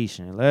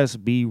appreciation. Let's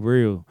be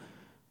real.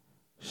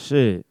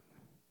 Shit.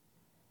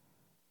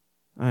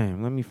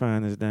 Damn, let me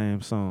find this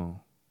damn song.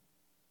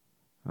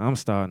 I'm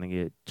starting to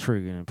get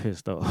triggered and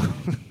pissed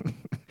off.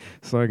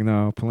 It's like,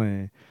 no, I'm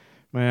playing.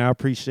 Man, I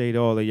appreciate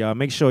all of y'all.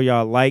 Make sure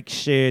y'all like,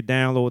 share,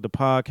 download the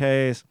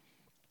podcast.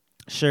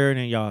 Share it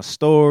in y'all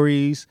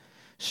stories.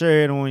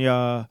 Share it on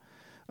y'all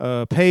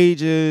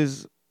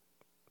pages.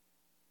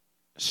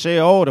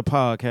 Share all the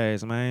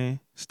podcasts, man.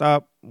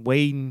 Stop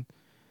waiting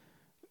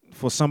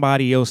for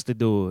somebody else to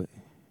do it.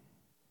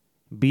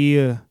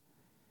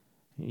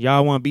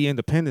 Y'all want to be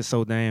independent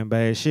so damn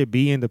bad. Shit,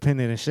 be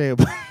independent and share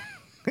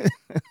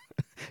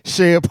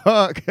share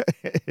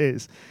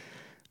podcasts.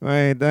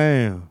 Man,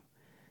 damn.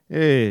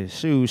 Yeah,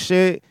 shoot,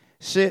 shit,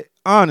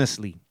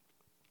 honestly.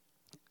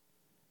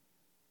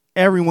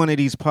 Every one of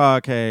these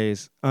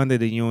podcasts under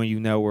the UNU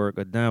Network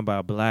are done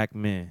by black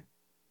men.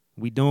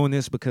 We doing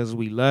this because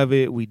we love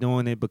it. We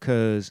doing it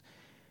because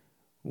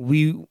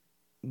we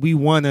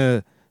want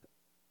to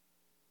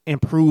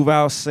improve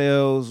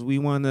ourselves. We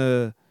want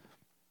to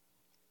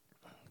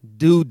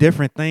do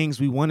different things.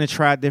 We want to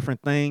try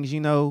different things, you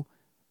know.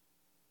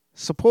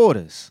 Support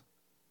us.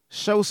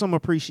 Show some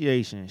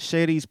appreciation.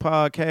 Share these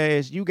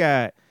podcasts. You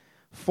got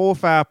 4 or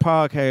 5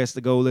 podcasts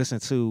to go listen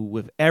to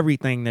with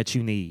everything that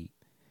you need.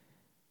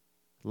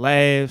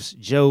 Laughs,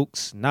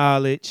 jokes,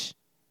 knowledge,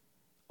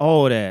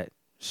 all that.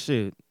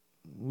 Shit.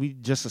 We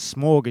just a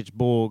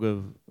smorgasbord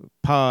of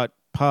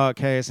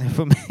podcast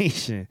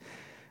information.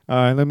 All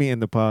right, let me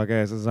end the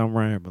podcast as I'm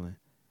rambling.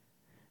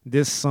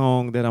 This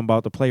song that I'm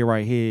about to play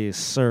right here is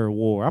Sir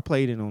War. I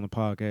played it on the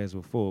podcast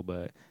before,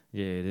 but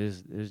Yeah,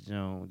 this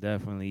joint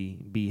definitely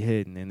be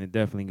hidden, and it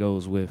definitely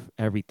goes with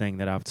everything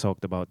that I've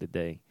talked about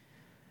today.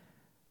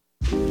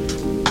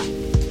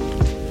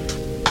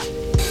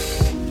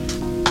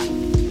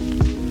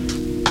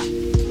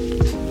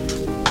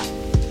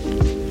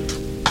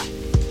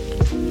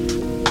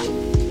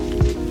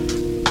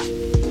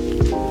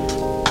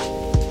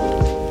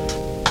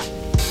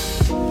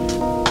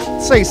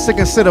 Say Sick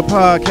and Sitter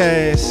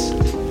podcast.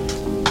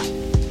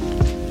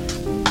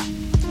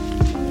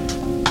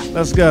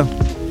 Let's go.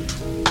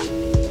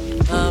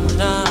 I'm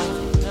not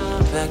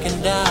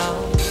backing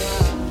down.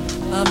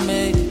 I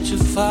made it too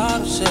far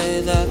to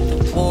say that the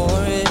war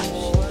is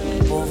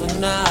over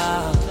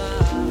now.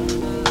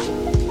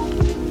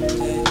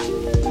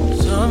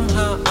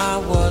 Somehow I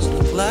was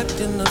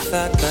neglecting the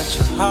fact that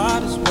your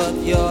heart is what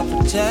you're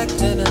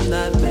protecting, and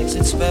that makes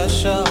it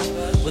special,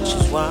 which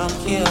is why I'm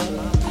here,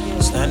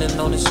 standing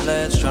on this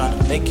ledge, trying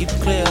to make it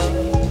clear.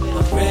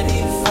 I'm ready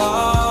to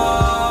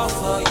fall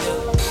for you.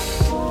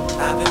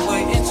 I've been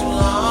waiting too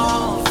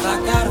long. If I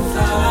gotta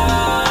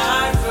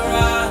fight for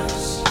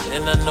us,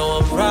 and I know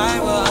I'm right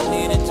where I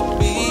needed to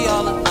be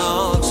all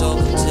along. So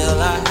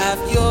until I have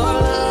your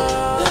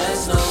love,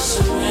 there's no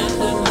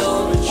surrender,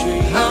 no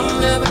retreat. I'm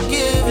never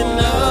giving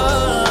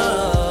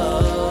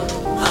up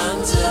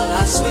until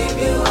I sweep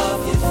you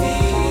off your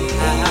feet.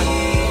 I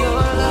need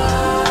your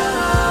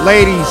love.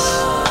 Ladies,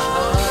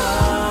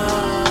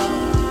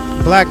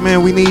 black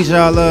men, we need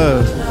y'all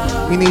love.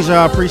 We need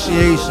y'all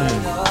appreciation.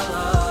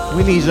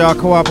 We need y'all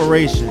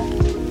cooperation.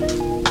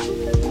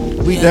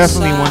 We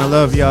definitely want to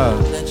love y'all.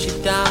 Let you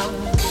down.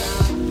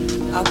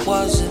 I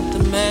wasn't the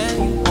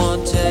man you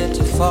wanted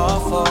to fall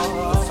for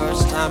the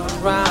first time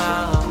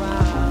around.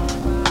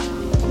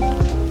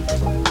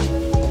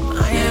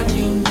 My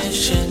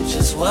ammunition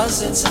just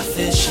wasn't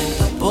sufficient.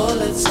 The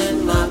bullets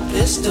in my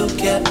pistol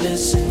kept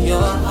missing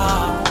your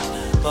heart,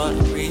 but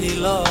I'm really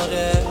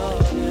loaded.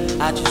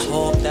 I just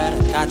hope that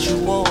I got you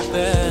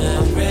open.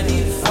 I'm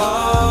ready to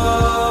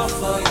fall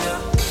for you.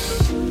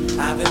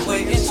 I've been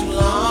waiting too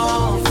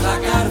long. If I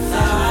gotta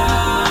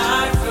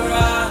fight for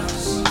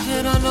us,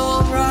 and I know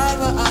I'm right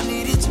where I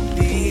needed to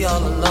be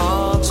all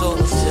along. So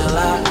until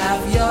I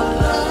have your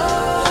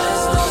love,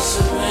 there's no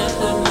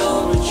surrender,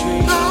 no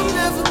retreat. I'm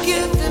never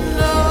giving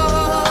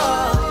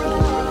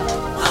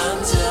up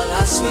until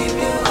I sweep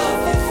you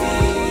off your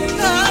feet.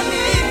 I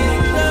need you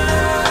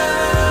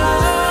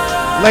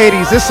now.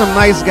 Ladies, there's some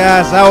nice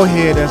guys out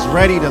here that's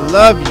ready to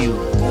love you.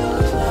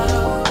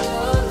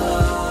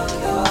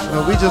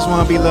 But we just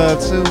want to be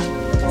loved too.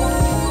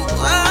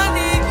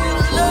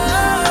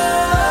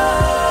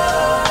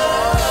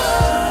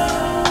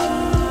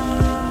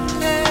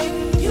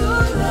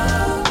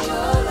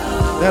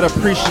 That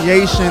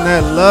appreciation,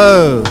 that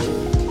love,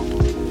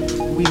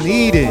 we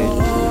need it.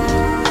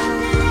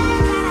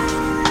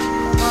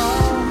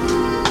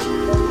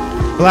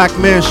 Black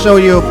men, show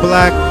your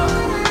black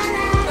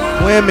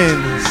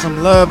women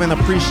some love and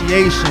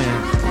appreciation.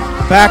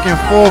 Back and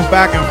forth,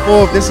 back and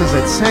forth. This is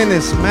a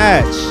tennis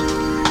match.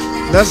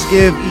 Let's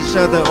give each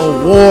other a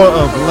war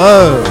of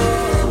love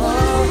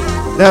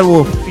that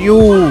will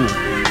fuel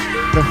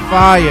the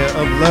fire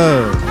of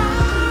love.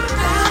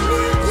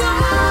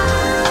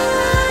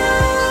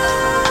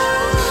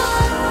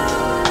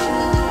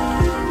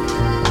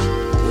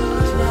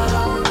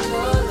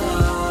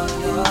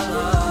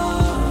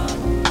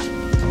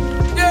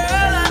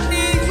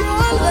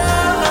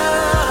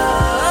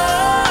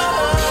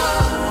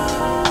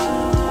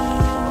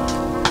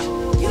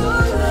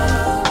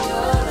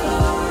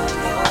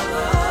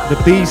 The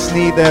beasts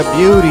need that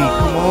beauty.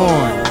 Come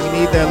on. We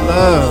need that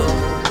love.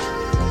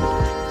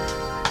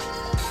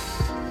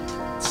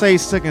 Say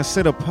Sick and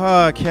Sitter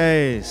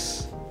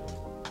podcast.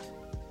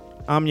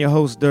 I'm your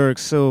host, Derek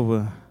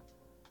Silver.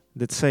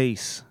 The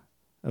taste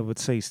of a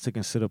Taste Sick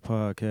and Sitter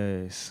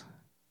podcast.